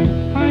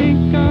 I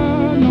ain't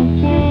got no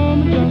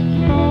woman just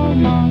to call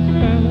my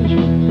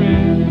special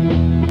friend.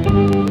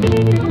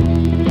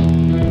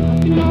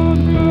 You know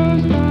the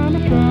first time I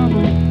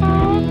traveled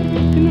out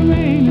in the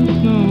rain and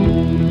snow,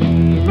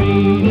 in the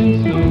rain and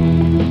snow.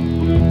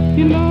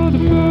 You know the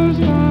first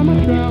time I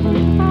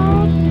traveled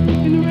out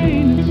in the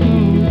rain and snow,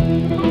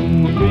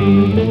 in the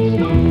rain and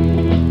snow.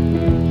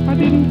 I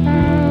didn't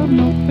have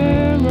no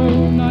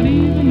pharaoh, not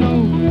even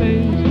no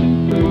place to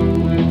go.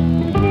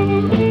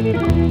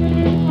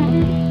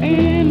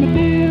 And my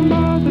dear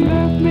mother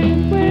left me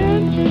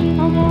when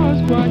I was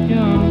quite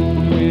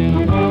young, when I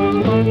was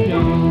quite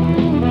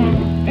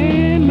young.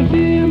 And my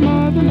dear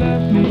mother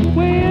left me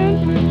when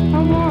I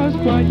was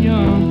quite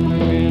young,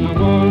 when I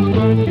was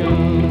quite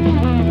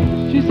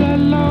young. She said,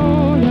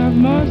 Lord, have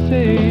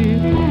mercy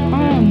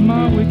on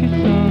my wicked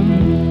son.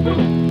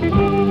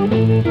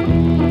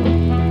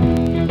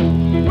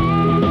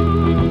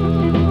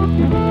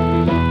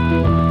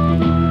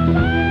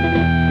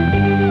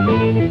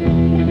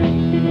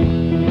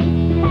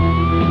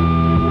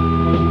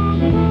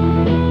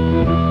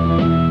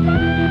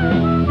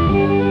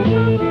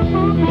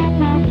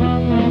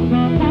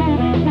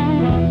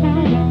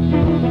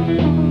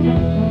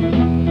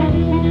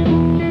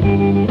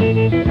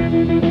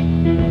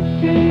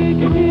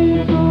 Take a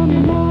hit from me,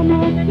 mama,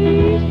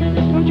 please.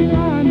 Don't you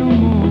cry no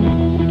more.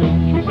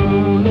 Don't you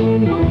cry no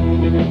more.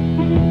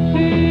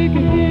 Take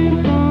a hit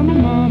from me,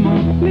 mama,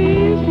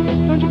 please.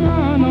 Don't you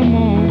cry no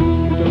more.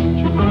 Don't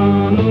you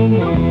cry no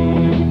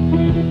more.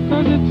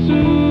 'Cause it's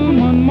soon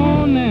one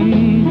morning.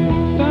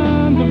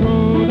 Down the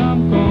road I'm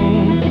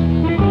gone.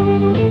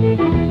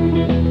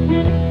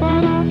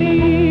 But I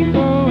ain't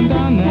going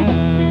down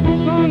that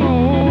long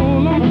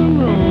old lonesome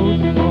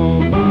road all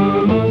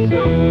by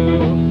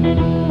myself.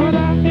 But I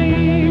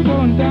ain't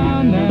going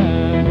down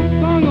that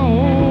long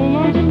old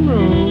lonesome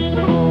road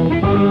all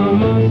by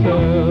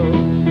myself.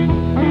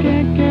 I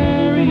can't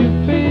carry you,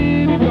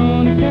 baby,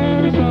 gonna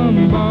carry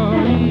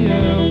somebody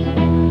else.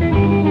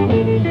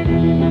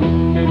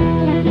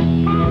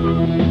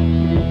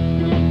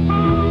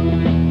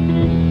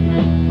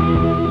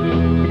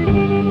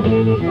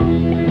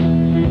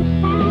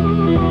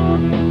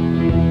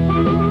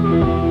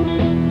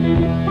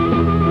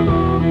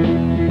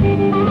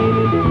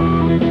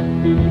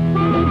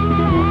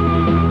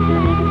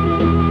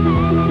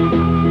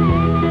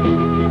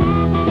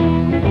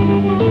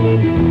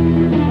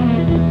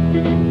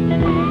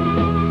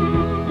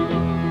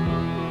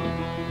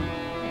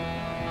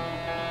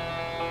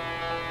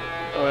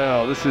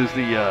 Well, this is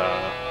the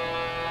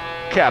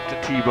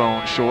Captain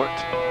T-Bone short.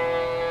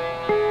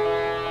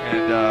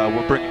 And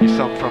we're bringing you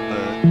some from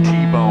the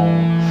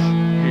T-Bones.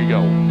 Here you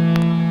go.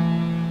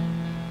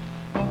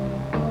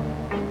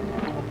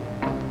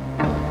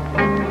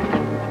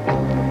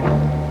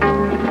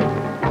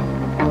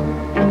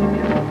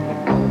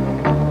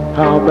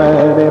 How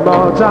many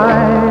more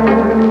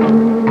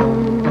times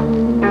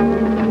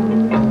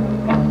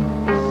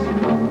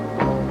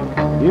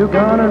You're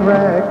gonna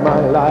wreck my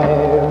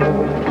life.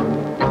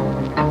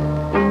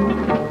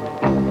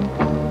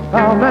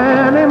 How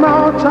many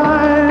more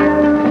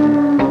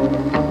times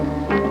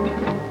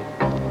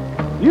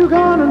you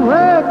gonna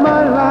wreck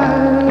my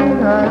life?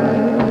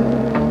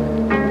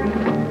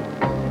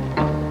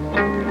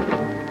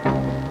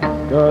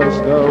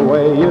 'Cause the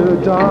way you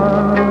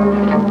done,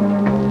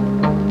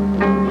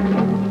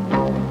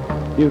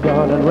 you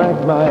gonna wreck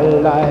my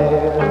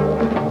life.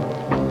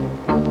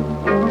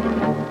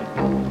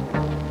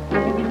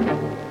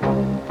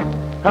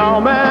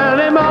 How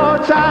many more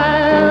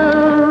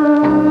times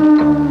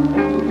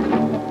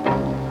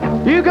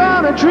you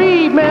gonna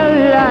treat me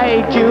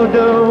like you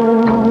do?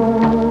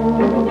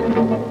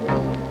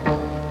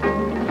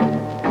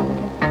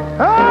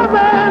 How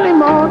many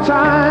more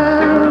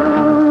times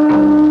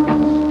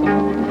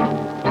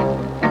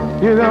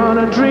you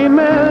gonna treat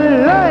me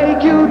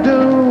like you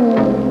do?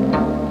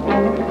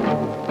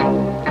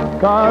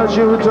 'Cause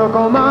you took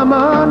all my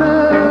money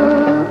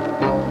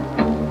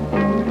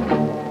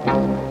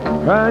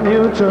and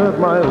you took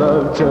my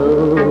love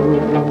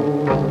too.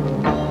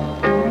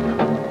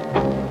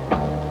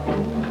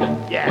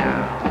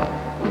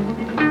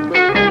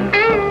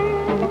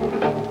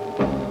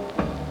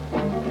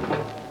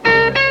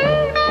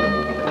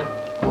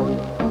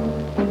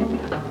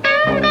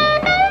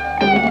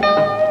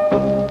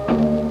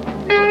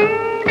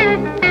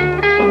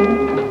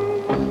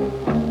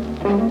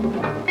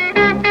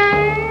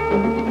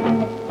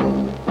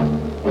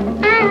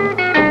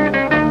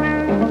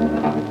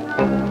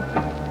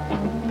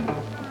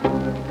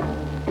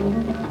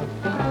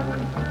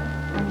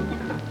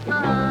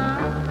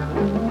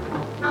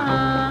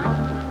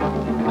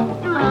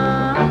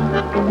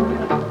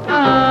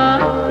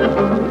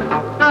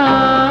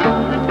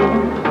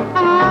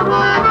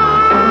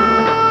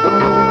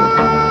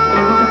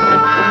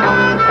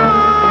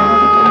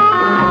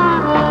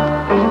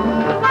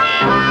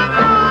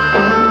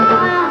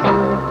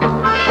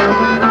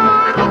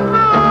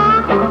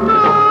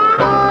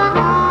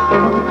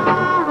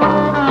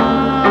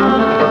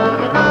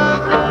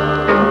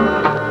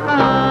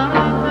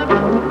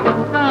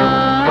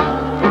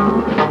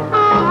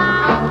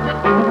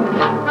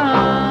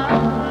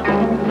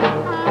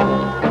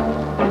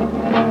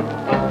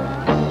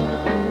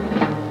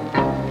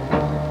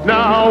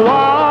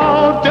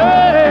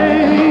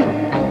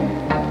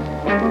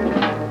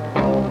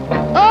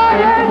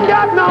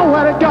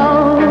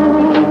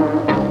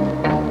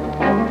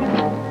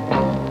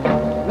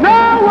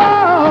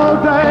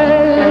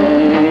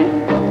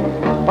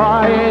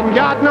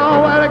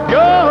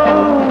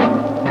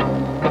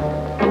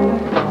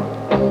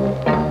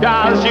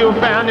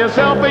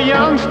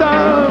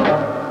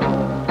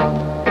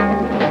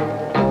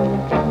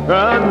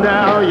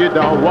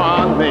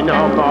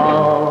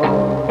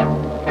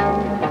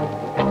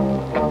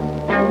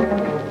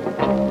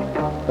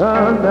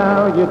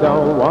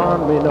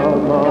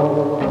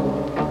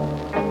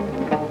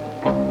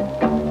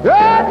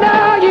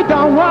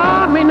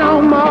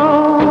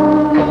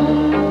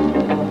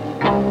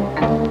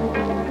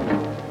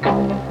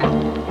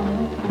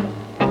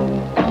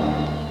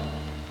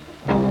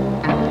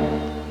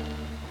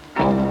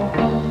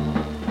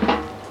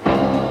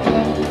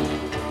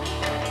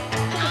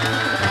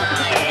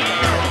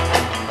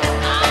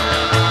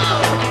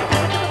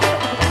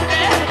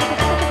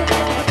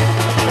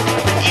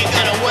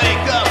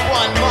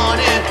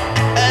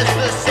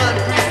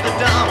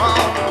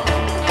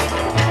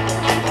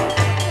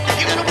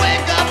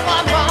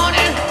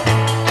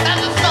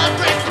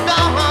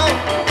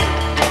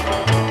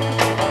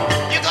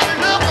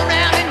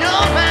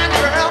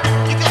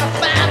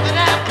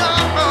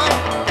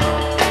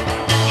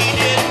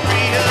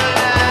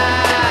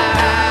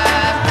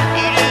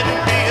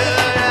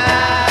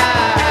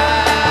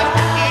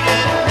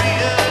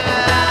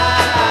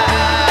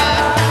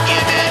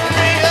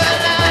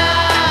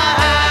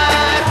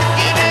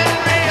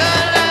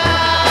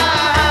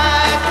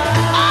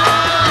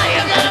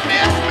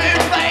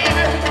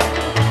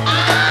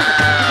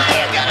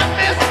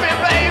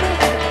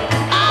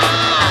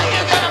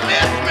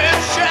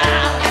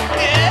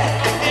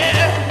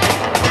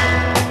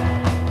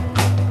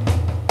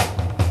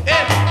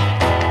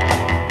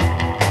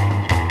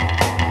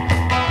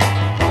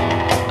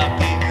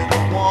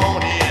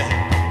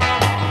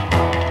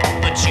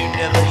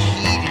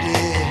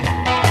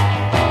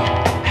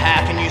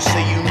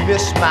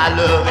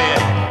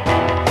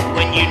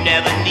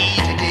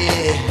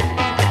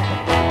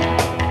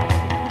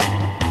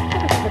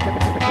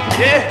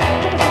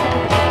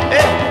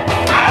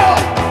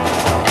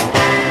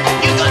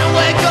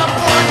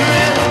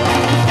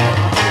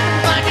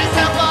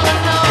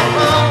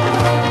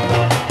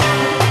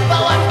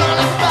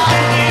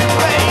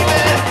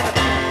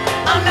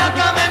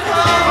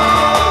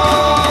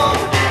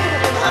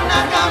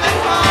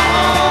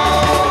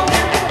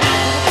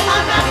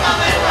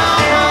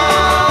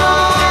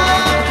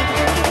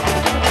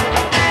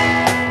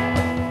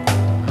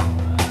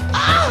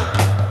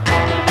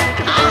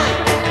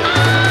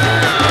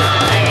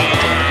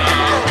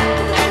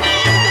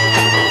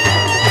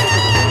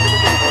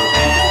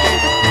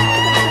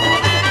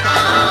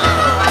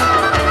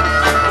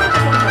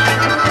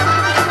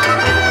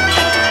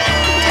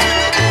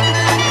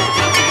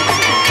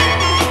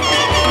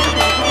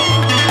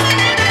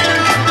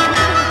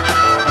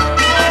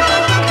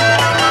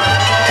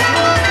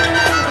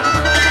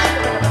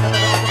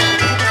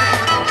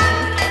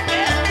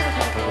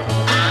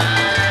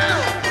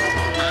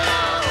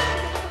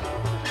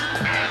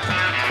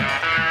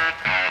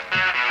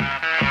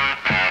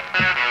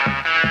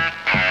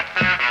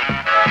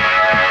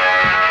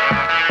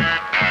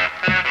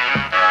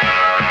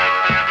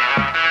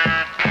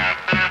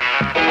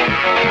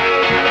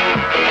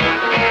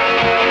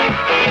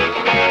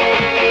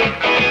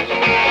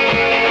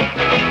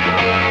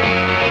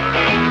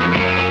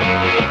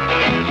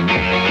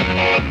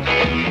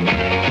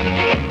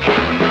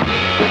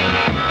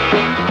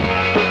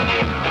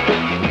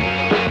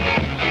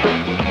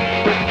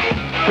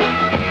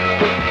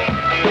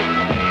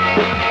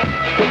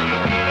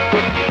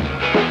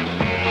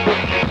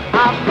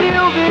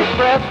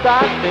 I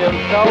feel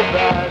so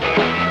bad.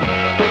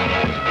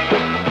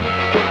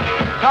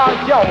 'Cause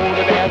you're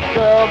the best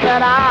girl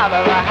that I've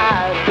ever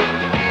had.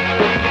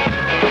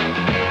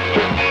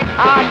 I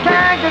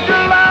can't get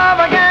your love,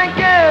 I can't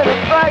get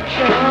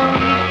affection.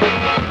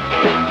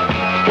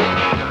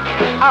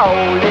 Oh,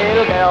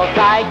 little girl,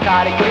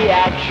 psychotic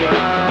reaction.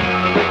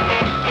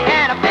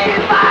 And it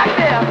feels like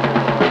this.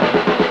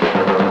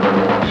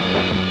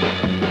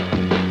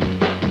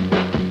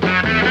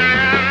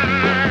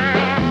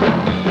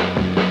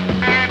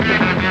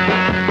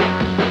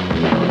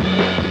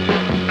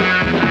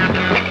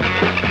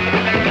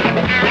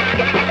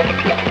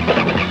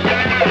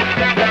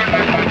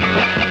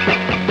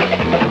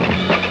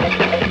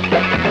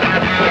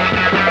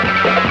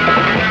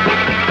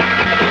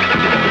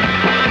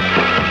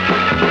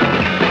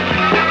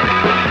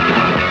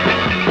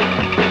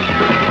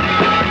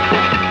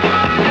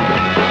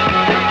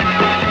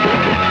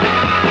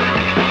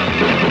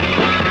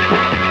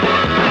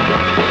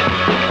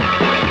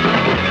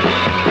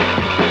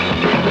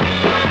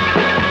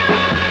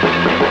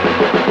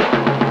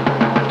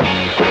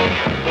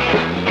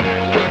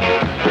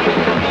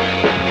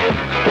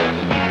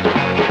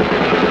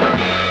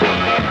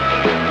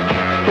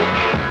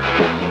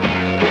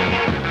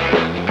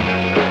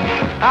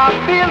 I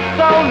feel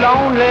so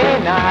lonely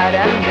night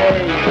and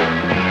day.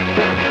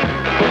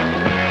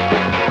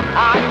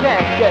 I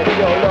can't get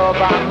your love,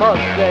 I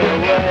must stay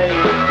away.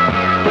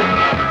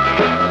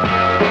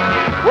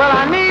 Well,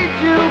 I need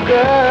you,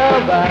 girl,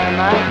 by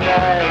my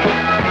side.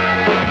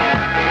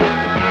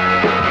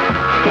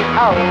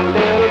 Oh,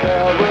 little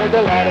girl with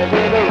the light of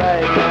the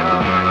right now.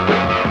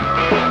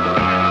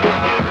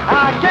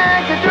 I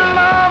can't get your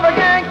love, I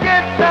can't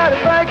get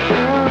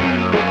satisfaction.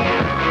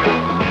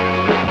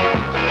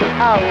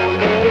 Oh,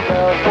 little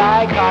girl,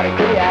 psychotic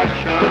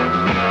reaction.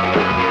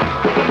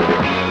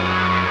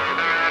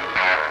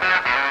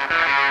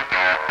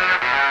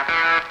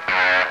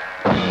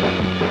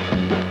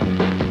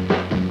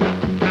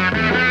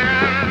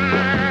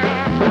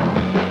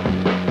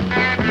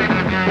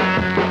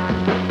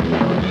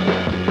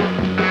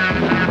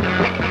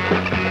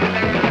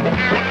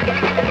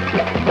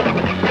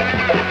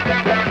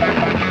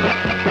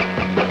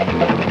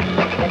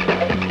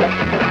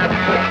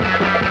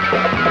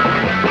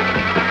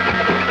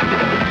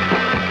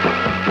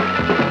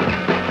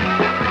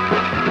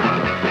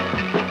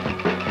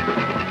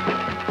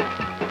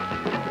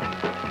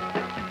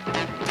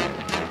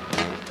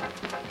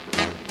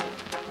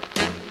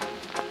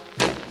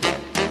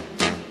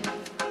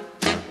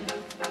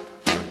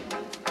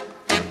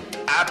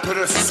 I put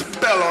a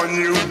spell on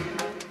you.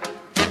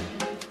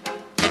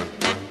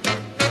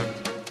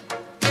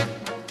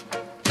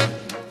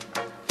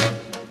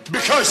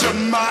 Because you're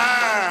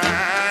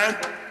mine.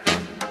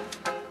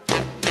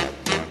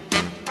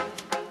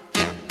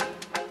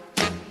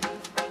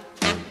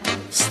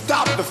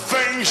 Stop the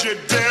things you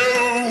do.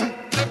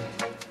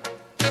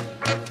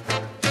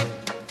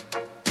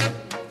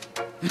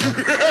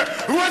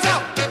 What's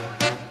up?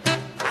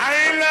 I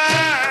ain't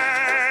lying.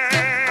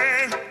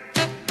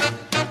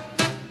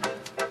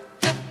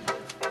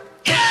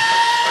 Yeah,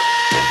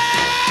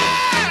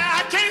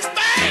 I can't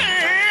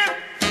stand.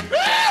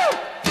 Woo!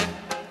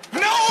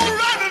 No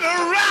running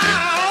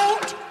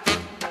around.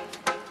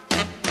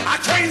 I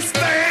can't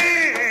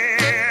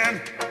stand.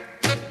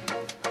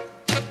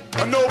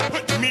 No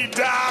putting me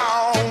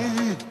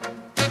down.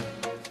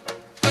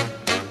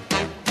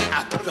 I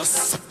put a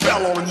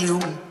spell on you.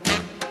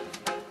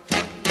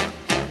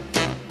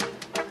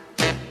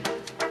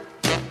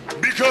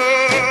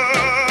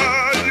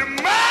 Because you're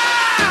mine.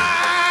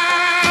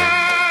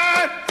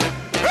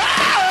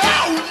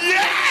 Oh,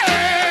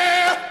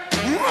 yeah.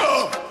 Whoa.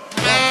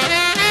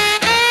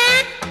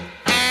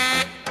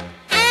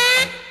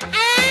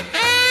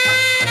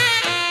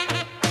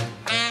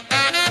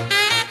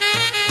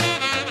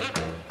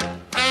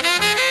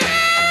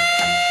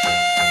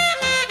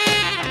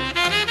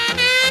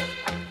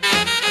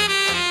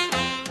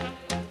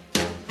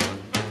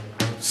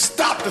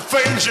 Stop the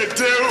things you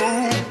do.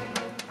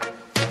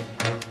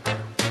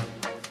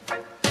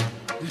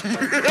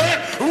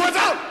 What's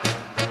up?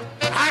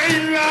 I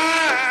ain't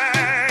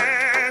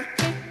lying.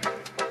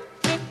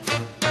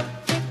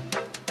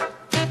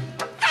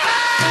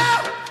 Oh,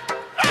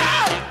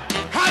 oh,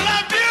 I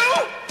love you.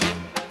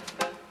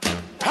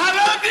 I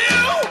love you.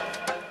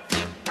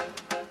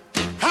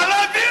 I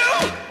love you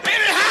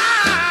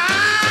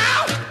anyhow.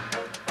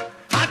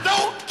 I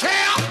don't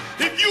care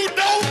if you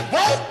don't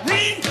want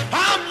me.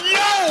 I'm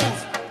yours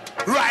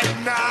right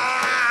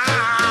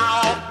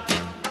now.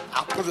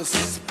 I'll put a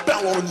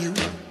spell on you.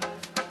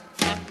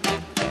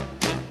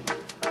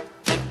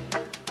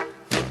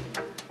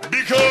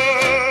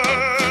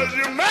 Because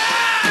you're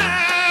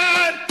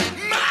mine,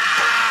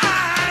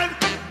 mine,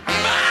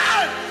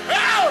 mine.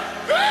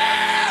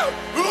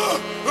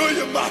 Oh,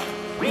 you're mine.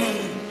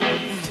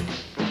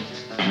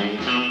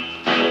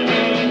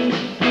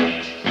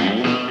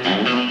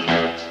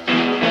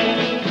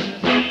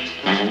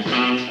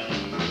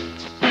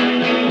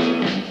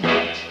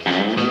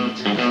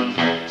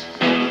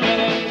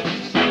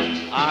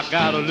 I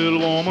got a little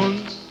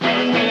woman.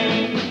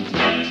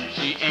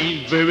 She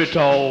ain't very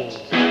tall.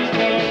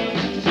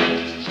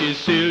 She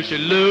says she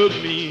loves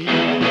me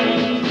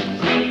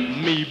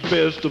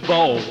best of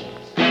all.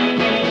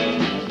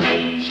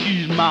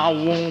 She's my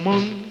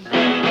woman,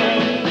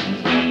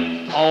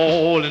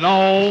 all in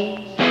all.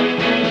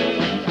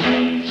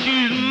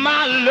 She's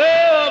my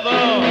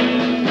lover,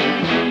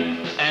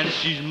 and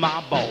she's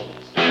my boss.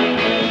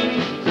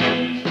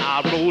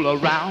 I roll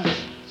around,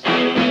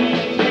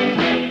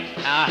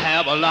 I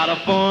have a lot of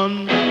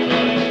fun.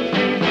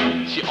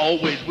 She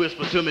always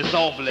whispers to me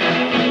softly,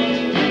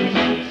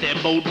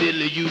 said, Bo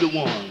Diddley, you the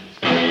one.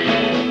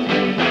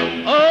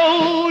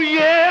 Oh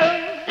yeah,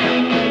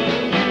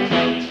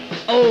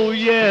 oh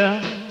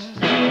yeah,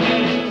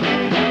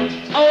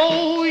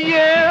 oh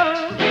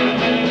yeah,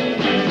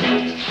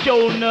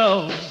 sure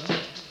enough,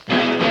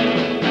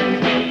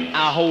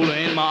 I hold her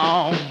in my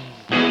arms,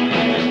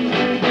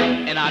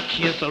 and I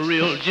kiss her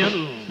real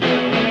gentle.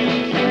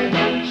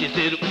 She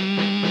said,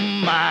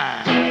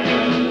 my,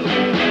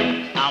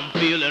 I'm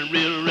feeling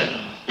real real.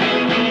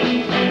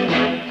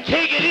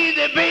 Take it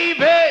easy,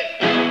 baby.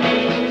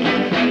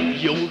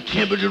 Your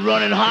temperature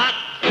running hot.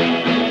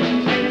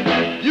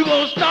 You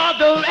gonna start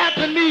to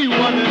asking me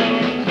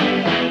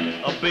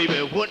wondering, oh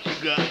baby, what you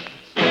got?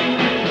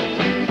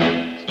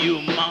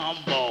 You my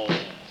ball.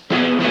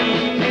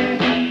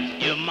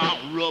 You're my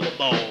rubber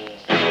ball.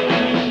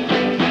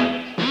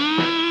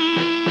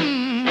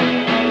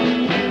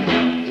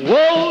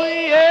 Whoa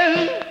yeah.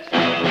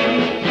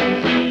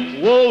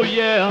 Whoa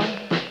yeah.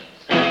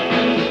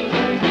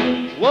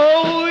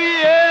 Whoa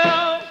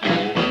yeah.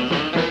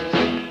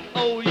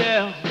 Oh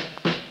yeah.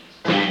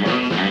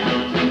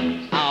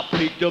 I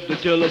picked up the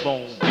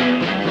telephone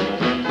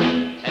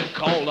and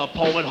called up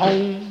Paul at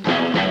home.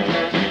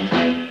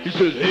 He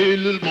says, hey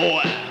little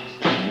boy,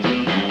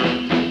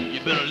 you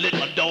better let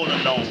my daughter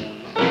alone.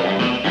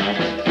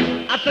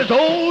 I says,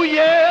 oh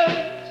yeah.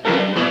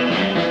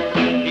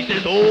 He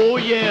says, oh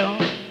yeah.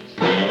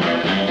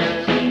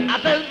 I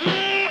says,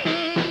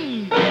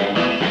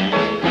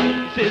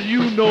 He says,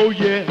 you know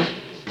yeah.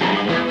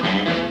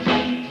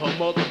 Her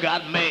mother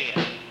got mad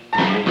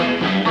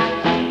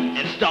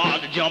and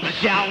started to jump and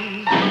shout.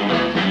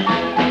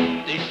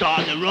 They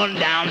started to run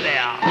down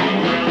there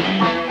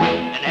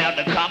and have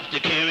the cops to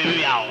carry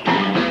me out.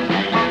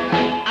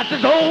 I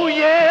says, oh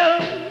yeah.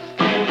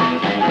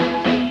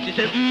 She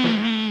said,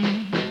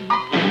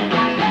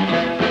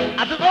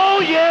 I said,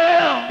 oh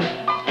yeah.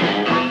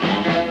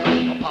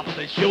 My papa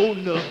said, sure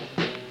enough.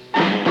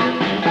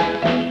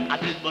 I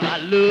said, but I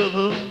love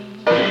her.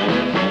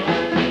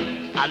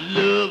 I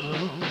love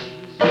her.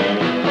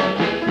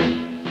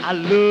 I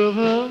love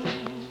her.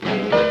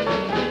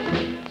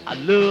 I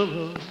love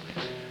her.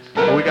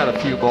 Well, we got a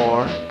few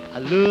more. I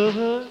love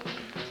her.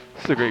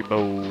 It's a great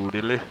Bo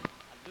Diddley.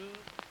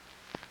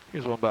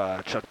 Here's one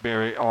by Chuck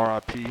Berry,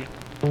 R.I.P.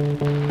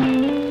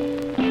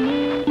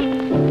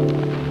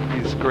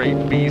 These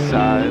great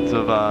B-sides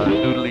of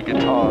noodly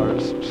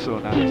guitars. So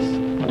nice.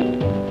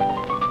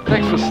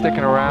 Thanks for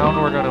sticking around.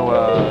 We're going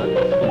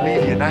to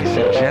leave you nice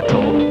and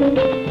gentle.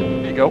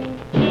 Here you go.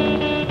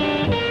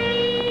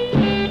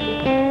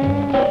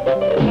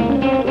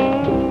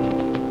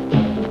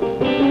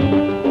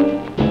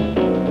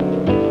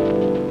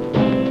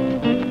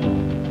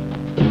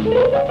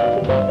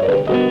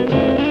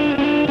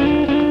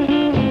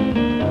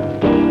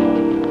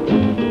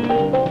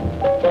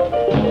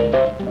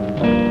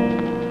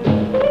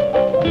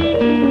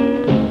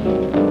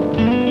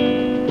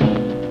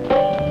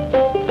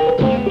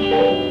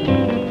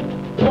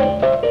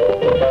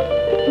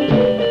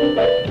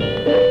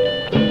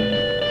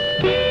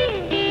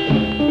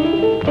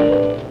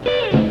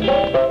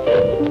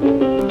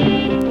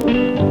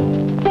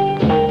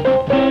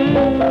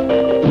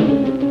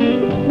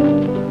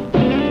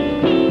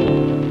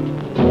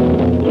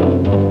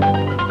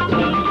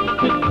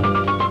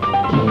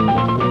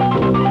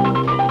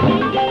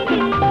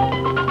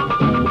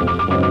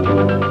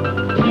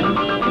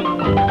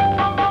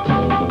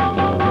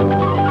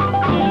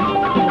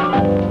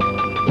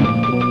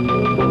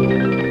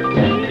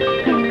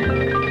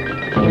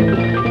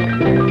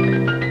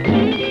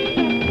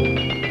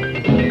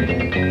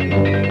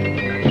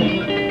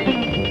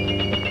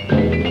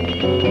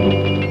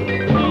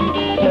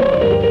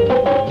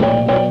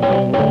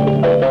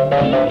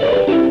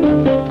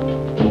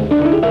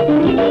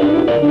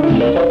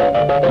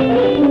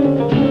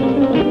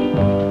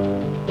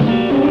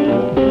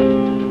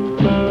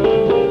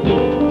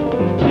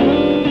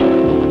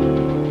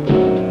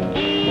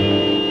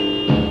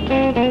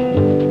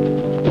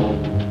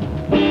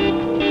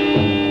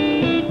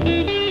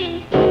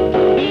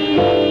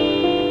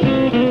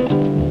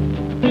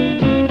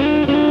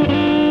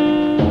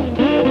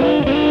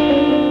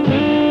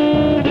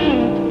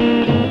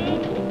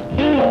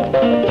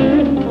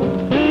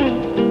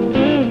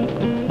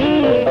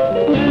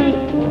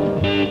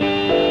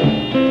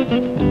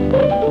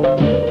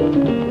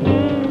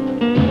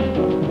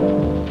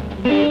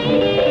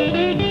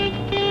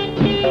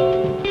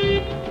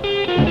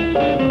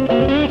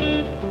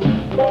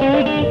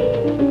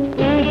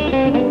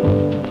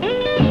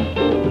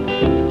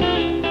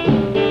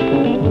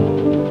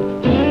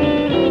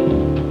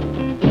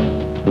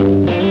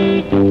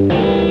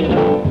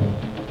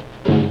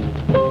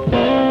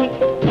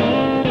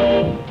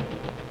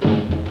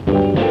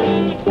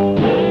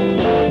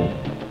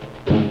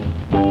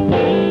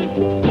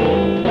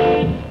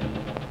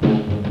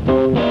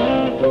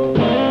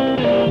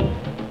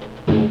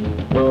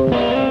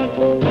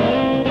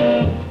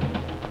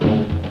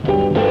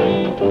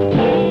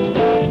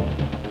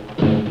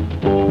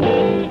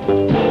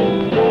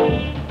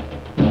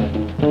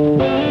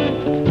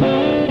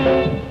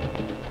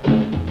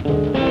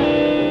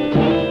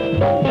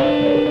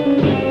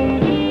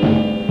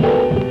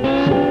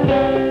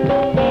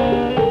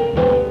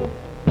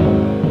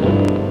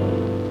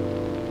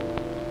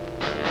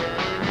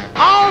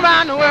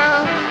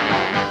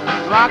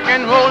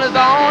 and roll is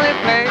the only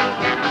place.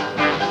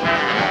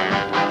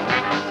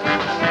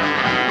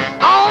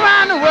 All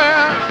around the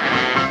world,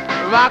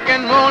 rock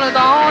and roll is the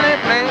only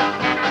place.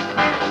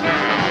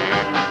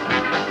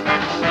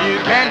 You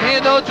can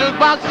hear those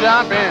jukebox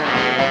jumping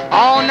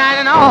all night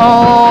and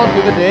all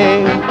through the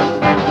day.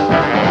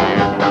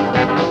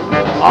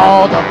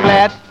 All the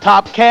flat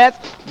top cats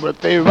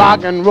with the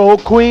rock and roll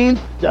queens,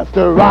 just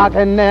a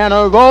rockin' and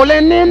a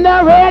rollin' in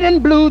the red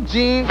and blue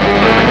jeans.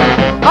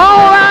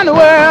 All around the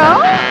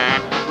world,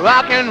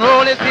 rock and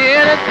roll is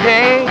here to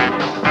stay.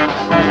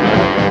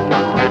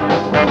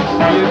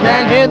 You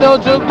can hear those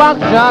jukebox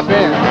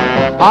jumping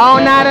all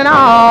night and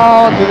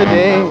all through the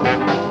day.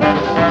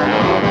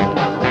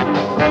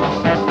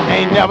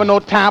 Ain't never no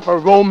time for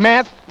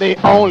romance, they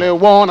only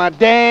wanna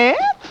dance.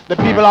 The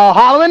people are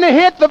hollering to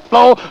hit the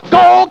floor,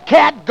 go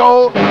cat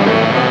go.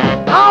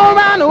 All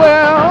around the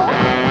world,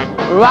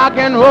 rock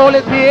and roll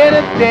is here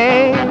to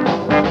stay.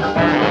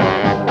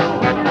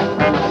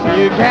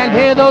 You can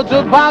hear those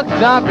jukebox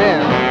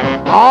jumping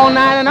all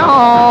night and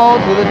all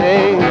through the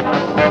day.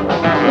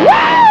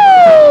 Woo!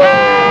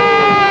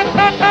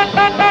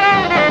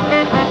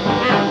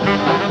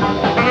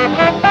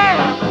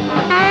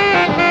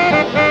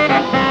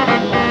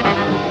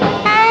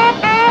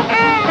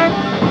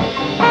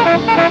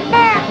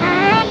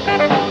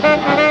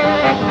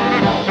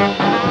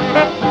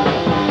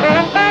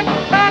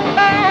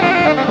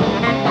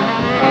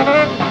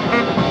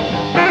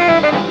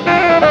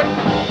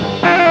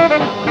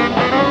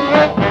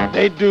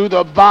 They do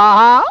the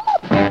bob,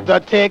 the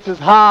Texas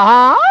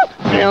hop,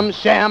 shim,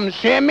 sham,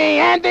 shimmy,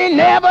 and they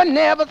never,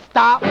 never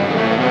stop.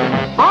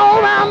 All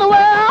around the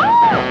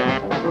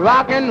world,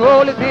 rock and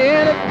roll is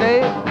here to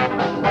stay.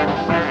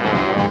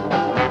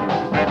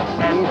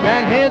 You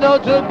can hear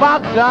those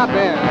jukebox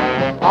jumping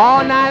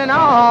all night and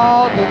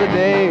all through the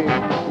day.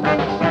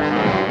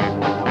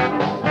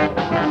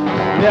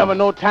 Never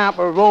no time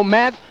for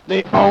romance,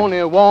 they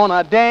only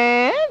wanna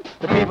dance.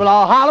 The people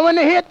are hollering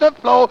to hit the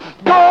floor,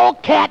 go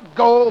cat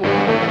go.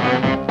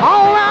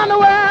 All around the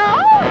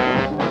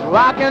world,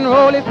 rock and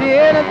roll is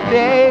here to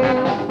stay.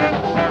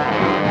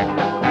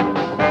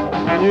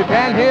 You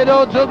can hear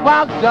those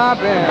jukebox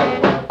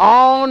jumping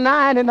all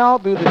night and all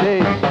through the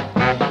day.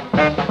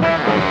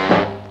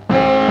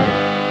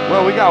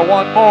 Well, we got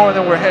one more and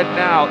then we're heading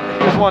out.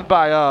 Here's one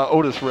by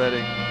Otis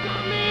Redding.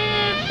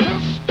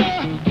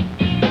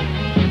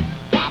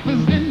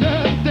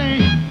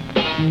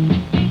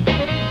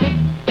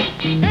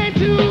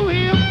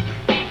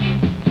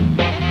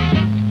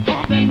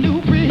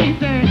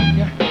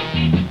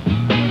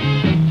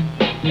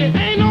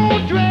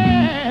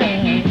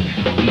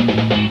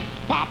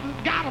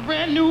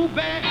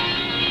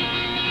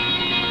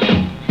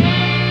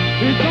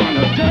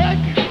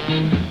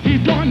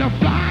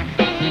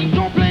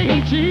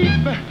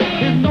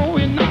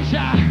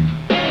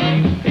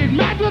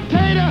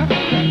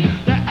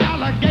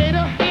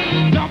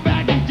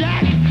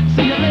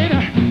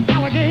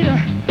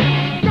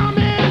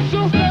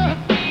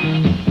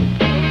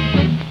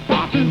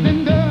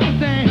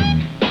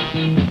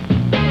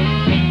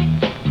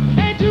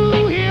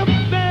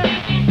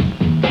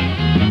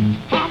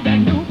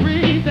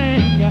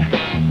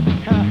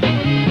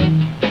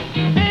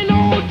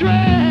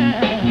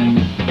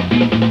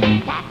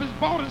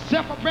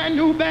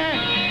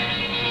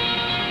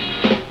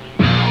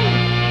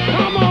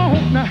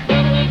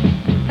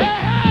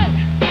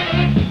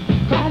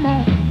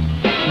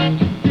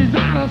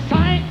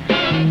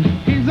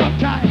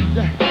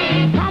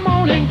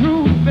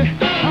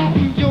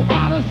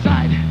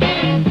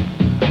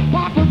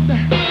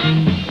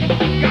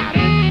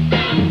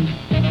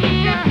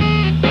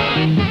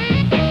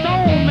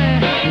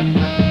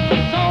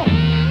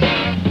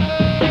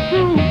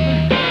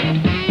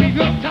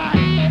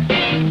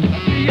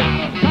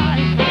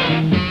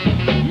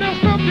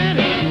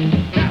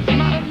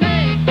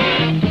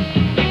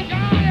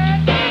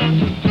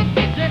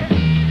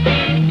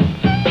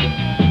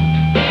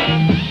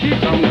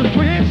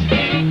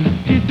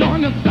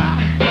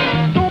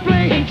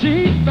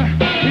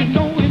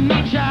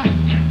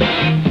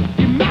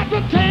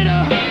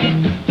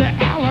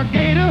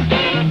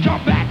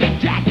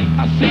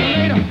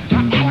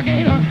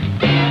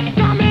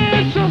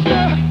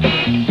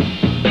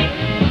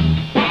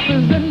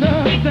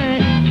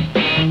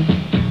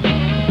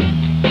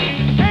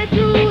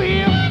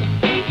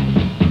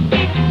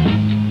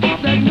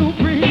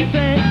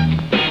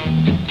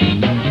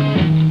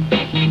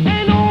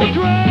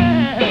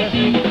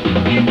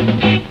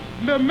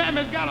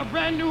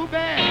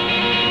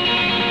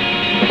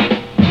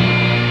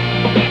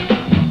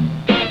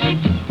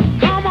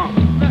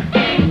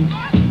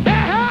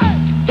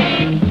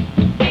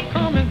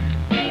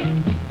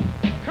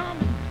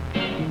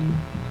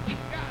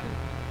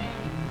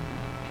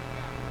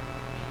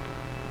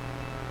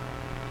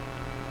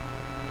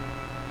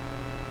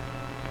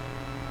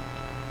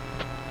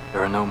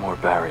 There are no more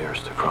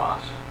barriers to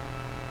cross.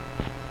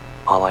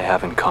 All I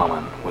have in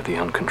common with the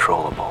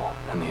uncontrollable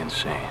and the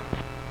insane,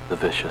 the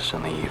vicious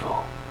and the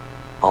evil,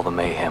 all the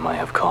mayhem I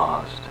have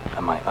caused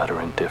and my utter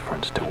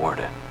indifference toward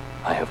it,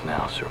 I have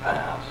now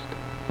surpassed.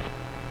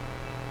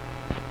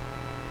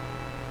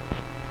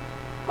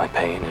 My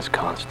pain is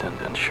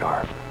constant and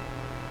sharp,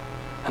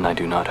 and I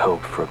do not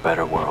hope for a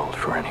better world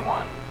for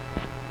anyone.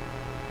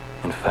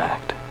 In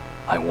fact,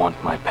 I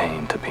want my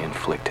pain to be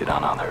inflicted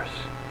on others.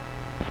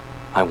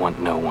 I want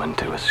no one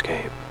to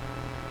escape.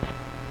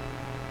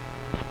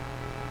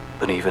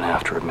 But even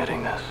after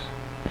admitting this,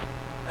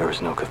 there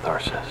is no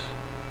catharsis.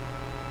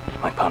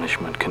 My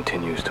punishment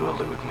continues to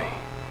elude me,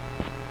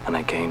 and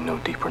I gain no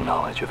deeper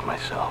knowledge of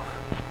myself.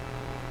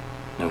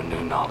 No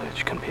new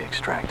knowledge can be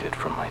extracted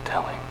from my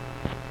telling.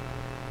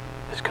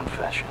 This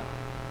confession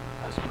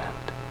has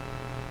meant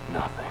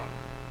nothing.